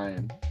 13.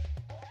 39.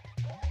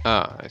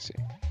 Ah, I see.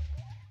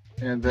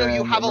 And then No,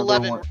 you have another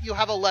 11. one. You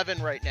have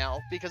 11 right now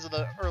because of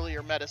the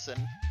earlier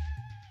medicine.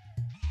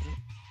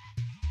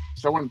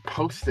 Someone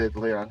posted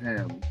lay on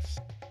hands.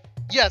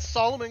 Yes,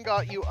 Solomon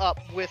got you up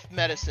with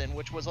medicine,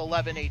 which was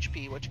 11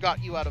 HP, which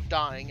got you out of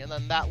dying, and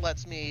then that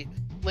lets me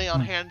lay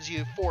on hands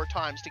you 4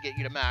 times to get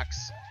you to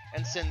max.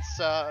 And since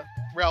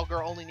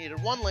Railgir only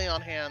needed 1 lay on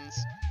hands,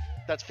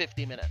 that's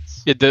 50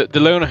 minutes. Yeah, the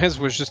lay on hands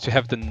was just to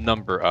have the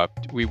number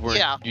up. We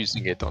weren't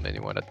using it on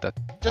anyone at that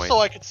point. Just so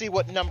I could see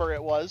what number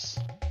it was.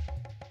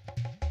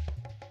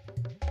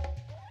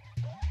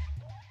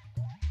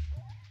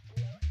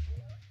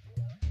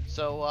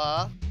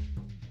 So,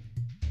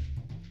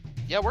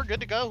 yeah, we're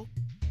good to go.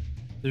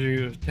 Did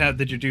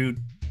you do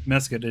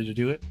Meska? Did you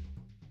do it?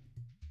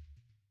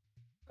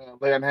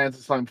 Lay on hands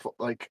is fine.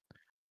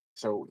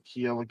 So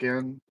heal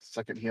again.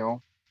 Second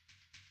heal.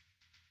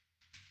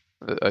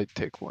 I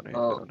take 1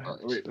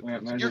 wait,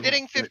 You're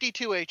getting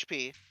 52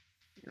 HP.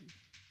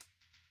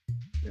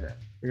 Yeah.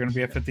 You're gonna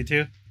be at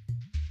 52.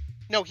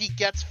 No, he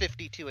gets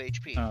 52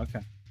 HP. Oh,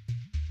 okay.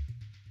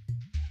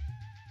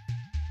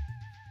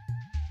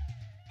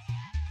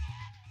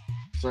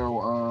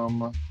 So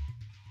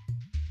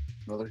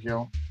another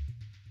heal.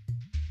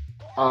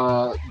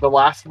 The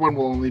last one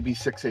will only be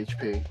 6 HP.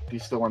 Do you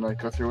still want to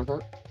go through with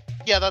it?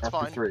 Yeah, that's After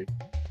fine. 3.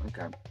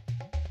 Okay.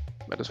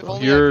 Might as If well.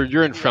 only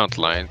You're in front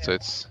line, so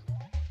it's.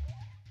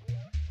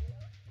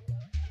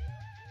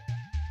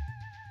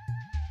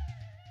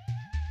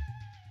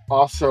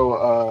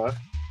 Also,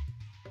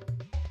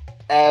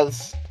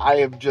 as I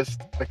am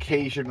just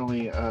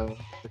occasionally, I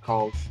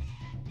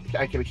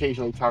can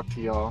occasionally talk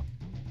to y'all.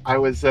 I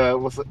was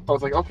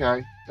like,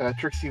 okay,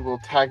 Trixie will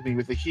tag me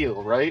with a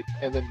heal, right?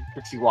 And then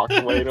Trixie walked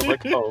away, and I'm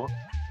like, oh.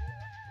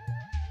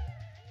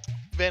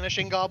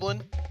 Vanishing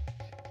Goblin.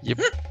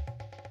 Yep.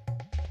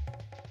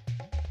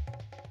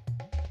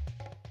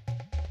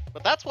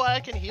 But that's why I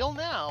can heal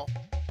now.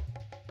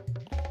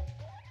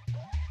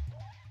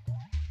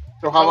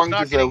 So how long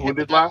does the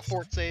wounded last?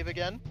 Fort save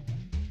again.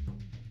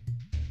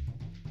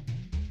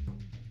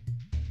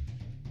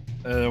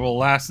 Will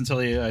last until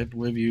I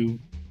believe you.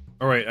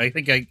 All right, I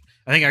think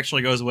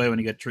actually goes away when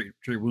you get treat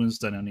wounds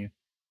done on you.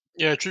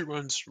 Yeah, treat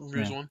wounds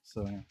removes one.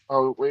 So yeah.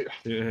 Oh wait,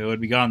 it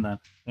would be gone then.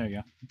 There you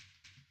go.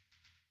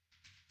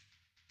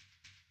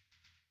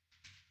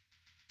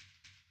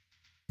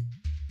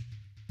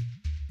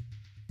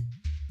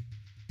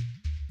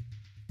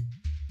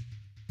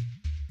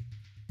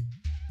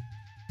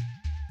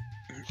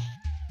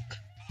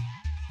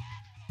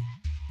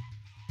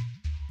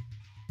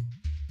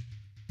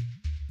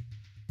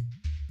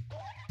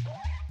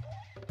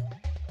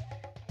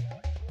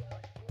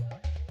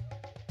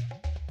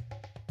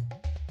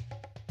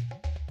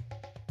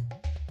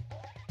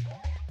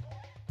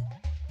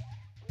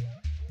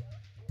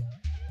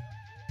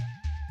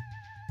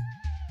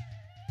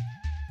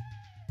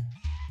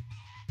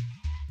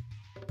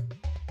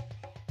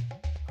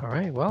 All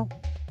right. Well.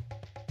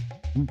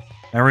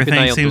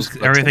 Everything seems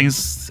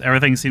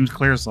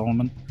clear,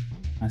 Solomon.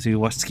 I see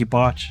you keep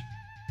watch.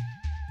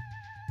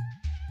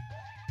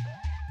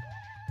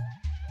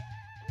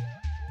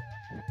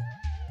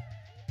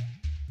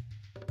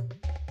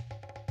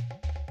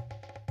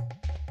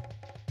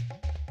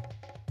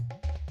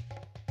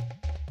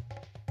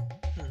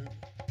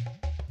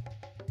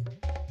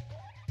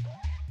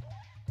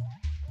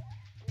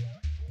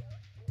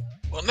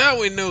 Well, now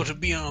we know to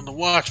be on the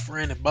watch for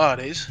any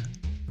bodies.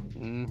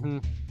 Mm-hmm.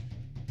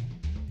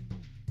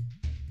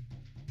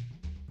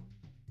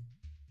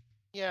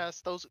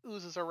 Yes, those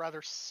oozes are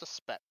rather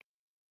suspect.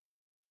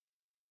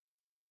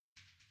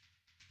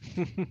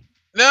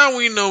 Now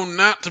we know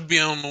not to be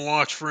on the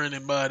watch for any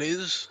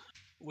bodies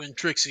when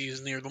Trixie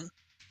is near them.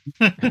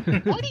 Why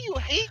do you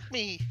hate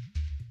me?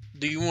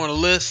 Do you want a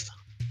list?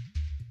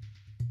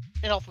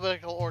 In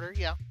alphabetical order,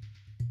 yeah.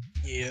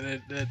 Yeah,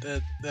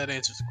 that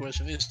answers the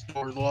question. This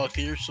door's locked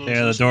here, so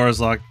yeah, the door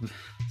is locked.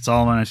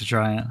 Solomon, I should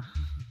try it.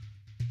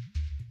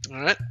 All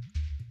right,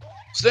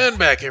 stand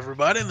back,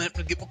 everybody, and let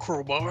me get my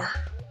crowbar.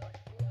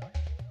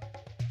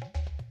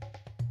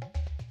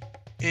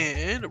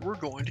 And we're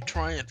going to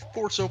try and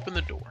force open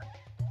the door.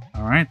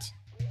 All right.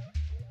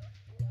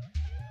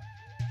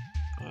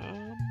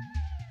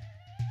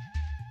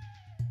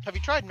 Have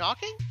you tried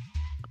knocking?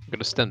 I'm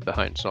gonna stand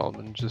behind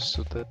Solomon just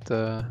so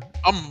that.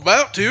 I'm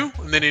about to,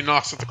 and then he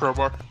knocks at the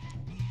crowbar.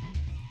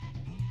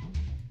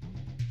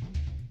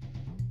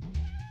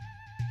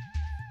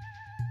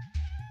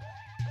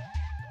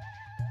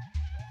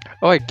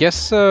 Oh, I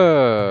guess.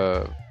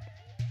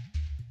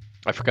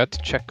 I forgot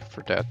to check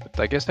for that, but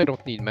I guess I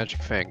don't need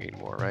Magic Fang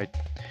anymore, right?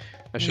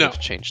 I should have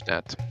changed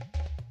that.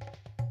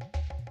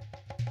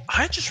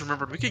 I just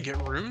remembered we can get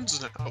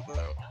runes now,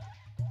 though.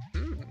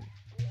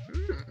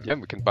 Yeah,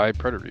 we can buy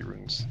Predator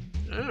runes.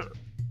 Yeah.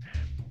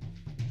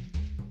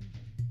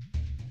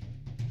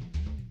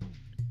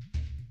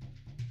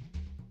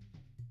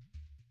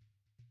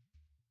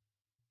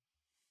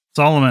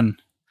 Solomon,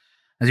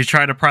 as you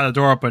try to pry the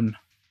door open,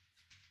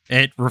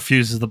 it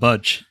refuses to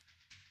budge.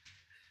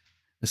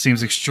 It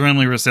seems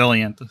extremely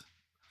resilient.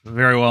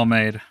 Very well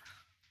made.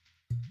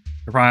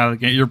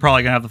 You're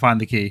probably gonna have to find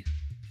the key.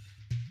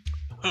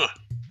 Huh.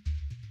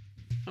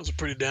 That was a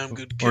pretty damn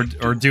good key.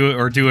 Or do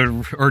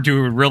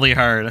it really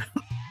hard.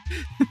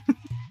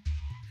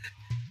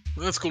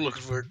 Let's go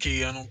looking for a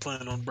key. I don't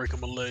plan on breaking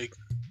my leg.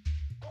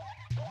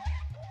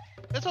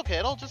 It's okay.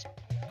 It'll just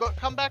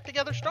come back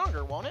together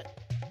stronger, won't it?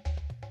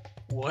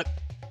 What?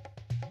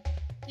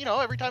 You know,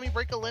 every time you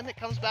break a limb, it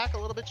comes back a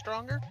little bit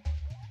stronger.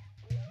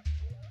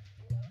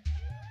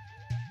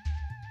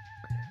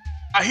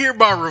 I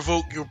hereby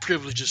revoke your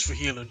privileges for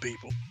healing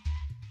people.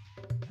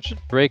 I should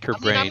break her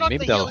brain. I'm not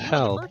Maybe gonna that'll heal you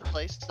in help. the first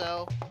place,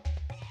 so...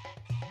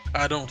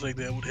 I don't think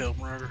that would help,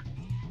 Ryder.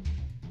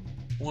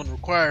 One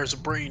requires a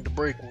brain to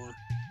break one.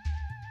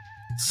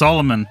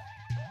 Solomon.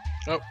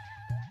 Oh.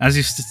 As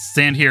you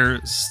stand here,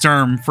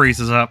 Sturm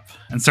freezes up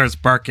and starts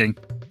barking.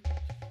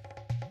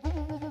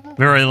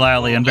 Very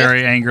loudly and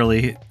very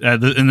angrily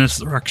in this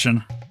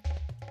direction.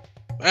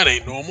 That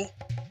ain't normal.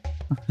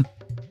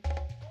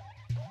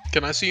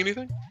 Can I see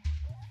anything?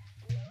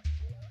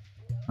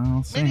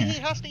 I'll see. Maybe he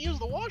has to use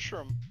the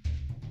washroom.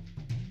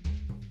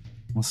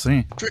 We'll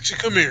see. Trixie,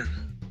 come here.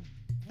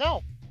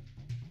 No.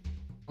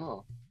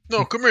 Oh.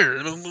 No, come here.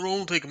 It'll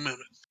only take a minute.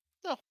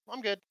 No,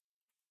 I'm good.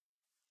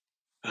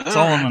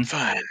 Solomon.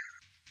 Fine.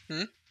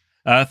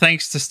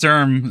 Thanks to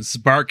Sturm's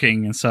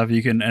barking and stuff,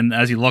 you can, and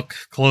as you look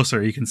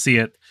closer, you can see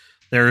it.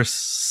 There's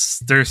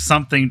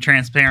something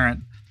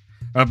transparent,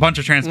 a bunch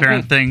of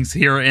transparent things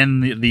here in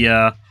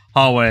the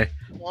hallway,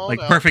 like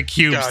perfect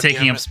cubes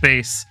taking up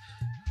space.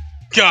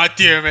 God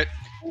damn it!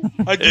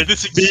 I did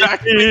this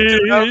exact thing to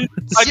them.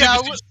 I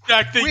did this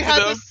exact thing to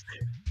them.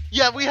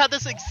 We had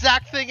this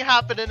exact thing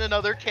happen in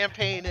another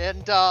campaign,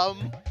 and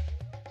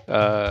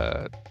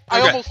I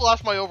almost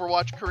lost my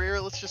Overwatch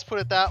career. Let's just put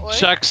it that way.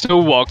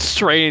 Jackson walked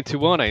straight into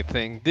one, I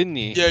think, didn't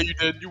he? Yeah, you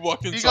did. You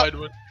walked inside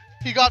one.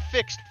 He got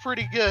fixed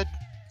pretty good.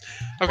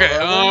 Okay.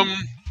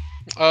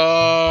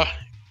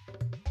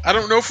 I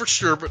don't know for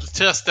sure, but to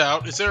test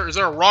out, is there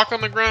a rock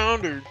on the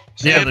ground or?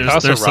 Yeah,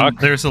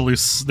 there's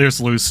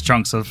loose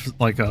chunks of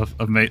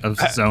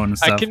zone and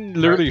stuff. I can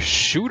literally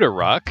shoot a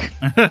rock.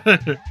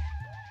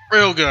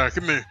 Rail guy,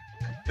 come here.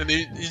 And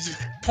he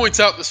just points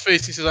out the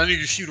space. He says, "I need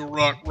you to shoot a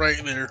rock right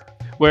in there."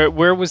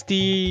 Where was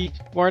the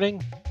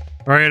warning?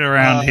 Right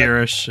around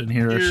here-ish and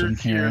here-ish and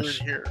here-ish.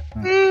 Here.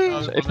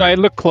 If I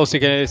look closer,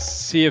 can I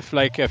see if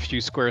like a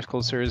few squares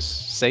closer is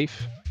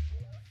safe?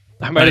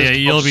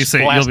 You'll be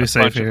safe. You'll be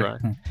safe here.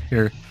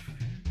 Here,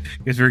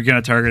 if you're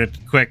gonna target it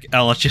quick,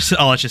 I'll let you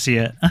see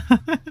it.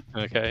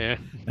 Okay.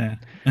 Yeah.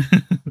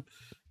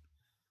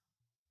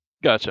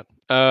 Gotcha.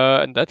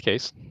 In that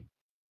case.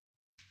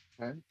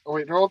 Okay. Oh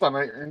wait, hold on.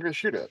 I'm gonna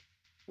shoot it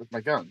with my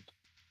gun.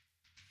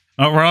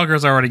 Oh,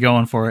 Ralger's already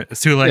going for it.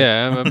 It's too late.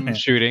 Yeah, I'm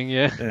shooting.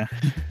 Yeah.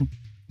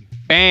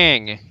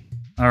 Bang.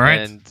 All right.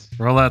 And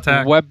roll that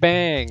attack. What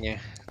bang?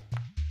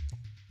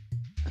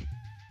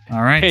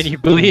 All right. Can you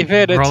believe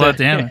it? Roll that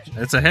damage.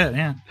 It's a hit.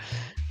 Yeah.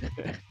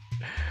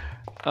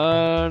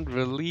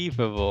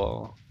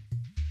 Unbelievable.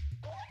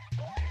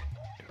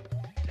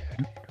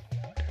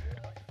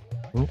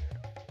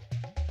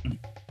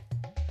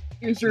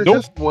 Is there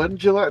just one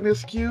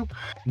gelatinous cube?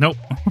 Nope.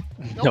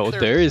 No,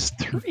 there is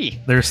 3.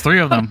 There's 3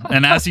 of them,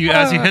 and as you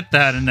hit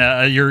that, and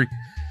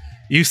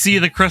you see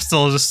the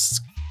crystal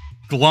just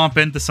glomp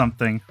into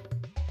something,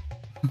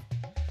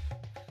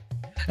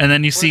 and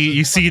then you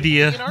see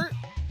the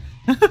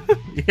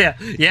yeah,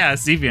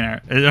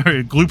 Deviant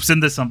it gloops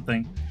into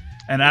something,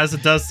 and as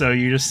it does so,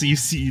 you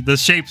see the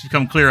shapes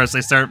become clear as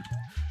they start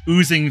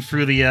oozing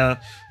through the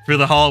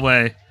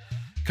hallway,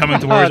 coming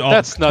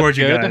towards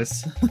you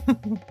guys.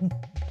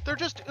 They're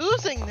just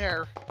oozing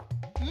there,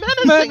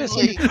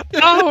 menacingly.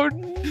 Oh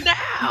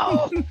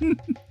no!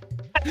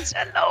 That's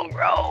a low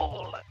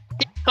roll.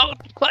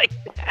 Don't like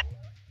that.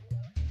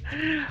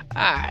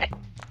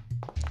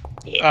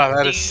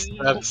 That is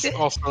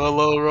also a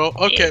low roll.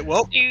 Okay,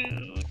 well,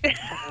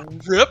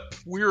 yep,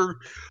 we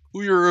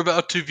are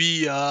about to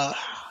be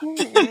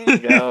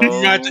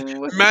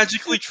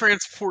magically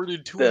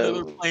transported to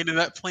another plane, and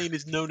that plane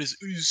is known as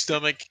Ooze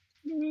Stomach.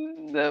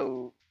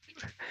 No.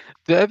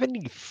 Do I have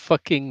any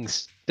fucking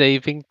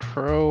saving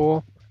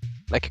throw?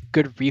 Like a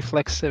good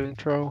reflex saving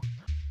throw?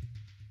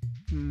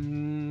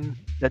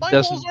 That My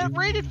doesn't rolls aren't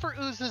rated for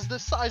oozes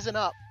this size and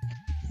up.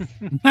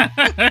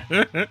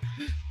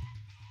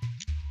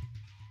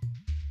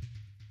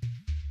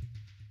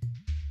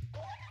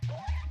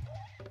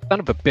 Son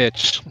of a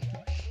bitch.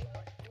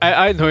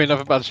 I know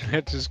enough about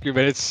Juventus Group,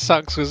 but it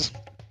sucks because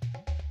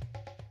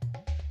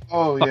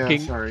Oh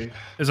Fucking- yeah, sorry.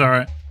 It's all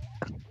right.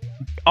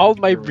 All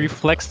my You're right.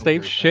 reflex Okay,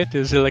 save shit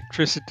is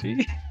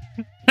electricity.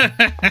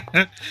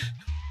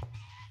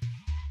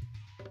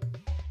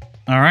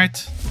 All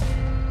right.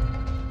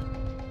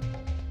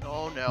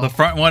 Oh no. The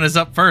front one is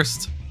up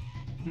first.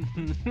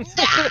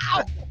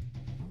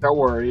 Don't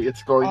worry,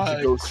 it's going to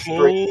I go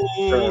straight.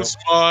 close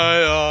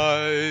my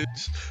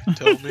eyes.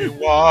 Tell me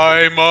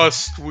why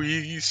must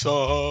we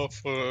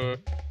suffer?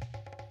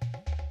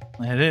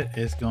 And it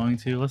is going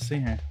to. Let's see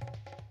here.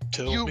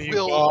 Tell You me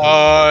will-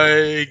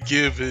 why,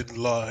 given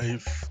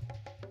life,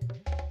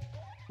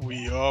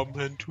 we are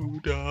meant to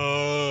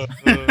die.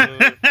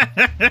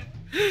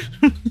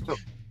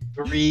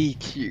 3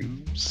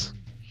 cubes.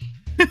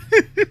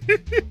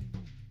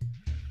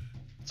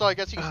 So I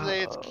guess you could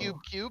say it's Oh.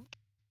 cube.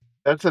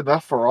 That's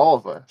enough for all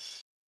of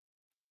us.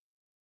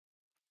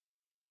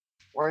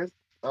 Why?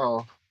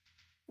 Oh,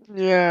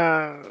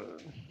 Yeah,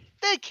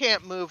 They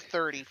can't move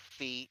 30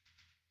 feet.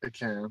 it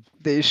can.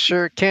 they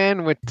sure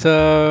can with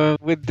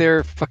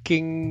their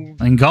fucking.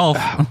 And golf.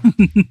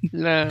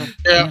 No.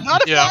 Yeah,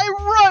 Not if yeah. I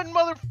run,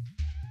 mother.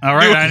 All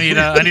right. I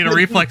need a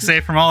reflex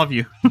save from all of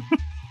you.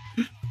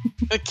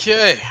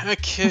 Okay.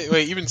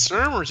 Wait, even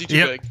Sturm, or is he too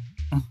Yep.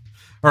 big?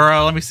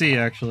 Or let me see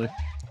actually.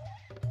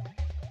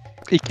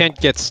 He can't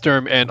get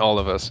Sturm and all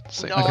of us at the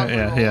same No. time. Okay. I'm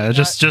Yeah. rolling Yeah. that.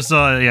 Just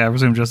I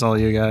presume just all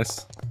you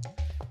guys.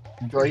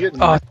 Do I get Oh,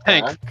 knocked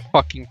thank back?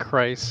 fucking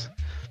Christ.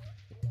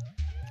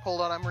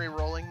 Hold on, I'm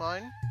re-rolling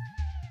mine.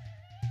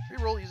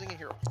 Re-roll using a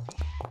hero.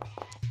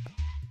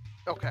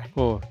 Okay.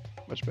 Oh,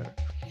 much better.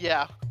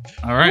 Yeah.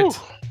 All right. Whew.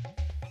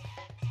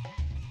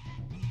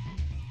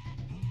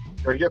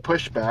 Do I get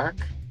pushed back?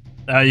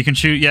 You can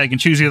choose. Yeah, you can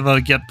choose either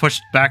to get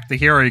pushed back to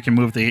here, or you can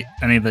move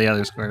any of the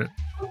other square.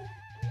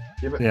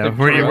 Give it- Yeah. Like,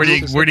 Where do for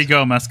you us, where do you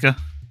go, Meska?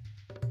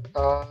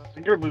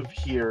 I'm gonna move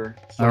here.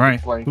 So All I can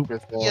right. flank Oop.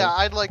 with. Yeah,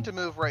 I'd like to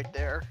move right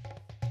there.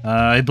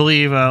 I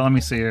believe. Let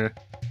me see here.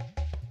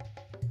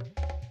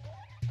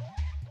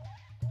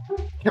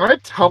 Can I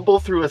tumble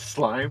through a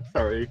slime?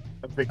 Sorry,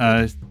 I'm thinking.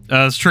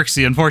 It's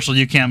Trixie. Unfortunately,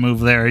 you can't move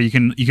there. You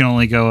can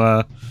only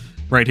go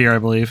right here, I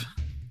believe.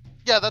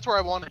 Yeah, that's where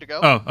I wanted to go.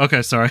 Oh,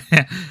 okay. Sorry.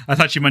 I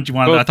thought you meant you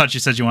wanted. Both- I thought you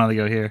said you wanted to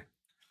go here.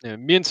 Yeah,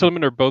 me and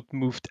Solomon are both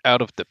moved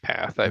out of the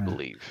path, I Yeah.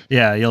 believe.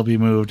 Yeah, you'll be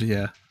moved.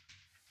 Yeah.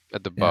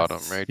 At the bottom,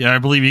 Yes. right? Yeah, I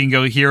believe you can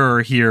go here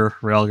or here,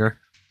 Relger.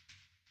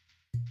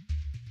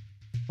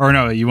 Or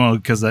no, you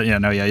won't, because you'll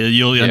end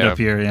Yeah. up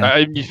here. Yeah.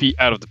 I need to be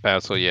out of the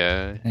path, so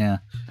yeah. Yeah.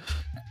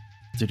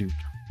 Dude.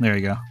 There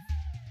you go.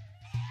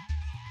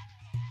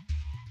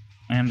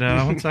 And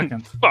 1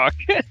 second. Fuck.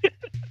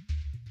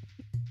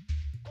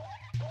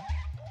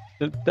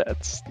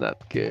 That's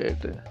not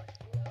good.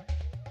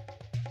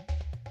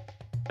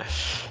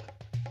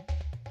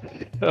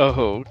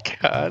 Oh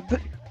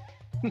god.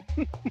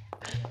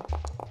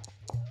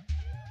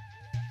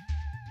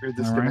 We're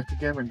disconnect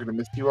again. I'm gonna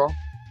miss you all.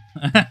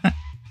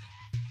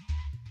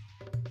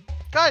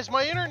 Guys,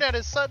 my internet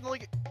is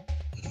suddenly.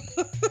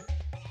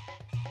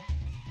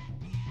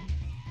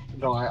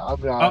 No,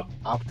 I'm not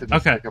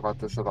optimistic about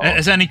this at all.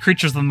 Is any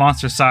creatures of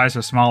monster size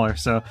or smaller?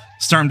 So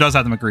Sturm does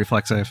have to make a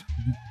reflex save.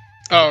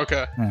 Oh,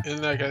 okay. Yeah.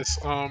 In that case,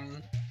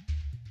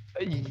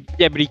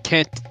 Yeah, but he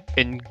can't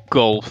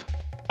engulf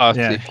us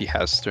Yeah. if he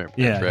has Sturm.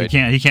 Yeah, right?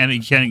 he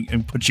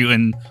can't put you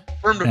in.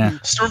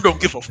 Sturm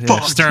don't give a Yeah,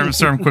 fuck.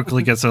 Sturm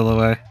quickly gets out of the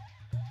way.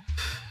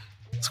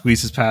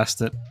 Squeezes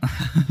past it.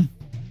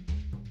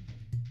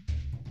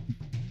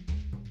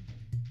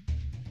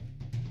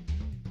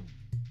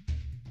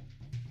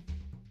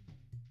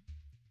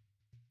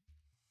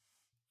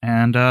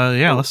 And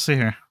let's see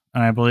here.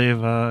 And I believe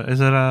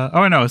is it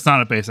oh no, it's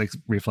not a basic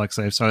reflex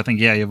save, so I think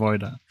you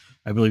avoid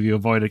I believe you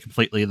avoided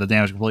completely the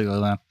damage completely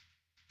then.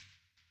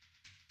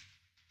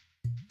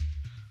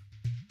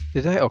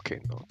 Did I? Okay,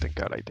 no, thank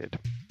god I did.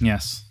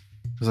 Yes.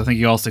 Because I think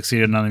you all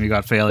succeeded, none of you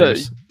got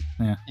failures.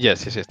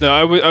 Yes. No,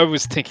 I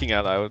was thinking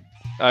out loud.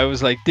 I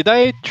was like, did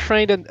I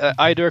train in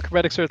either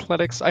acrobatics or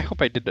athletics? I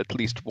hope I did at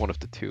least one of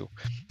the two.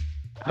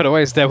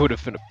 Otherwise, that would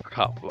have been a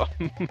problem.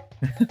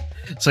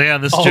 So yeah,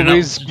 this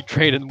Always be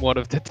trained in one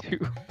of the two.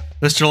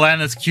 this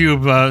gelatinous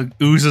cube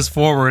oozes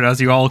forward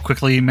as you all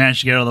quickly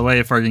manage to get out of the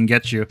way before it can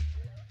get you.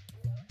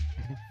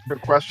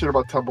 Good question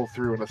about tumble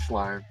through in a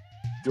slime.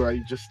 Do I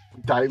just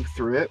dive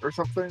through it or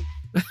something?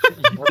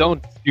 You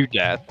don't do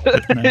that.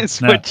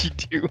 It's No. what you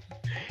do.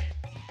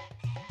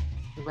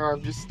 No,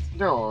 I'm just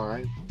no.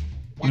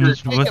 You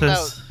just take With him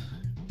this,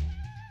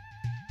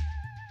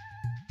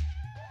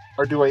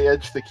 Or do I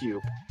edge the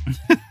cube?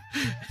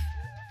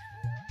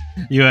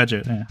 you edge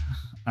it. Yeah.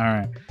 All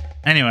right.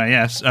 Anyway,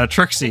 yes,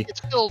 Trixie. It's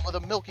filled with a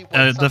milky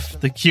white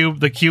substance.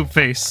 The cube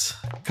face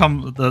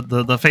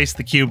the face of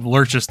the cube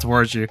lurches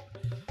towards you,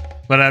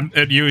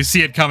 but you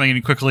see it coming and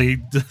you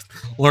quickly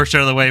lurch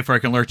out of the way before it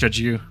can lurch at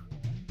you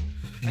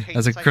I hate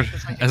as this, I hate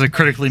this, I hate it this.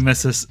 critically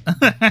misses.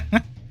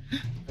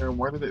 And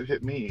why did it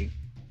hit me?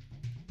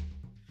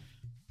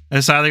 I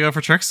decided to go for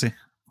Trixie.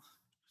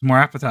 More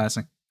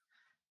appetizing.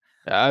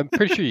 I'm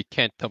pretty sure you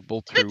can't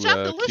tumble through Good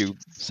job, delicious.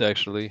 cubes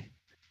actually.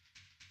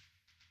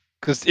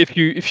 Because if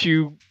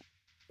you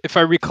If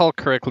I recall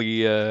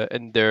correctly,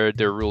 in their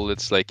rule,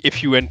 it's like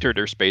if you enter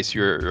their space,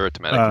 you're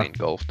automatically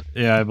engulfed.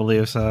 Yeah, I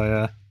believe so.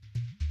 Yeah.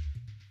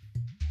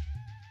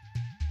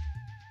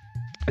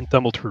 And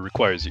Tumblr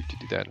requires you to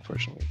do that,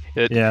 unfortunately.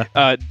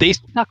 Yeah. They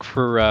stuck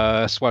for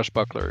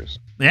swashbucklers.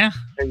 Yeah.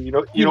 And you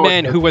know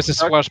Man what who was a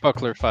suck?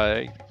 swashbuckler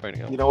fighting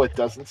You know what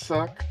doesn't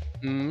suck?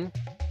 Hmm?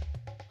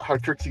 How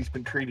Trixie's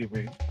been treating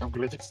me. I'm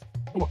gonna just.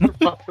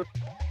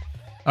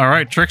 All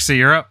right, Trixie,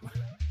 you're up.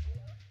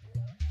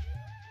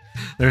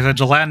 There's a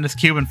gelatinous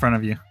cube in front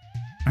of you.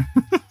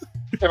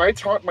 Can I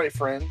taunt my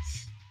friends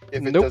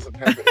if it Nope. doesn't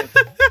have it?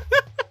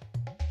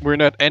 We're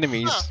not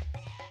enemies. Huh.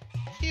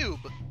 Cube.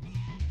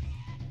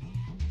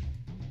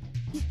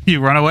 You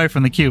run away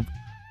from the cube.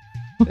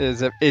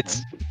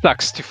 It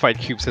sucks to fight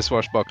cubes as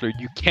swashbuckler.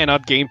 You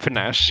cannot gain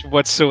panache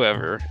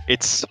whatsoever.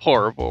 It's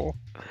horrible.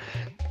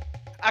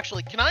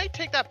 Actually, can I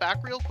take that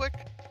back real quick?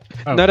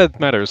 Oh. None of it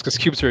matters, because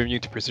cubes are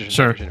immune to precision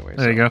Sure. damage anyway.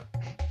 There you go.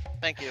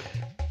 Thank you.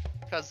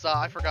 Because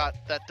I forgot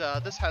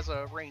that this has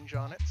a range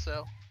on it,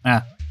 so...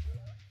 Ah.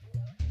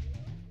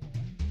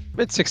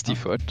 It's 60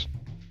 foot.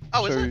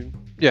 Oh, is so, it?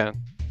 Yeah.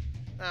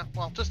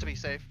 Well, just to be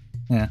safe.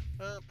 Yeah.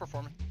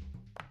 Performance.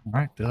 All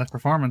right, do that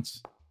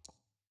performance.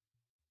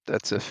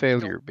 That's a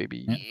failure,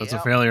 baby. Yeah, that's a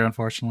Yeah. failure,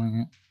 unfortunately.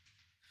 Yeah.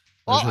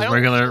 Well, This is I don't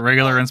regular think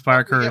regular we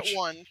inspire get courage.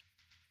 one.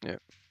 Yeah.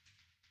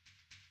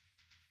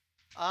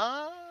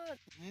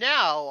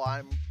 Now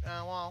I'm...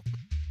 well...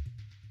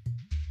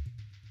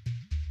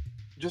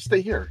 Just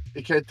stay here.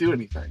 It can't do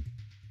anything.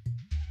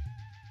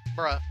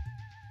 Bruh.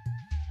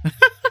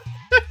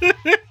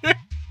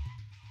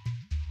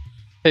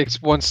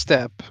 Takes one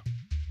step.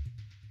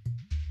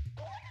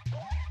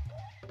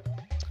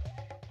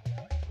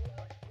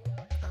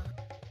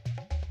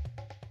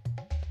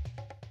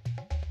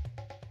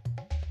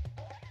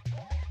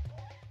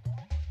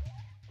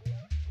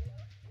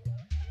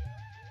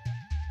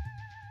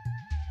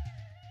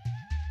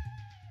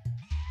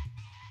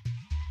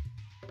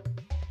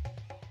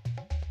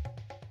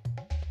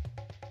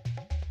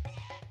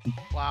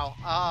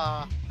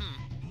 Wow.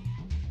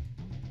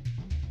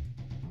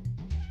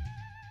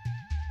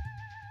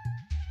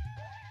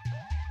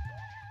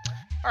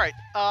 Alright,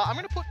 I'm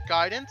gonna put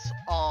guidance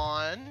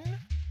on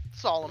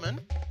Solomon,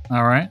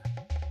 All right.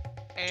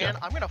 and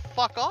I'm gonna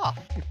fuck off.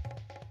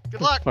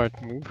 Good luck. Smart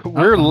move.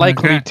 We're Oh,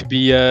 likely okay. to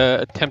be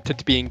tempted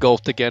to be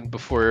engulfed again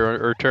before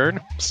our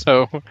turn,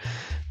 so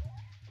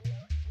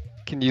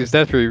can use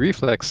that for a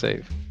reflex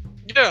save.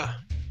 Yeah.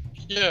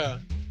 Yeah.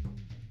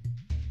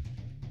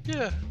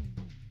 Yeah.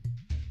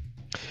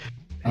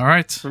 All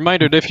right.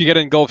 Reminder that if you get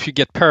engulfed, you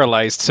get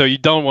paralyzed, so you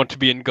don't want to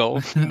be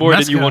engulfed more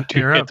than you Meska, want to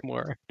you're hit up.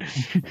 more.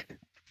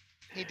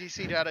 He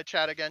DC'd out of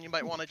chat again. You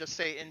might want to just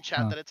say in chat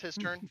Oh. that it's his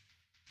turn.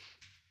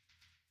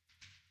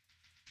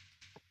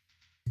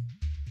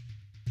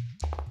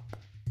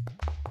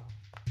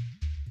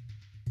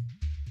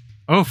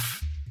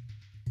 Oof.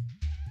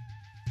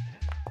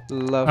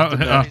 Love Oh,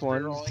 the oh. that He's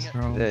one. rerolling it.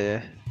 Roll.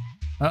 Yeah.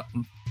 Oh,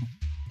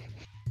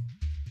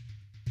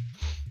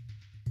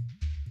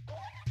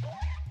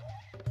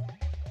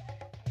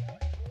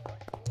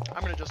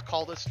 I'm gonna just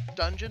call this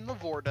dungeon the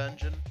Vor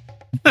dungeon.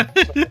 oh,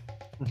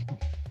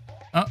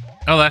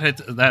 that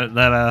hits.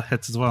 That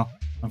hits as well.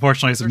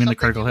 Unfortunately, it doesn't There's mean the something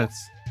critical you-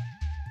 hits.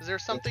 Is there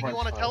something my you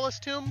want to fault. tell us,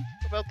 Tomb,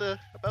 about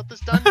this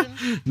dungeon?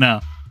 No.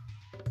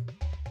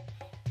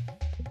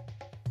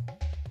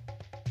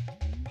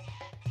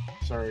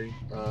 Sorry.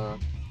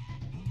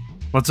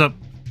 What's up,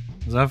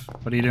 Zev?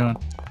 What are you doing?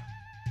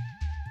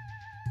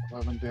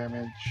 11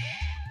 damage.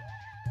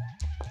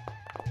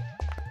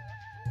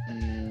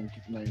 And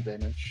 9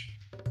 damage.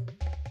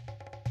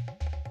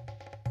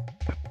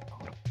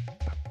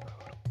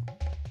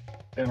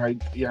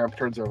 And yeah,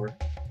 turn's over.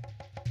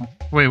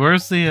 Wait,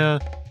 where's the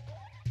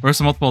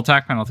multiple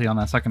attack penalty on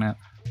that second hit?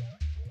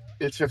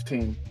 It's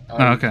 15.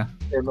 Oh, okay. I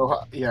don't know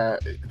how, yeah,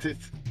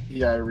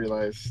 I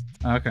realized.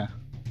 Okay.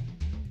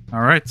 All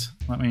right.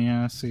 Let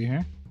me see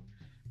here.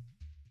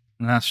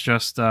 And that's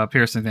just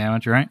piercing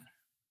damage, right?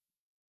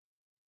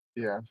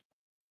 Yeah.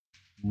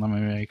 Let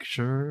me make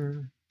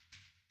sure.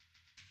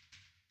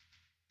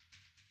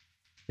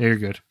 Yeah, you're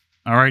good.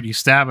 All right, you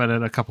stab at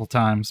it a couple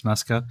times,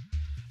 Meska,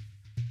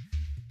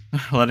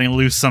 letting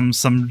loose some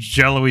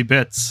jello-y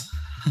bits.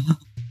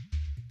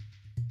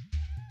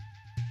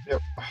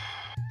 Yep.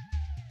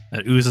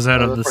 That oozes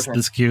out of that's my turn.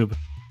 this cube.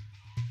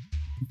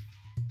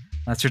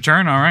 That's your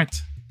turn. All right.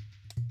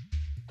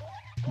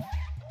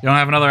 You don't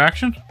have another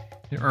action,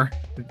 or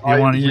you I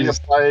want to use?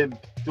 reapplied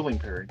dueling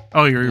parry.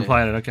 Oh, you Yeah.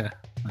 replied it. Okay.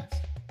 Nice.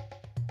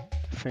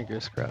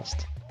 Fingers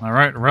crossed. All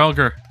right,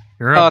 Relger,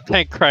 you're Oh, up.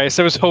 thank Christ!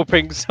 I was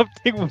hoping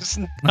something was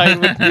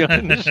entirely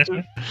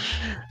understood.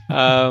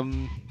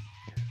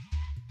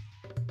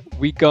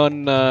 We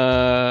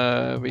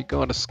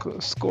gonna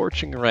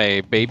scorching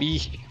ray,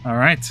 baby, All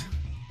right.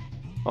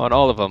 on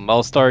all of them.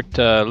 I'll start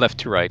left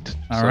to right.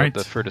 All so right.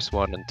 the furthest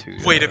one and two.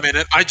 Wait a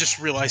minute. I just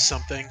realized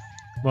something.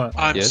 What?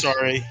 I'm Yes?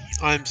 sorry.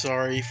 I'm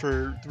sorry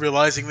for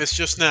realizing this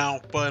just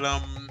now, but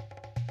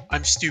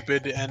I'm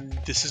stupid, and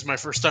this is my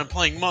first time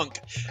playing Monk.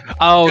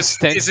 Oh,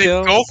 Is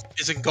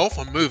engulf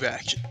a move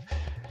action?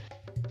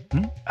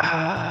 Good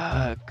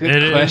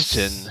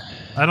question.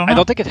 I don't know. I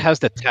don't think it has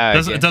the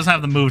tag. It doesn't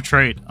have the move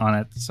trait on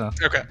it, so.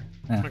 Okay.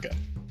 Yeah. Okay.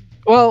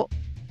 Well,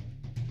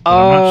 but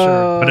I'm not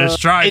sure. But it's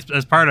stride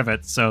as part of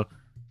it, so.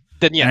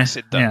 Then yes,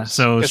 it does. Yeah,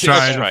 so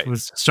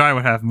stride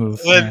would have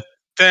move.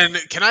 Then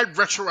can I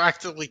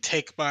retroactively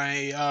take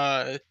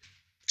my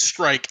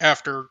strike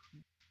after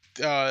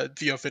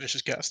Theo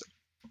finishes casting?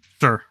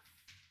 Sure.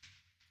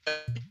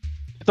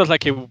 It's not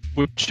like it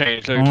would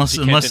change. Like, unless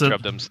you can't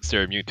interrupt them since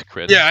they're immune to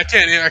crit. Yeah, I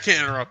can't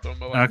interrupt them.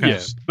 But okay. Yeah,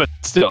 but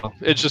still,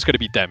 it's just going to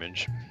be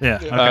damage. Yeah.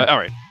 Okay. All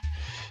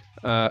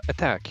right.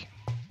 Attack.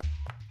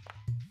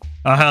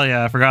 Oh hell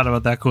yeah! I forgot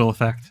about that cool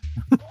effect.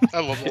 I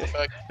love that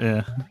effect.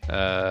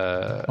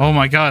 Yeah. Oh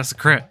my god, it's a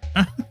crit.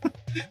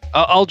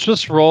 I'll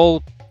just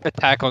roll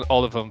attack on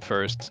all of them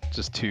first,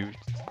 just to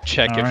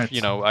check if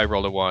right. I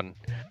roll a 1.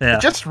 Yeah. I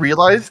just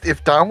realized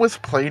if Dom was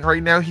playing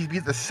right now, he'd be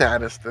the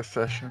saddest this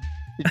session.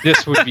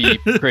 This would be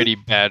pretty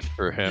bad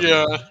for him.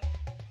 Yeah.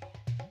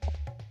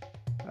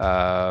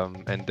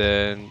 And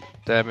then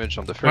damage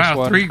on the first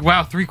one. 3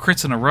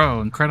 crits in a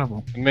row,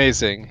 incredible.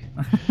 Amazing.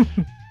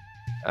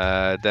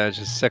 Damage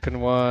the second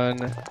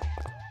one,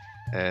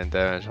 and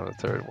damage on the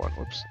third one.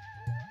 Whoops.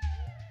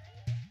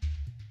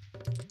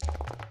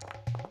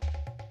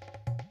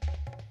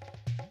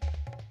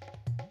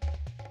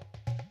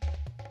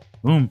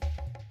 Boom.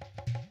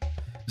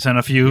 Send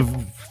a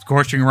few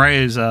scorching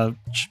rays,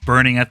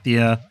 burning at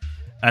the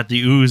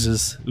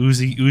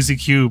oozy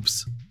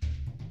cubes.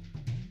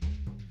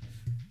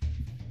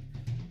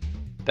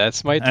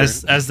 That's my turn.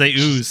 As they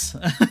ooze.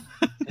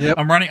 Yep.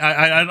 I'm running.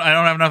 I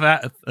don't have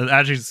enough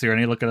adjectives here. I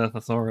need to look at a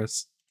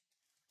thesaurus.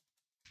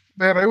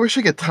 Man, I wish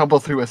I could tumble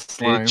through a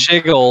slime. They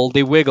jiggle,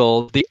 they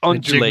wiggle, they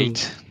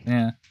undulate.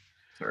 Yeah.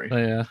 Sorry.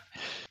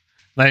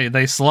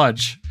 They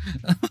sludge.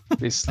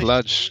 They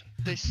sludge.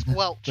 They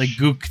squelch. They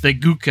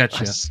gook at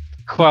you.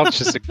 Squelch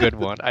is a good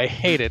one. I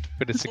hate it,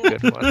 but it's a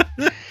good one.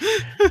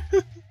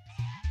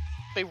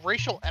 They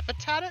racial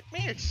epithet at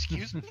me?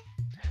 Excuse me?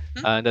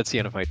 And that's the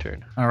end of my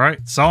turn. All right,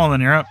 Solomon,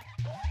 you're up.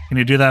 Can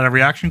you do that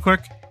every action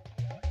quick?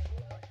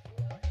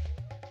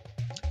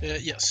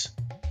 Yes.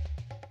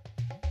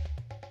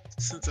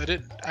 Since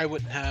I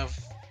wouldn't have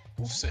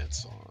Wolf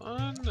Sense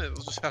on. It'll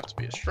just have to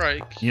be a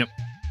strike. Yep.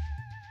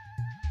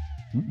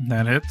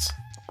 That hits.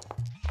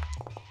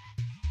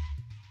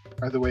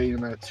 By the way, in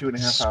about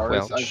 2.5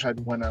 hours, I've had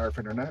 1 hour of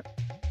internet.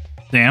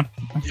 Damn.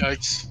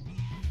 Yikes.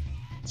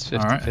 It's 50,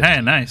 All right. 50.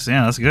 Hey, nice.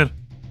 Yeah, that's good.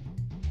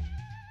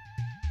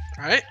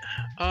 All right.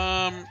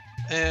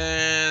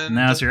 And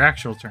Now it's your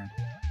actual turn.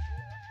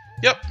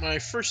 Yep, my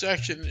first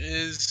action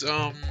is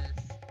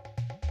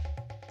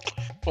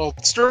well,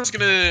 Sturm's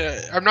gonna.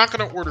 I'm not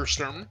gonna order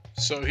Sturm,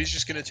 so he's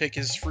just gonna take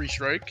his free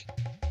strike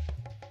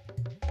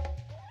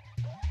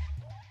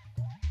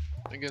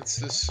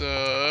against this.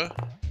 I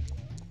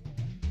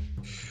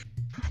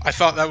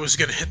thought that was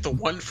gonna hit the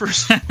 1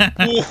 first.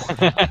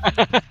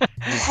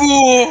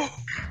 Ooh.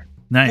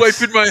 Nice.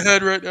 Wiping my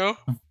head right now.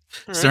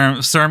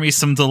 Right. Stir me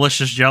some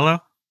delicious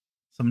Jello.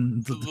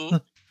 Some.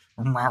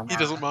 He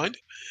doesn't mind.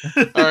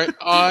 All right,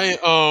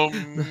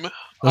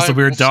 That's a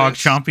weird dog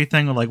chompy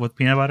thing, with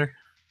peanut butter.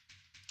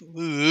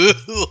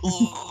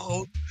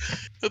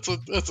 That's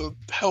a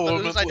hell of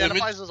a mental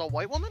identifies image. as a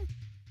white woman?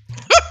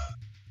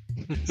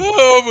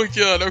 Oh my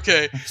god,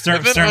 okay.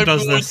 Sturm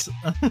does this.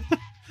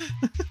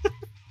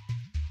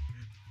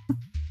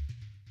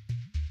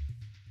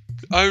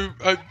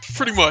 I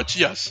pretty much,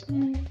 yes.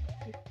 And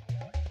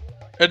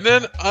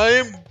then I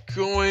am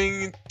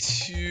going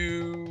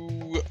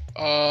to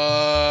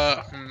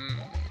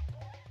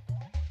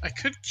I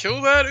could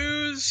kill that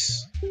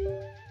ooze.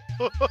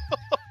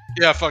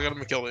 Yeah, fuck it, I'm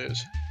gonna kill the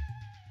ooze.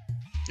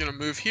 Gonna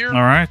move here.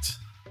 Alright.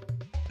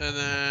 And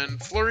then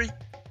flurry.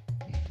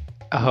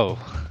 Oh,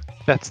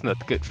 that's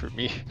not good for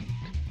me.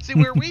 See,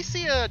 where we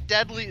see a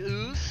deadly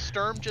ooze,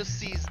 Sturm just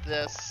sees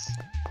this.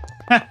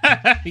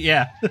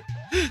 Yeah.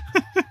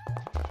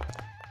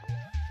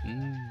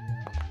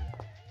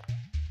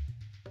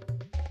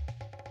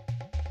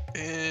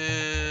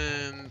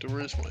 And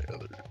where's my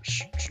other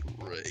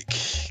strike?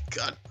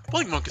 God,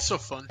 playing Monk is so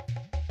fun.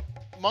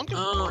 Monk is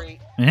great.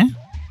 Yeah?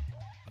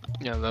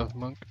 Yeah, I love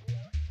Monk.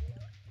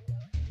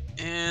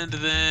 And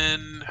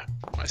then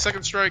my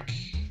second strike.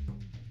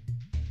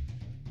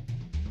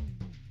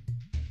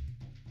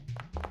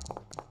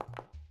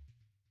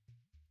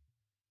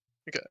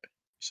 Okay,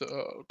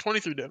 so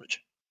 23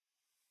 damage.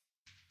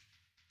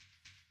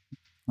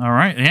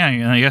 Alright,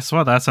 yeah, guess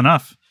what? That's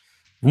enough.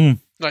 Boom.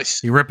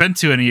 Nice. You rip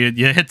into it and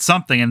you hit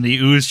something, and the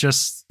ooze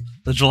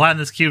the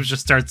gelatinous cube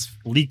just starts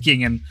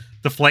leaking and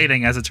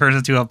deflating as it turns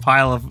into a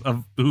pile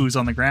of ooze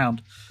on the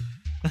ground.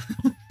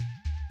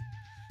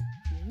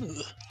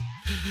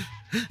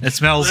 It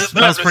smells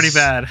pretty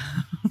bad.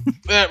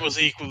 That was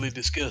equally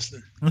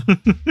disgusting.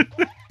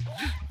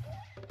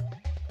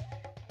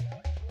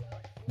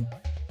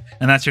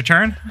 And that's your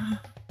turn?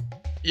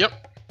 Yep.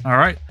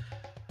 Alright.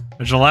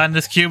 The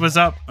gelatinous cube is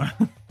up.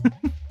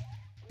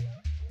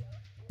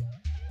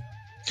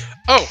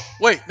 Oh,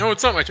 wait, no,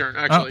 it's not my turn,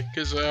 actually,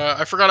 because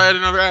I forgot I had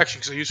another action,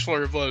 because I used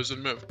Flurry of Blows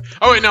and move.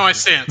 Oh, wait, no, I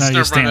stance. No, you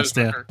Never mind, stance,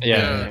 that is my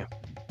yeah. turn.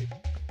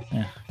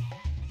 Yeah.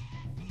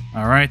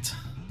 All right.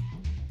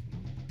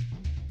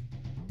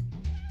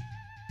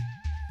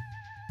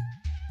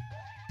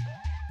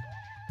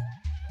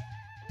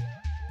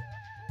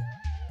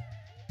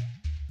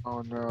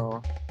 Oh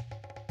no.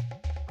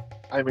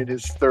 I'm in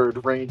his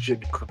third range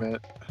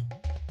increment.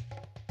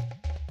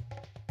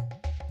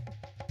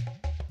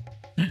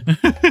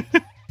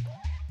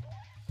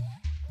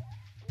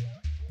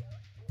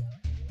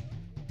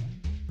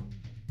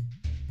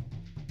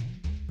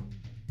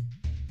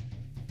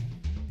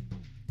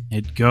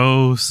 It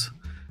goes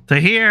to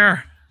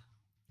here,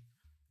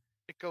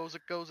 It goes,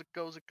 it goes, it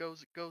goes, it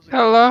goes, it goes. It goes.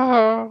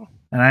 Hello.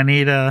 and I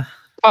need a.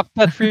 Pop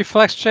that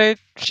reflex check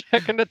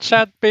in the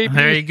chat, baby.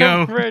 There you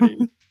go. I'm ready.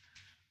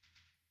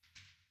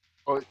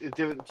 Oh, it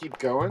didn't keep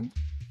going?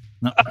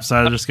 No, so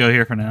I'll just go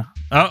here for now.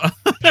 Oh,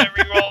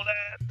 Reroll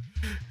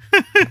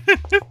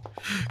that.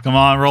 come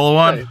on, roll a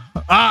 1. Okay.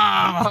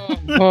 Ah!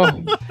 Oh.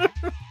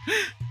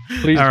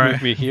 Please All move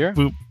right. me here.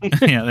 Boop.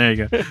 Yeah, there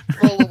you go.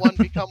 Roll a 1,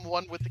 become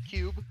 1 with the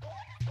cube.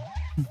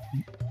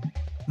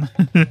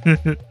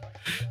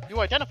 You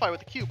identify with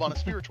the cube on a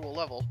spiritual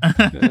level.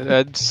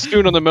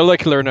 Soon on the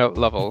molecular note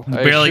level.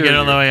 I Barely get assure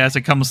out of the way as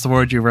it comes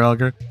towards you,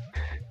 Relger.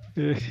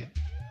 you.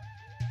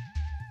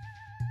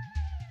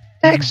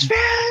 Next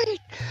fate!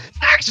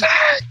 Next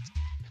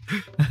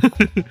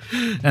fate!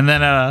 and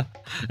then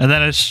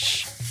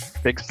it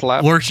Big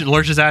slap.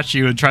 lurches at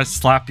you and tries to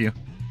slap you,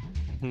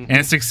 and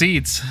it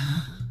succeeds,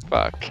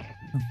 Fuck.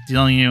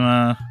 dealing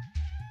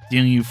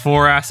you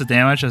 4 acid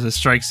damage as it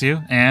strikes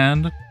you,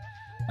 and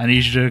I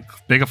need you to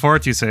make a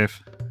fortitude save.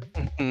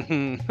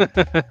 Come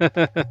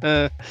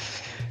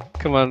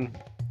on.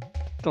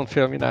 Don't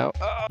fail me now.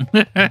 Oh,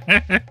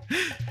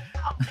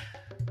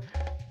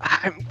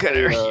 I'm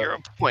gonna hero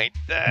point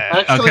that.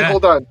 Actually, Okay.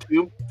 hold on.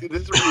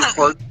 This is really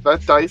important.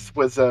 That dice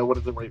was, what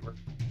is the right word?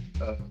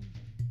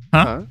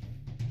 Huh?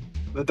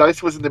 The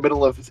dice was in the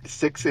middle of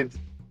 6 and...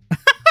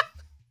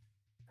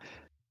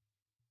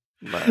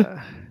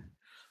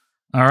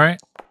 All right,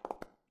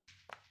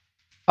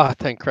 Oh,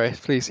 thank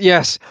Christ, please.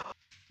 Yes.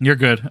 you're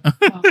good.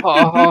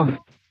 Oh,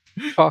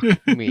 fuck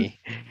me.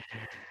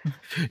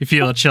 You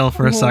feel a chill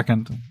for a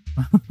second.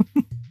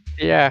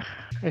 Yeah,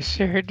 I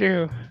sure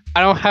do.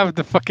 I don't have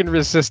the fucking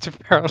resistive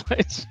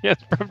paralyze yet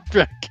from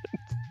Dragon.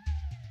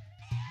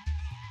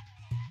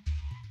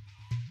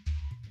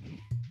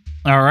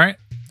 All right,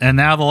 and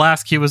now the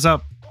last cube is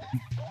up.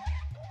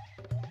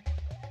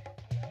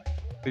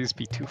 Please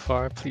be too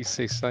far. Please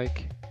say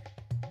psych.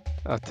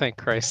 Oh, thank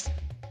Christ.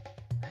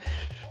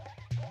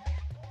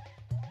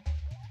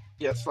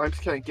 Yeah, slimes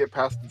can't get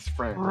past his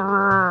friend.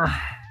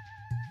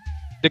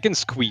 They can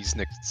squeeze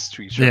next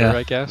to each other, Yeah.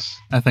 I guess.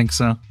 I think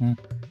so. Yeah.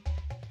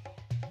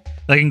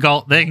 They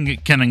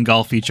can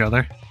engulf each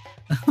other.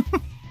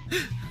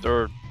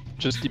 They're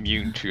just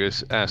immune to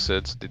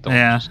acids. They don't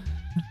Yeah.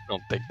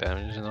 don't take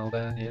damage and all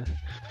that. Yeah.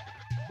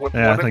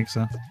 Yeah, I think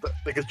so.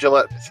 Because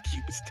Gillette's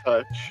cube's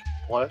touch.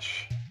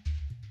 Flush.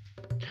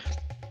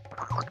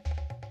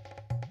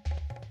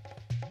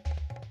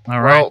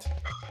 All right. Well,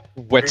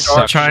 Wet It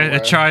suction.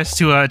 It tries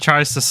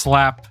to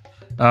slap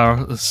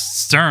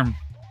Sturm,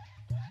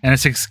 and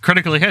it's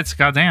critically hits.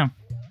 Goddamn.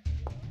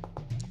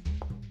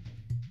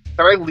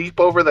 can I leap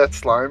over that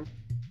slime?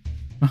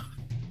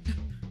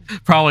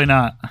 Probably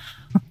not.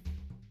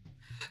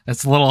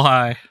 It's a little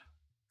high.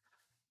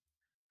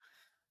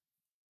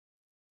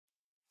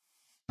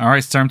 All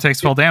right, Sturm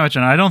takes full damage,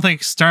 and I don't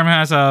think Sturm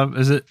has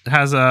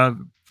a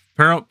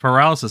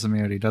paralysis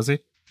immunity, does he?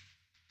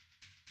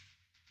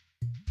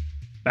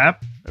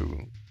 Bap?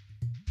 Ooh.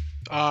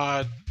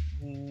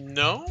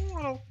 No,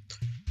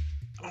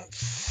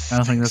 I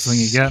don't think that's the thing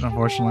you get,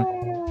 unfortunately.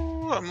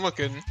 I'm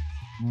looking.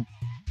 We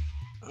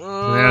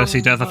gotta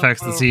see death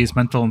effects, disease,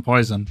 mental, and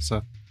poison.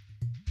 So,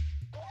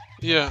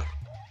 Yeah.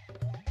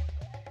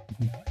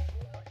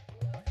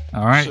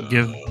 all right, So,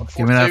 give me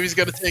save that. he's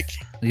got to take.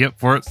 Yep,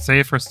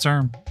 save for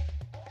Sturm.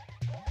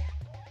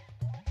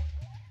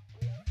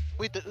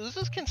 Wait, the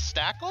oozes can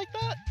stack like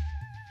that?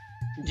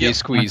 They Yep.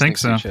 squeeze I think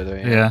next so. to each other.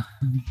 Yeah,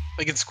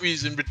 They can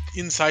squeeze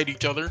inside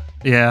each other.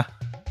 yeah,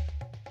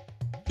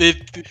 They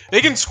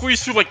can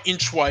squeeze through like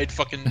inch wide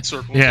fucking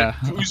circles. yeah.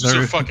 Like, oozes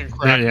are fucking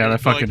cracked. Yeah, they're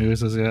dude. Like, fucking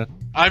oozes. Yeah.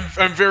 I'm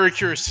very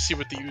curious to see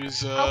what the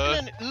ooze. How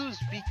can an ooze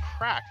be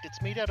cracked?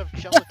 It's made out of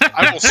gelatin.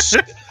 I will.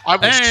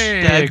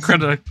 Hey,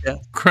 stab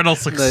critical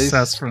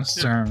success from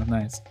Sturm.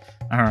 Nice.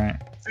 All right,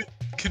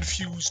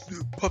 confused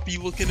puppy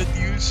looking at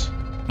the ooze.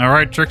 all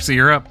right, Trixie,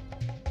 you're up.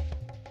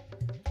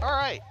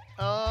 Alright,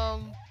 now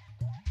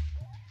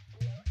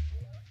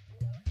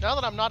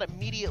that I'm not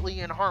immediately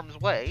in harm's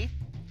way...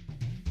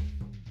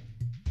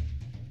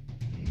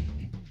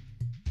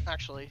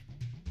 Actually,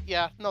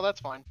 yeah, no, that's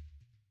fine.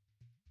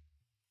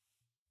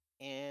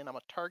 And I'm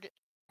a target,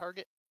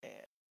 and...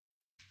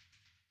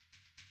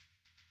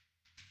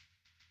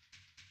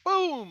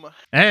 Boom!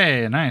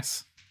 Hey,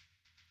 nice.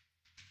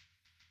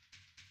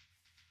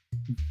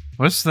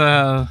 What's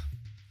the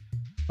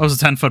Oh, it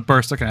was a 10-foot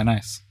burst. Okay,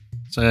 nice.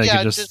 So you Yeah,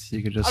 could just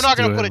you could just. I'm not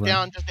gonna do put it like,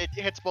 down. Just it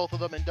hits both of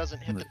them and doesn't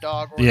hit the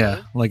dog. Or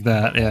Yeah, like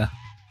that. Yeah,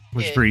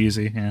 which is Yeah. pretty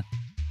easy. Yeah.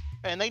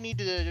 And they need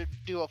to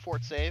do a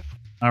fort save.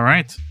 All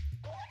right.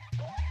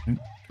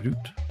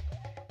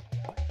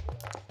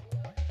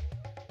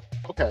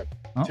 Okay.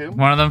 Oh, Two?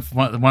 one of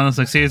them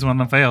succeeds, one of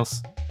them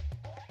fails.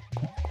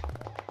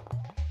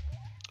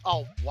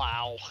 Oh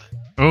wow.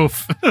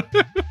 Oof.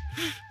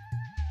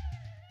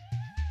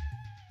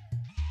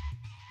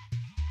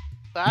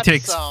 That's He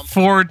takes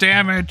 4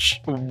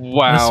 damage.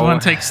 Wow. This one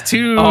takes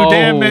 2 oh,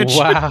 damage.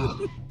 Wow.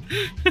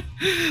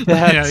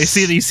 Yeah, you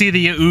see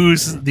the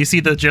ooze. You see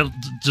the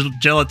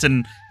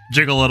gelatin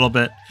jiggle a little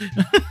bit.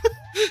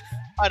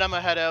 Alright, I'm gonna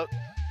head out.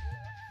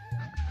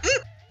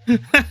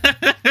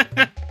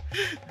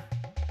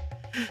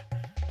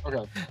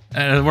 Okay.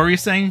 What were you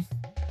saying,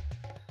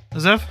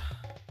 Zev?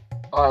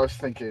 I was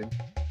thinking.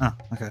 Oh,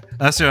 okay.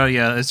 That's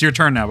yeah. It's your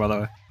turn now, by the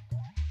way.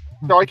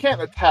 No, I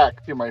can't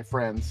attack to my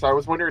friends, so I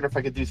was wondering if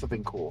I could do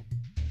something cool.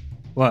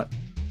 What?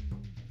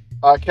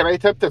 Can I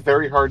attempt a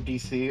very hard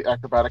DC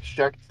acrobatics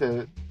check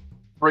to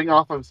bring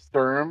off of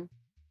Sturm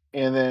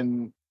and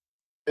then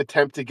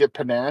attempt to get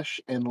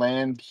Panache and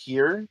land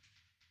here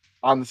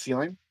on the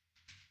ceiling?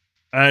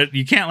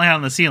 You can't land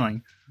on the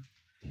ceiling.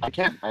 I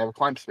can't. I have a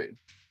climb speed.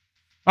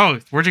 Oh,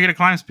 where'd you get a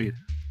climb speed?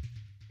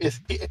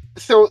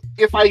 So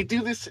if I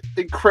do this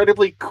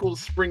incredibly cool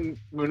spring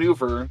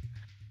maneuver,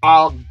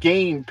 I'll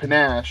gain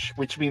Panache,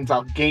 which means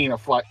I'll gain a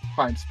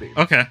climb speed.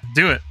 Okay,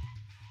 do it.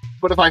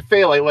 But if I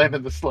fail, I land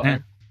in the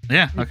slime.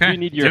 Yeah, okay. You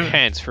need your do it.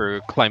 hands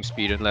for climb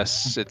speed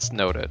unless it's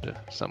noted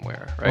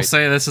somewhere, right? We'll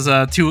say this is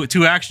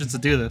two actions to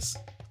do this.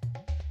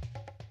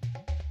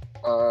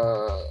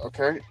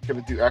 Okay.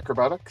 Gonna do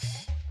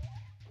acrobatics.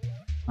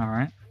 All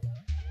right.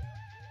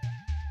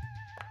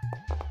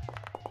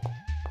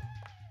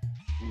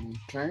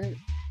 Okay.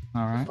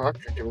 All right. Fuck,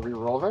 I'm gonna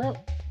re-roll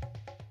that.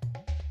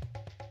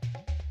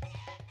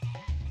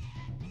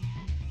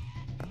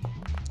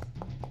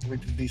 I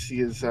think the DC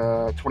is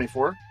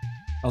 24.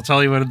 I'll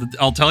tell you what the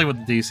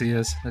DC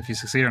is if you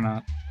succeed or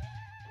not.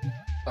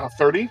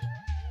 30.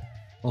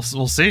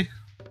 We'll see.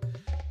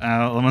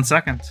 1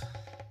 second.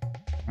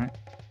 All right.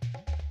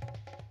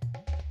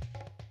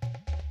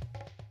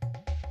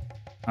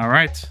 All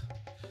right.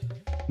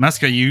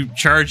 Meska, you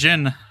charge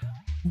in.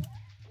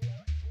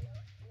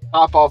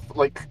 Hop off,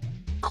 like,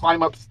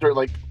 climb up,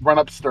 run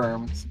up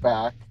Sturm's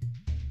back,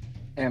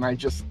 and I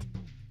just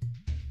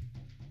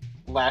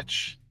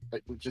latch,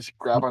 like, just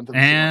grab onto the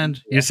And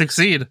ceiling. you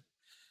succeed.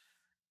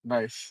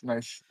 Nice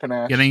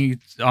Panache.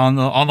 Getting on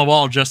the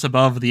wall just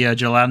above the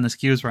gelatinous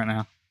cubes right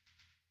now.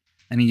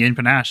 And you gain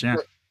Panache, yeah.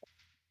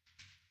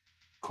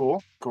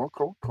 Cool.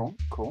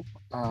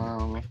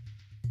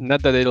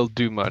 Not that it'll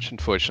do much,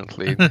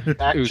 unfortunately.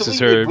 Actually,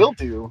 her... it will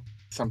do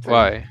something.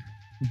 Why?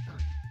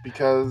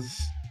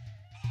 Because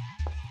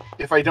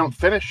if I don't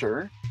finish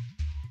her...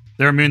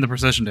 They're immune to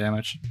precision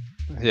damage.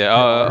 Yeah,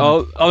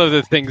 all of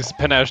the things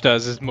Panache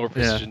does is more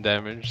precision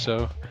damage,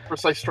 so...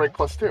 Precise strike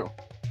 +2.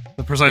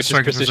 The precise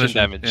strike is precision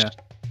damage. Yeah.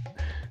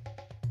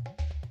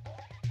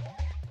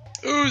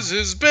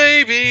 Oozes,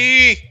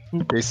 baby!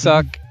 They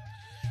suck.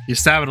 You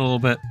stab it a little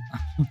bit.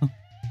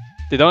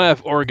 They don't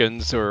have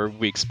organs or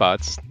weak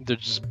spots. They're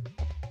just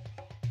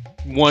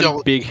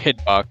one big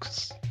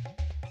hitbox.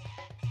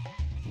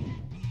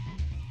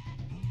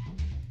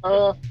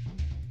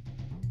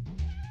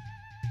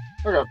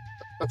 Okay,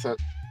 that's it.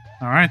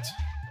 All right.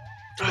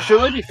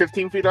 Should I be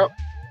 15 feet up?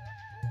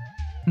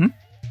 Hmm?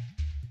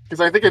 Because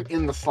I think I'm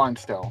in the slime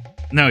still.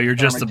 No, you're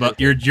just above.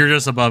 You're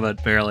just above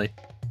it, barely.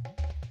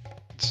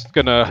 It's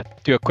gonna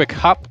do a quick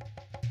hop,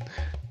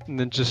 and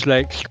then just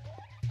like.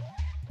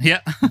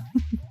 Yeah.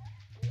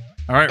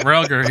 All right,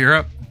 Railger, you're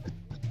up.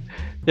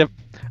 Yep,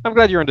 I'm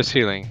glad you're on the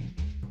ceiling,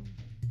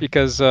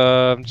 because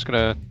I'm just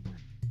gonna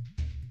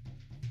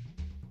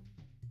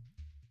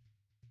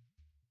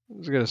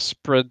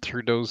spread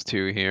through those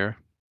two here.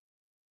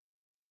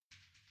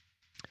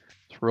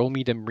 Just roll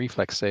me them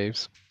reflex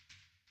saves.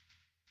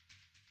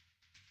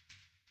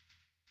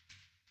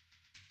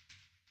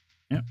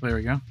 Yep, there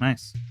we go.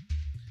 Nice.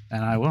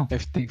 And I will.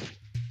 If they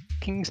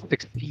fucking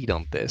succeed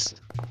on this.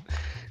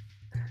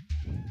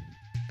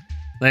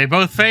 They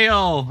both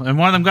fail, and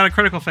one of them got a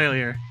critical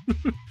failure.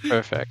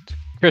 Perfect.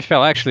 Crit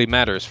fail actually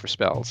matters for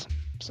spells.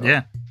 So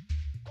Yeah.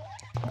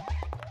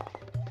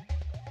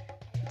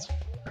 it's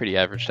pretty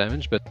average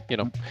damage, but you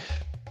know,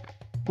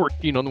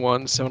 14 on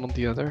one, 7 on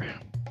the other.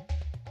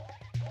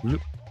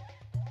 Bloop.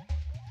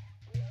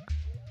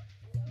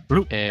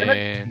 Bloop.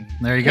 And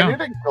There you go.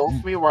 Can it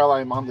engulf me while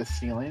I'm on the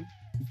ceiling?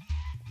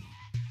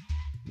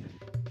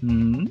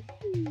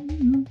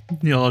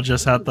 You'll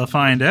just have to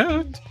find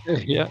out.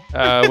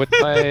 yeah, with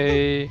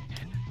my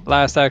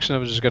last action,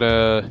 I'm just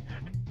gonna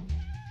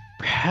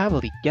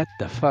probably get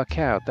the fuck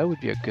out. That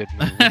would be a good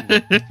move.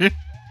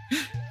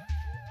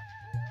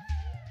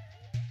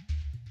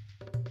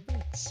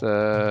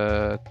 wouldn't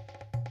it?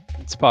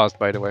 It's paused,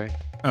 by the way.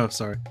 Oh,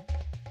 sorry.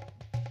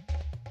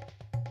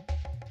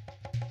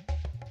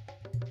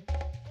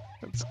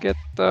 Let's get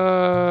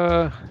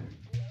the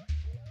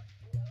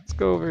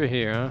go over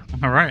here, huh?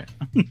 All right.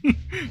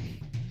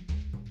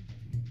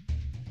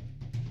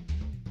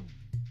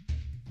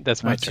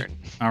 That's my That's- turn.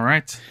 All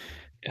right.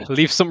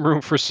 Leave some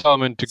room for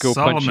Solomon to go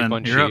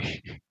Solomon, you're up.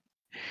 punchy.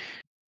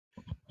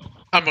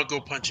 I'm gonna go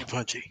punchy.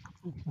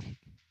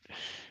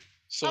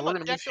 So I'm we're gonna gonna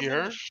move deck him in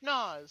here. the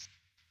schnoz.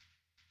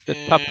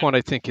 The top one,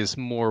 I think, is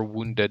more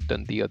wounded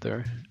than the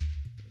other.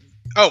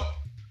 Oh,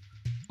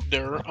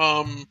 there.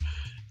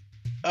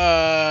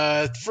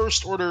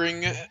 First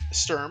ordering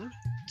Sturm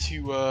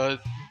to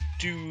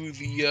do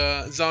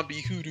the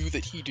zombie hoodoo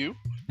that he do,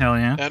 Hell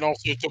yeah. and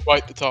also to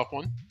bite the top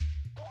one.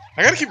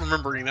 I gotta keep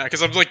remembering that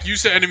because I'm like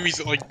used to enemies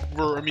that like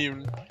were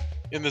immune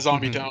in the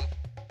zombie town.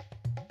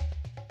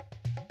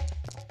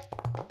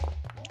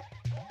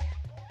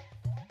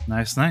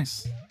 Nice,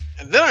 nice.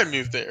 And then I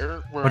moved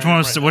there. Where Which I am one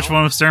was right which now.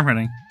 one was Sturm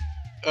hitting?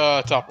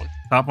 Top one.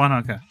 Top one.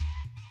 Okay.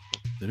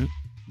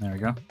 There we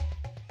go.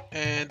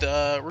 And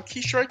we're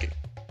key striking.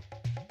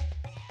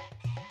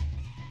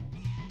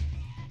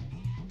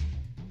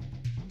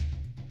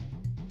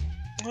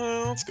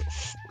 Let's go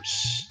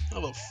force. I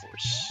love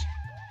force.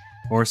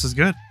 Horse is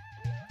good.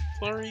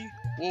 Flurry,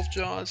 wolf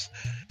jaws.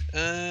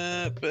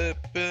 That's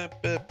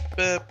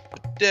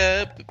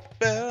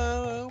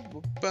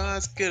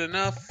good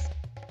enough.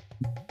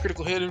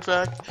 Critical hit, in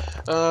fact.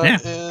 Yeah.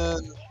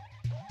 And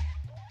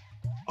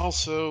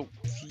also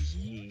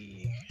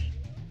the.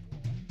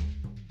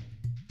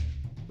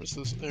 Where's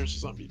this? There's a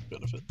zombie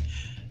benefit.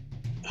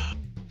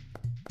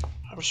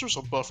 I wish there was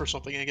a buff or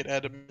something I could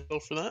add to middle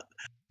for that.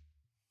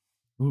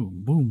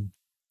 Boom, boom.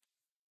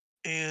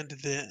 And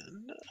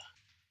then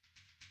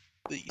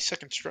the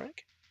second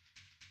strike.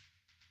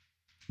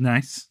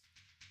 Nice.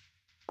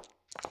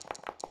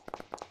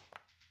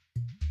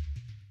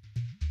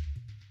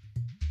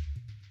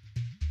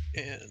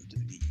 And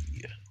the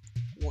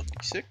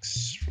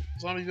 1d6 from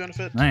zombie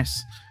benefit.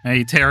 Nice. Now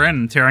you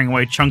tearing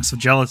away chunks of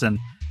gelatin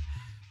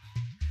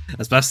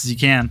as best as you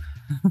can.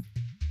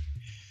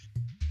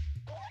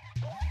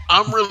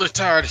 I'm really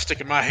tired of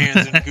sticking my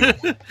hands in goo.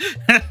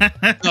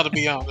 Now, to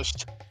be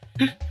honest.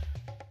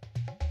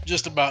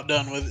 Just about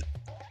done with it.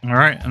 All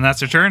right, and that's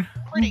your turn.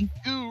 Pretty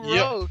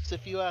gross,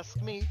 if you ask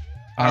me.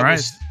 All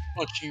right.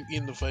 Punch you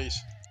in the face.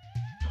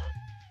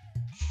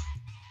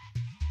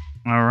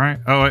 All right.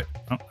 Oh wait.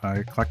 Oh,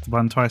 I clicked the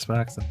button twice by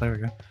accident. There we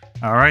go.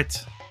 All right.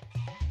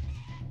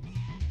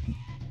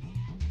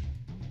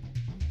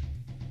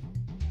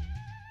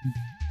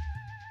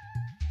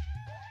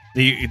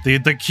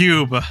 The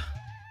cube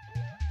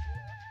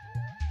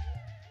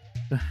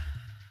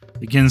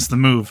begins to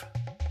move.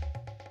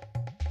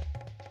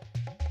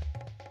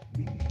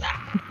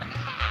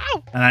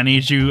 And I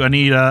need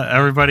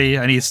everybody,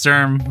 I need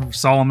Sturm,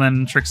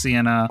 Solomon, Trixie,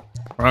 and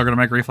we're all gonna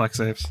make reflex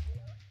saves.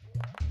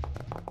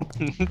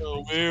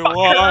 Tell me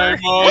why I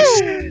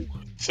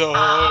must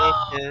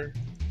suffer.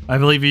 I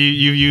believe you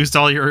used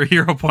all your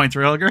hero points,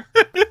 Railger.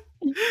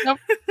 I'm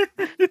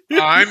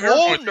here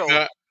Oh, pointing no.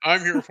 that.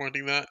 I'm here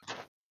pointing that.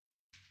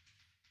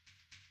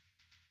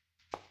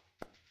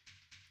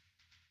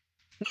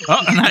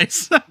 Oh,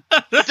 nice.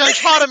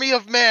 Dichotomy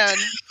of man.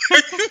 Are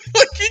you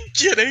fucking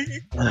kidding?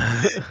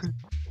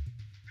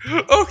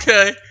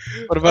 Okay.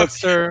 What about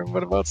Sturm?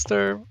 What about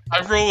Sturm?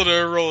 I'm rolling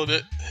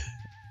it.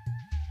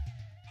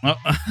 Oh.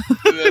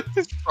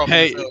 That's probably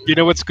Hey, failure. you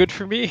know what's good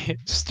for me?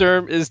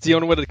 Sturm is the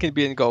only one that can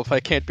be in golf. I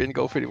can't be in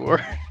golf anymore.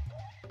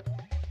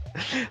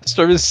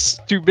 Sturm is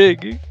too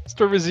big.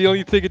 Sturm is the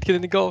only thing it can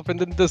in golf, and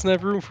then it doesn't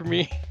have room for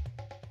me.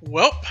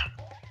 Well,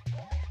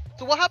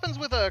 So what happens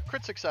with a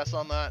crit success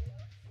on that?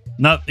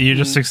 No, you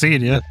just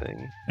succeed, yeah.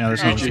 Nothing. Yeah,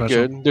 there's Oh, nothing You're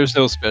special. good. There's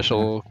no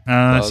special. So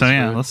clause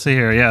yeah, for it. let's see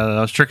here.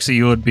 Yeah, Trixie,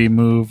 you would be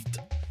moved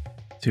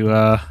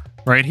to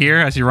right here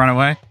as you run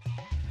away.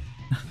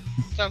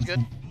 Sounds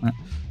good.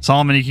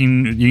 Solomon, you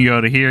can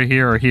go to here,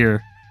 or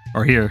here,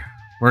 or here.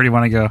 Where do you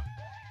want to go?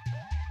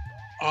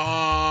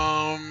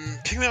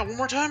 pick that one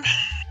more time.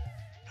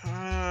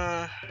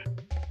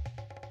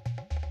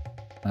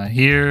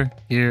 Here,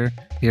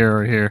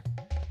 or here.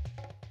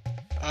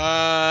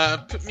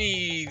 Put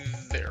me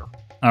there.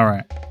 All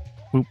right.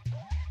 Boop.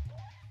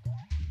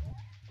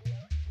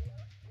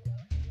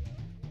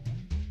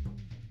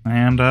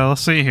 And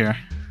let's see here.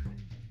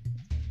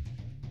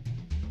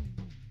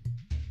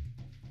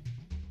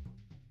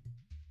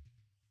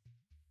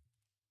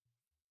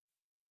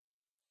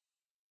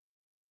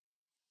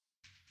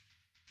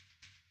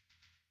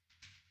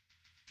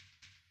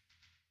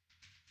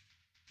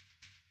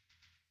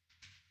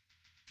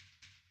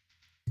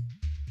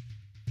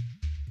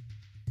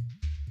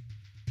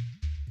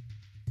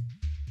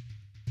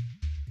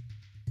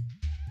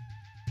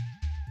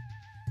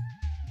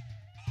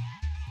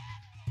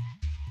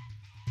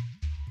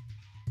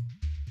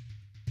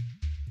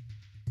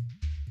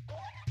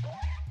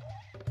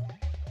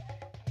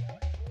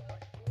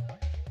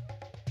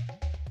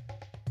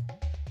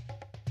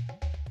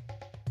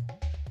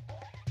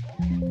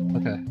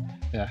 Okay.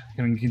 Yeah,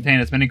 can contain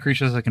as many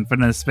creatures as it can fit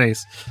in its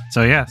space.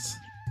 So yes.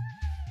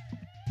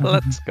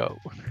 Let's go.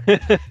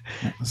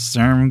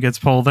 Sturm gets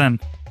pulled in.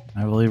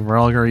 I believe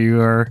Relgar,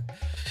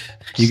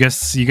 you get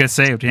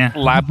saved, yeah.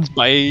 Slapped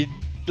by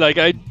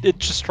it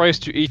just tries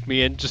to eat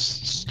me, and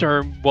just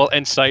Sturm while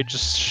inside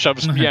just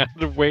shoves me out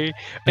of the way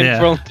Yeah.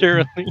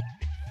 involuntarily.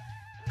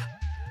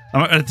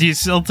 Do you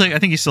still take? I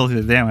think you still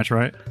do the damage,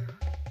 right?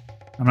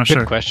 I'm not Good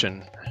sure.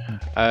 question.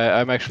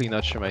 I'm actually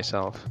not sure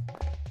myself.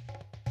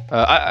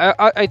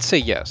 I'd say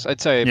yes.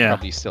 I'd say I Yeah.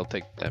 probably still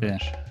take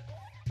damage.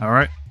 All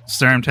right,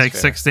 Sturm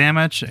takes fair. 6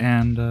 damage,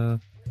 and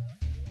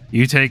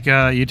you take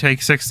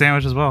 6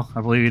 damage as well.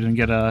 I believe you didn't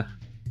get a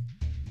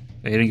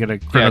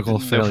critical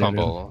no failure.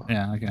 fumble.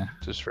 Yeah, okay.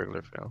 Just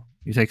regular fail.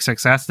 You take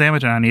 6 stats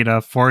damage, and I need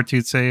a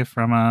Fortitude save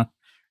from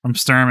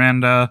Sturm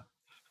and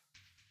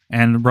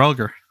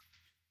Brelger.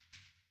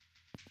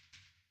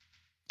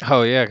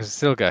 Oh yeah, because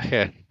still got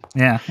hit.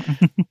 Yeah.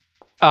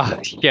 Ah,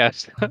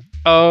 yes.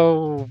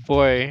 Oh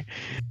boy.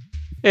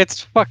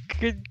 It's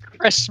fucking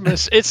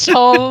Christmas. It's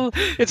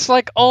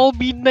like all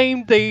me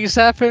name days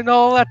happen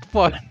all at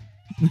once.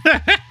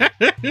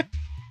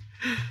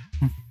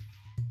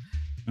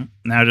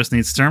 Now I just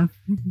need Sturm.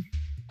 Do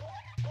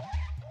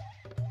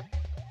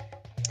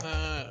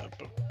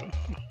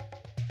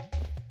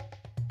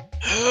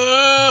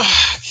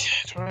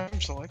I have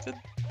him selected?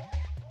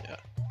 Yeah.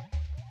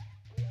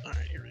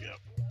 Alright, here we go.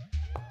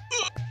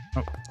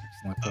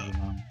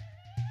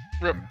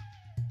 Rip.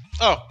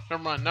 Oh,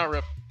 never mind, not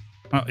Rip.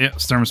 Oh yeah,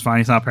 Sturm's fine.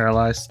 He's not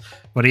paralyzed,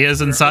 but he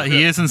is inside.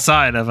 He is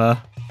inside of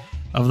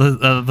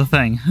the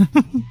thing.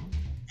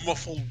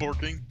 Muffled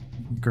barking.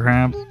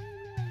 Grab.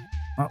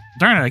 Oh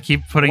darn it! I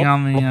keep putting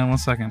on the 1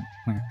 second.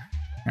 Here,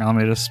 let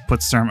me just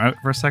put Sturm out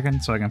for a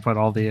second so I can put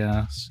all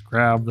the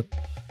grabbed.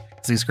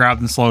 So he's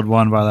grabbed and slowed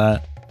 1 by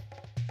that.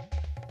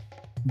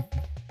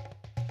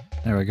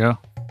 There we go.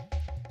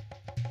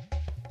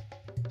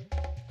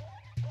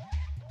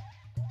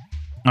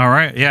 All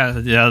right, yeah.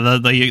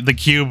 The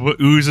cube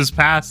oozes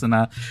past, and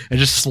it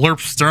just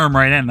slurps Sturm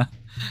right in.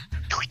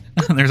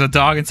 There's a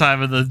dog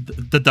inside of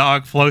the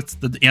dog floats.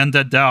 The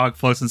undead dog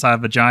floats inside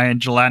of a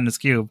giant gelatinous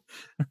cube.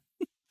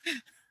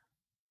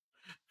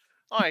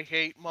 I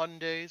hate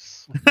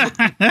Mondays.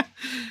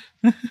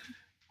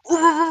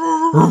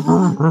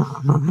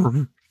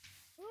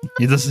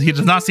 He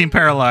does not seem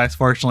paralyzed.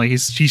 Fortunately,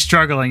 he's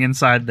struggling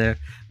inside there.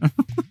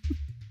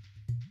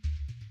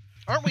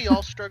 Aren't we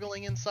all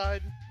struggling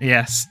inside?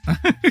 Yes.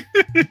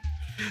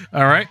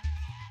 All right.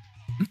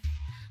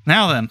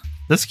 Now then,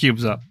 this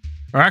cube's up.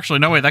 Or actually,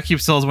 no wait, that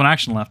cube still has 1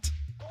 action left.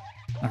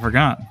 I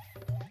forgot.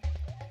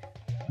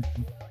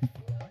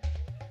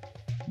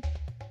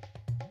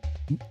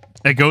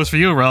 It goes for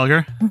you,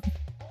 Relgar.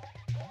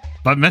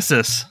 But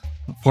misses,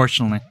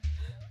 fortunately.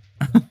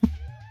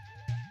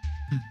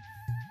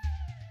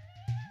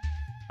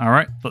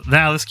 Alright, but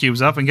now this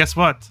cube's up, and guess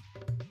what?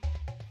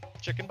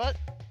 Chicken butt?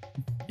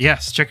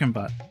 Yes, chicken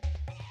butt.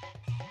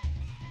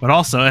 But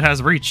also, it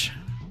has reach.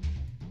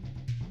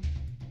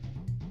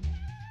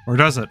 Or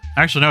does it?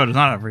 Actually, no, it does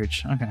not have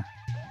reach. Okay.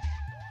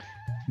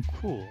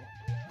 Cool.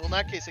 Well, in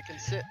that case, it can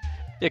sit.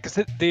 Yeah, because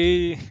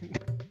they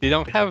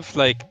don't have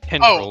like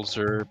tendrils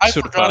or I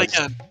pseudopods.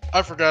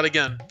 forgot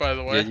again, by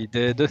the way. Yeah, you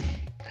did.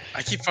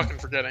 I keep fucking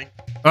forgetting.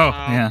 Oh,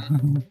 yeah.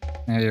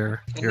 Yeah,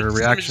 your Let me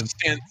reaction. just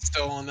stand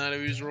still on that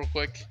ooze real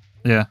quick.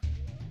 Yeah.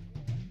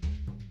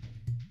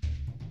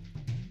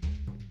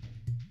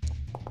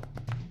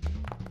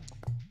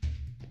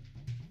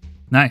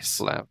 Nice.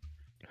 Slap.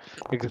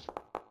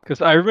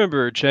 Because I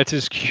remember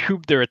Jet's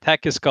cube, their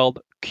attack is called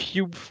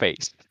Cube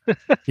Face.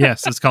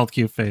 Yes, it's called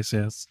Cube Face,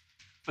 yes.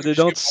 But they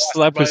don't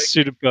slap a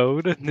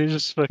pseudopod, and they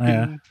just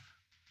fucking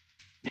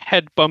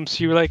head bumps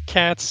you like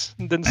cats,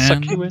 and then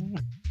suck you in.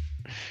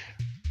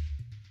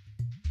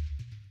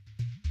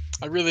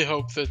 I really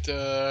hope that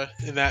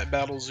in that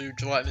battle zoo,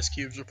 gelatinous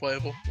cubes are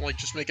playable. Like,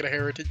 just make it a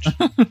heritage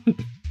for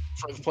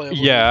the playable.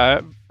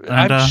 Yeah,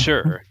 And, I'm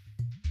sure.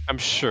 I'm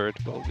sure it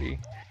will be.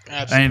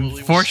 Absolutely.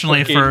 And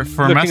fortunately for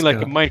looking Meska, like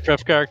a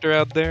Minecraft character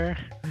out there.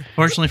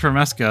 fortunately for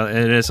Meska,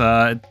 it is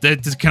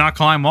it cannot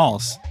climb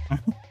walls.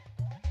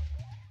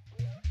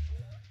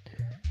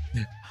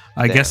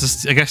 I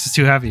guess it's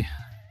too heavy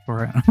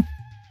for it.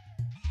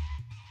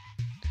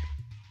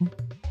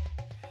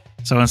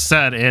 So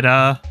instead, it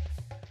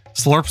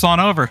slurps on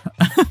over.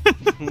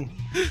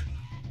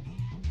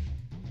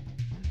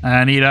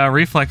 I need a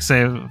reflex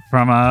save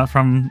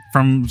from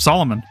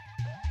Solomon.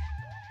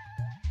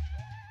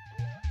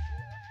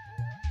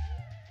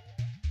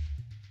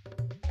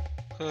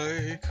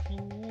 I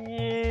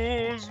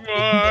close my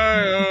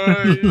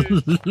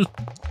eyes.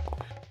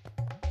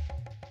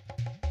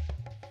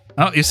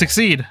 Oh, you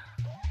succeed.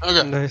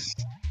 Okay. Nice.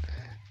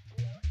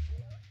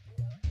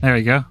 There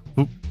you go.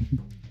 Oop.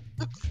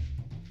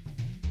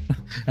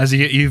 As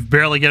you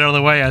barely get out of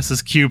the way as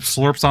this cube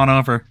slurps on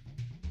over.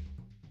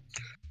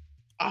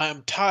 I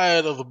am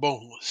tired of the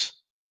boneless.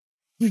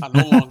 I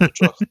no longer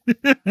trust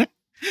them.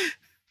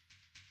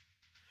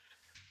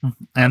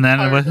 And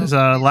then with his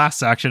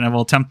last action, it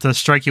will attempt to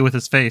strike you with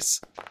his face.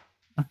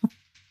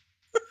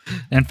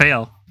 And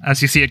fail,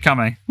 as you see it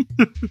coming.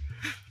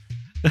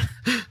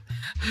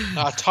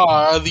 I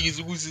tire these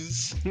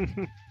oozes.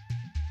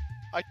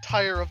 I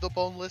tire of the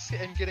boneless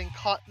and getting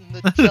caught in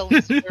the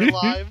jellies of their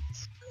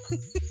lives.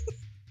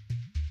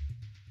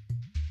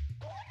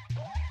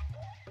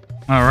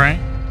 All right,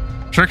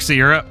 Trixie,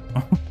 you're up.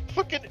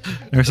 Fucking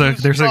There's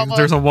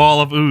a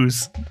wall of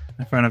ooze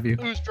in front of you.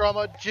 ooze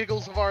drama,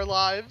 jiggles of our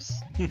lives.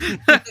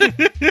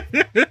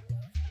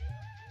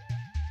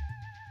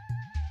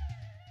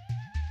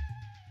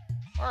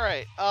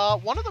 Alright,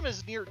 one of them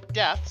is near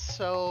death,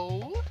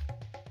 so...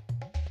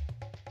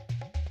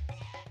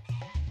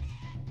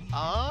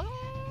 eh.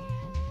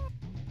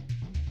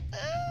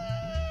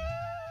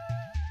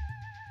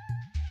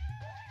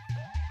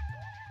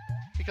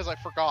 Because I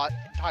forgot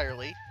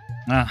entirely.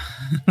 Ah.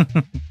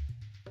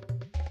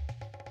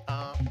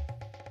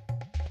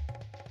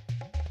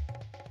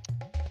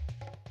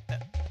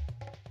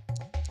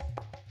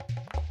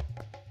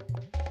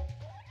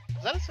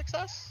 Is that a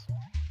success?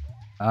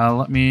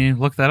 Let me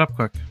look that up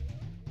quick.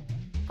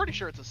 Pretty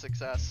sure it's a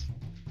success.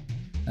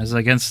 As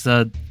against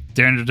the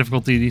danger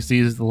difficulty, DC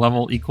is the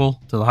level equal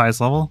to the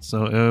highest level,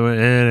 so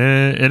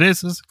it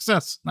is a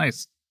success.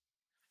 Nice.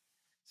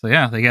 So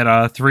yeah, they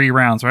get 3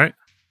 rounds, right?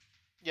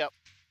 Yep.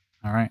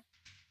 All right.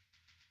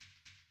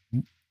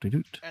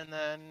 And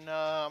then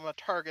I'm gonna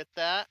target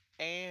that,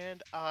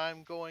 and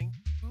I'm going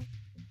to...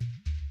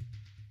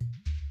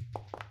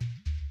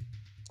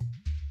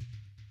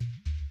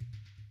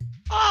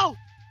 Oh!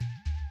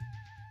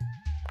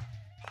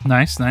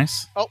 Nice,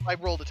 nice. Oh, I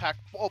rolled attack.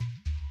 Oh.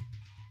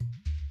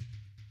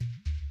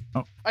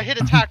 Oh. I hit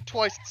attack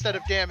twice instead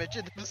of damage,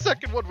 and the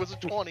second one was a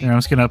 20. Yeah, I'm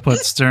just gonna put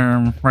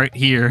Sturm right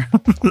here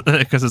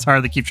because it's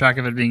hard to keep track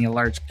of it being a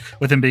large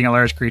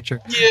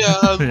creature. Yeah,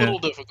 a little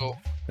difficult.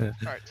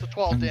 Alright, so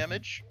 12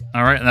 damage.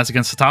 All right, and that's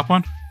against the top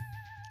one.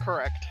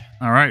 Correct.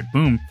 All right,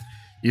 boom.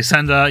 You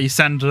send I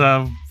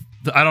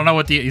don't know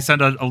what you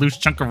send a loose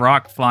chunk of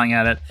rock flying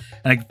at it,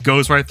 and it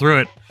goes right through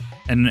it,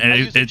 and I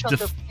use a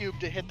chunk of cube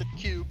to hit the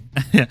cube.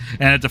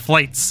 and it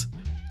deflates,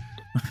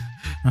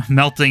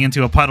 melting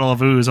into a puddle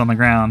of ooze on the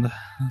ground.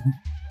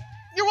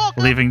 You're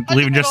welcome. Leaving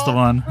just the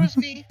one. Who's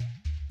me?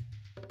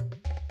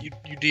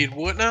 You did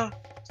what now?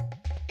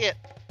 It.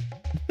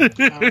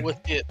 With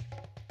it.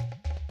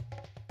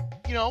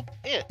 You know,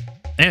 it.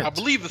 I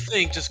believe the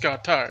thing just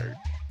got tired.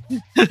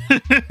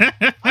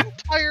 I'm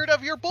tired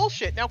of your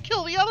bullshit. Now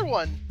kill the other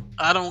one.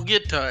 I don't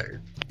get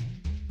tired.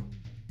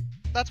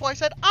 That's why I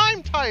said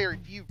I'm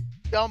tired, you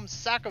dumb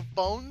sack of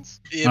bones.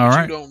 Yeah, All but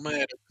right. you don't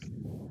matter.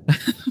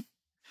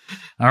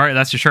 All right,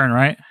 that's your turn,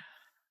 right?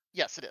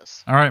 Yes, it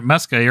is. All right,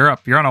 Meska, you're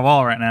up. You're on a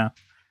wall right now.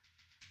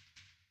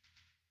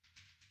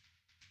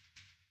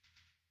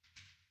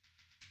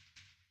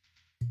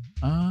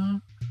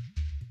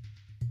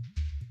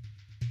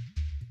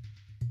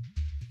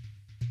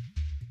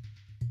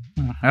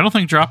 I don't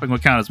think dropping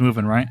would count as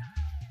moving, right?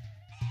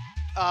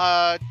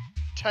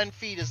 10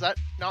 feet. Is that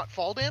not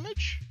fall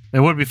damage? It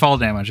would be fall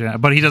damage, yeah.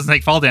 But he doesn't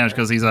take fall damage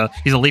because he's a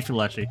leafy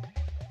leshy.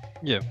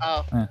 Yeah.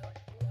 Oh.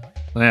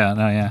 Yeah,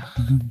 no, yeah.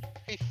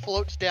 He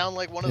floats down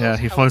like one of those. Yeah,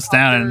 he floats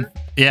down and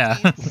yeah.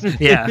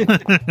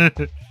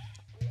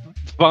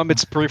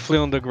 Vomits briefly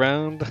on the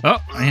ground. Oh,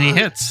 and he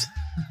hits.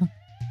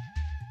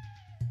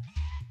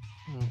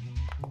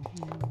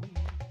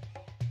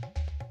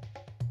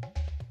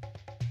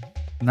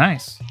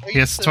 Nice. He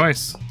hits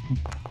twice.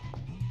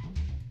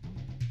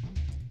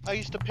 I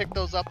used to pick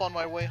those up on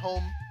my way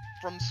home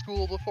from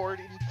school before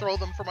and throw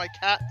them for my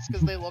cats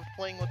because they loved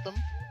playing with them.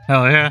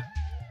 Hell yeah.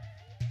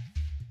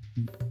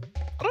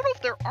 I don't know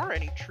if there are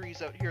any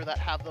trees out here that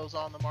have those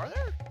on them, are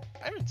there?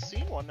 I haven't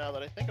seen one now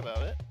that I think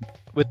about it.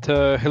 With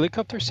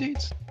helicopter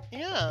seats?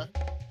 Yeah.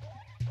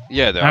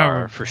 Yeah, there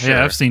are, for sure.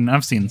 Yeah, I've seen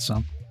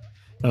some.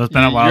 It's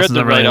been a while You're since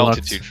at I the really right looked.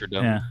 altitude for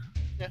them. Yeah.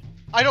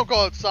 I don't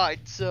go outside,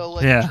 so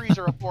like Yeah. trees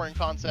are a foreign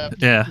concept.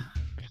 Yeah.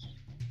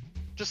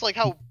 Just like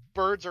how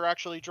birds are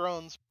actually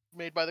drones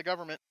made by the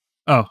government.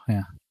 Oh,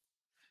 yeah.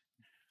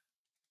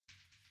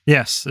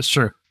 Yes, it's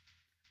true.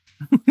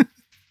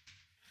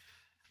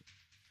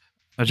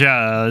 But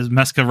yeah,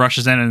 Meska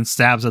rushes in and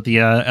stabs at the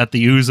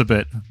ooze a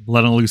bit,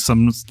 letting loose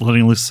some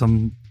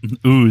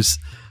ooze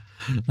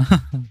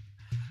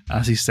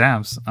as he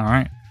stabs. All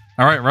right,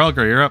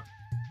 Relgar, you're up.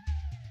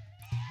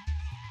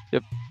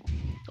 Yep.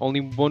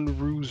 Only one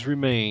ruse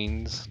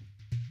remains.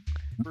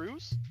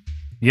 Ruse?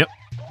 Yep.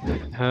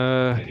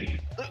 The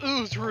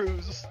ooze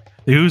ruse.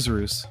 The ooze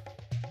ruse.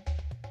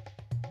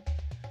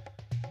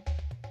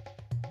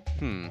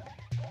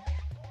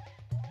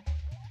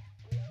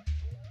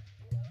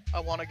 I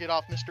want to get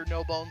off Mr.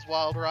 No Bones'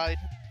 wild ride.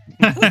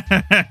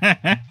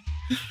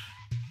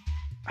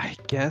 I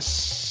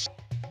guess.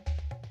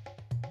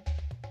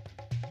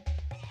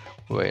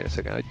 Wait a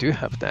second, I do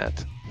have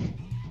that.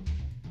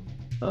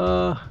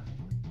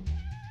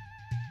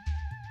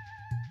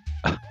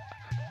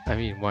 I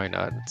mean, why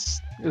not?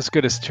 It's as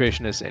good a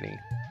situation as any.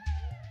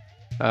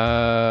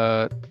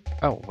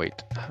 Oh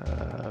wait,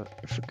 I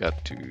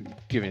forgot to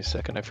give me a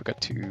second. I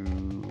forgot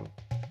to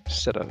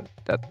set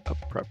that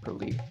up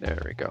properly. There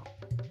we go.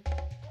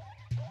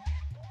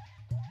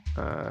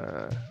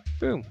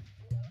 Boom.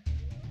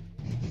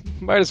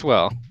 Might as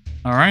well.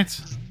 All right.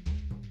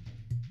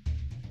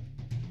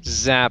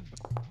 Zap.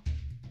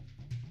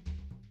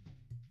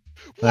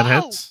 That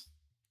Whoa! hits.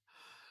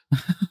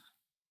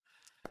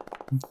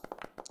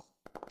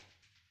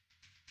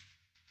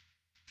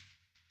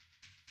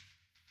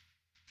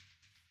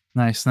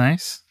 Nice,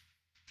 nice.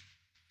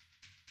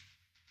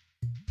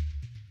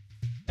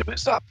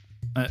 Stop.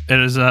 It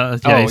is yeah,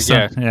 Oh, it's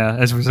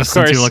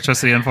resistant to course.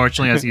 electricity.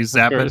 Unfortunately, as you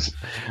zap it,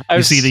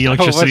 You see the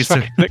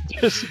electricity.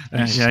 electricity.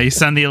 Yeah, you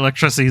send the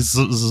electricity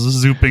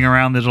zooping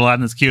around the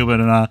gelatinous cube,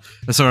 and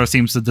it sort of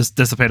seems to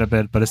dissipate a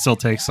bit, but it still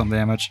takes some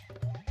damage.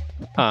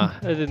 I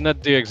did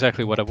not do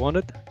exactly what I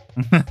wanted.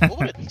 What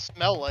would it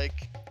smell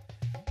like?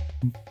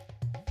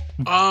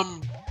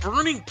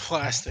 Burning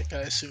plastic, I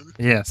assume.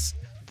 Yes.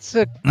 It's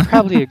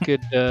probably a good,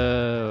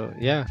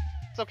 yeah,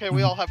 It's okay,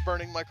 we all have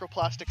burning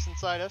microplastics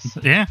inside us.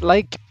 Yeah.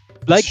 like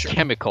Sure.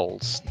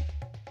 chemicals.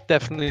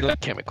 Definitely like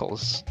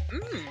chemicals.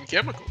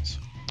 Chemicals.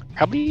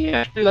 Probably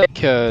actually like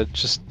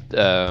just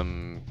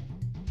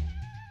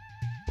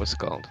what's it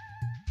called?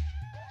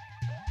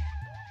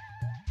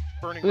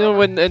 Burning You know, rubber.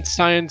 when in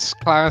science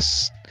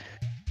class,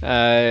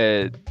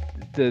 the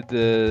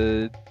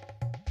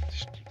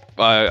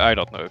I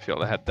don't know if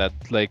y'all had that.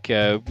 Like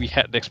we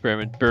had an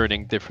experiment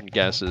burning different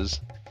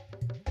gases,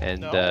 and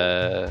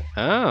No.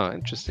 oh,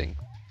 interesting.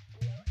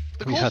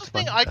 The we had closest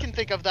thing fun I with can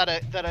think of that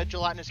a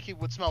gelatinous cube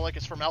would smell like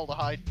is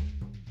formaldehyde.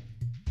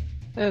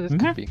 Yeah, that Mhm.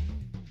 could be.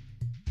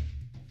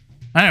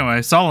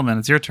 Anyway, Solomon,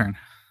 it's your turn.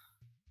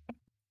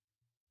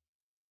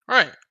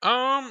 Right.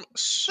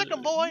 Sick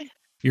 'em, boy!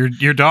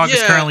 Your dog is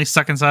Yeah. currently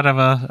stuck inside of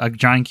a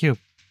giant cube.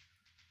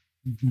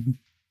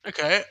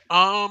 Okay.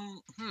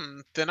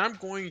 Then I'm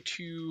going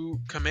to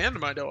command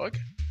my dog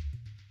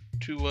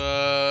to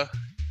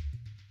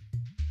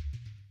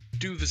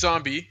do the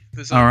zombie,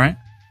 All right.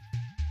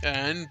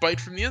 and bite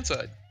from the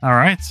inside. All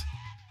right.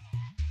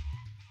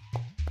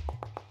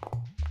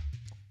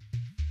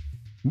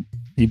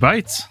 He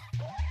bites.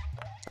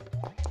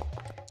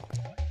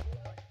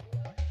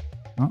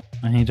 Oh,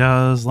 and he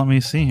does. Let me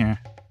see here.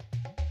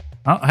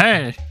 Oh,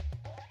 hey.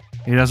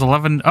 He does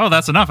 11. Oh,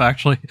 that's enough,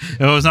 actually.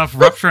 It was enough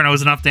rupture and it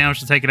was enough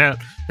damage to take it out.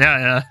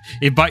 Yeah.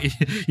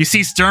 You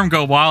see Sturm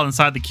go wild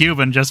inside the cube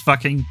and just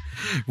fucking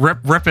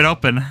rip it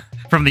open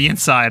from the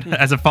inside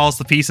as it falls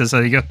to pieces.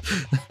 So he goes,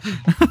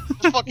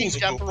 Fucking Who's a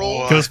death good roll.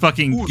 boy? goes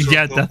fucking, Who's a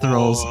yeah, good death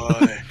rolls.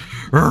 boy?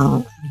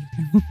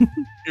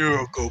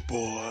 You're a good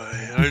boy.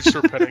 I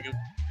start petting him.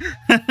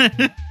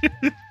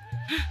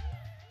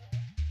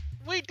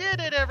 We did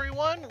it,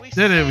 everyone! We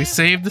Did it, we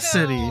saved the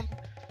city. town.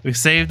 We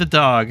saved the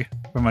dog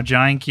from a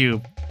giant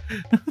cube.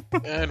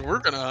 And we're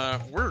going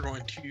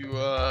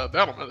to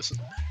battle medicine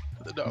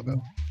the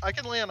doggo. I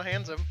can lay on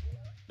hands him.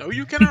 No,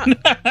 you cannot.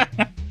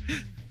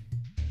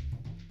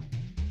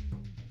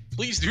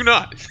 Please do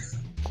not.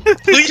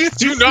 Please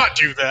do not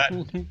do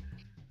that.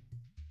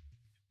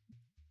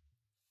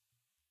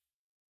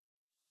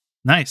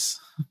 Nice.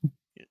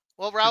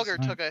 Well, Rauger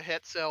Nice. took a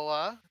hit,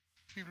 so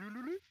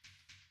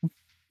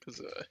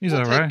Because He's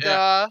we'll alright.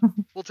 take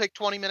we'll take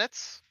 20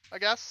 minutes, I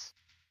guess.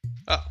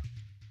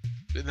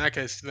 in that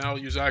case, then I'll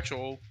use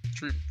actual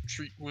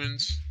treat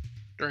wounds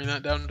during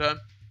that downtime.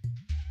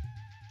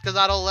 Because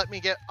that'll let me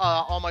get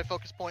all my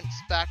focus points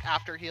back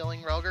after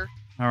healing Rauger.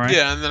 All right.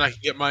 Yeah, and then I can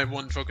get my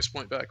one focus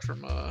point back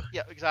from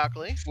Yeah,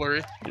 exactly.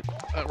 Flurry.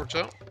 That works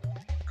out.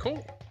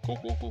 Cool.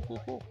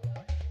 Cool.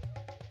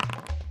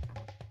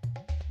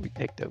 We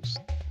take those.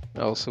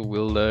 Also,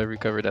 we'll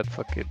recover that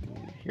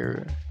fucking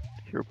hero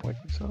point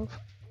himself.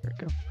 There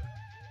we go.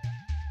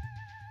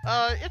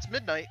 It's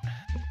midnight.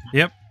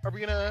 Yep. Are we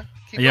gonna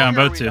keep Yeah, I'm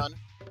going, or are about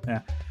we to.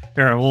 done?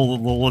 Here,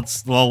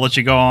 we'll let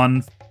you go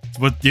on.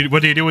 What do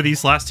you do with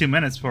these last 2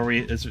 minutes before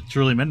it's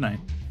truly midnight?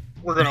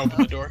 We're gonna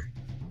open the door.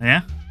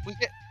 Yeah. We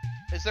get.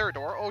 Is there a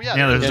door? Oh yeah.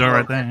 Yeah, there's a a door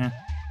right there. Yeah.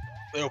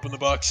 They open the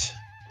box.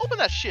 Open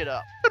that shit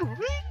up.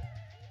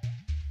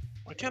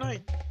 Why can't I?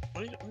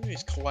 Why are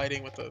these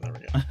colliding with the? There we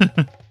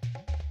go.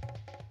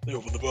 They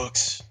open the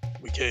box.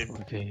 We came.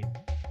 Okay.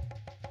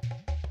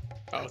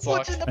 Oh, it's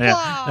What's locked. in the Yeah.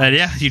 box?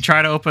 Yeah. You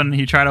try to open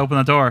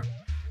the door.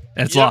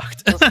 It's Yep,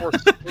 locked.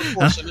 We're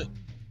forcing it.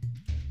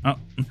 Oh,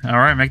 all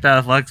right. Make that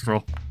athletics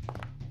roll.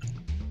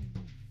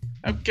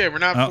 Okay, we're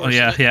not Oh, forcing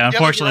yeah, it. yeah. have a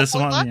Unfortunately, hero this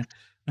point one. left?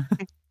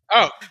 Yeah.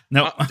 Oh,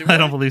 No, do I I?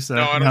 don't believe so.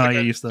 no, I don't think you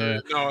I used to.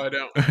 do. No, I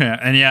don't. Yeah,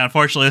 and yeah,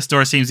 unfortunately, this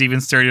door seems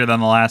even sturdier than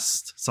the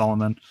last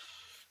Solomon.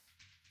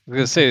 I was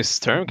gonna say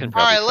Sturm can All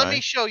probably right, let try.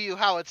 me show you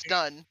how it's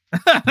done.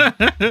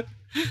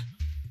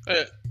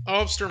 I'll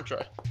have Sturm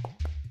try.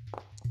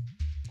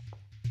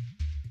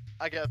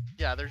 I guess.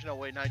 Yeah, there's no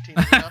way 19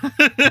 is enough.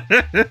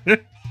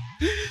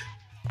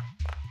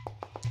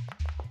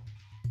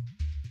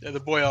 Yeah, the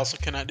boy also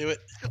cannot do it.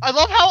 I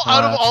love how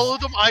out of that's- all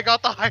of them, I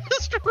got the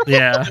highest roll.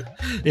 yeah,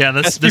 yeah.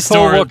 This Just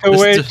before door. walk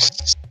away, This,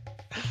 just-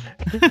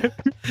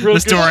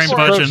 this door ain't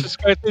budging. Just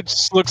kind of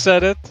just looks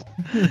at it.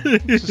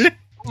 Just,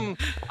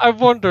 I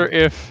wonder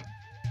if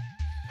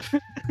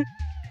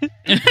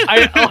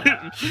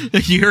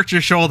You hurt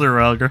your shoulder,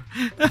 Elgar.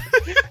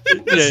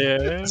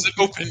 Yeah. Is it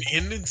open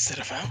in instead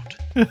of out?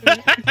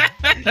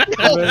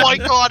 Oh my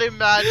god,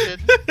 imagine.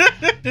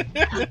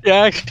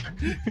 Yeah.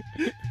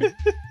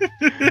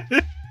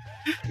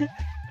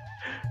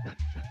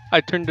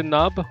 I turned the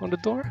knob on the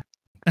door.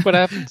 What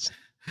happens?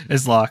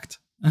 It's locked.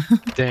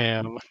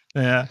 Damn.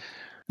 Yeah.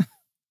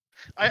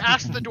 I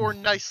asked the door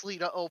nicely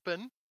to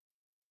open.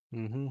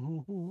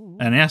 And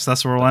yes,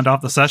 that's where we'll end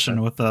off the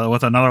session with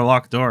another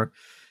locked door.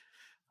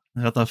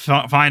 We have to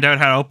find out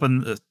how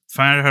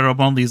to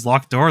open these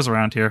locked doors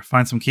around here.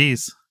 Find some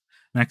keys.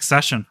 Next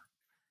session.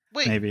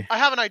 Wait, maybe. I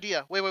have an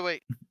idea.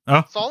 Wait.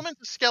 Oh. Solomon's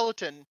a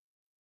skeleton.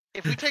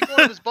 If we take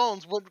one of his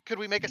bones, could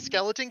we make a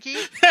skeleton key?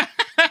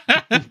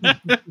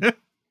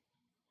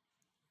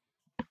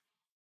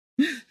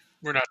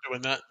 We're not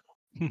doing that.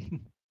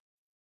 Come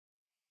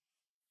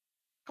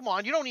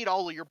on, you don't need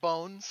all of your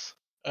bones.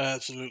 I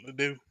absolutely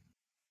do.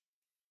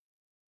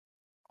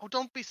 Oh,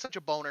 don't be such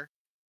a boner.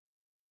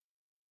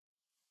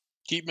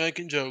 Keep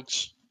making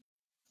jokes.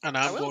 And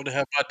I I'm will. going to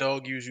have my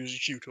dog use you as a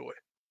chew toy.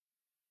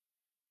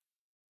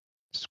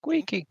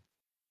 Squeaky.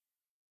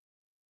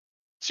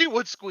 She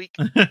would squeak.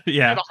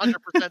 Yeah. She'd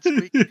 100%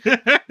 squeak.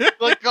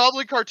 Like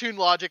Goblin cartoon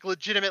logic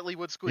legitimately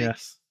would squeak.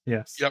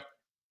 Yes. Yep.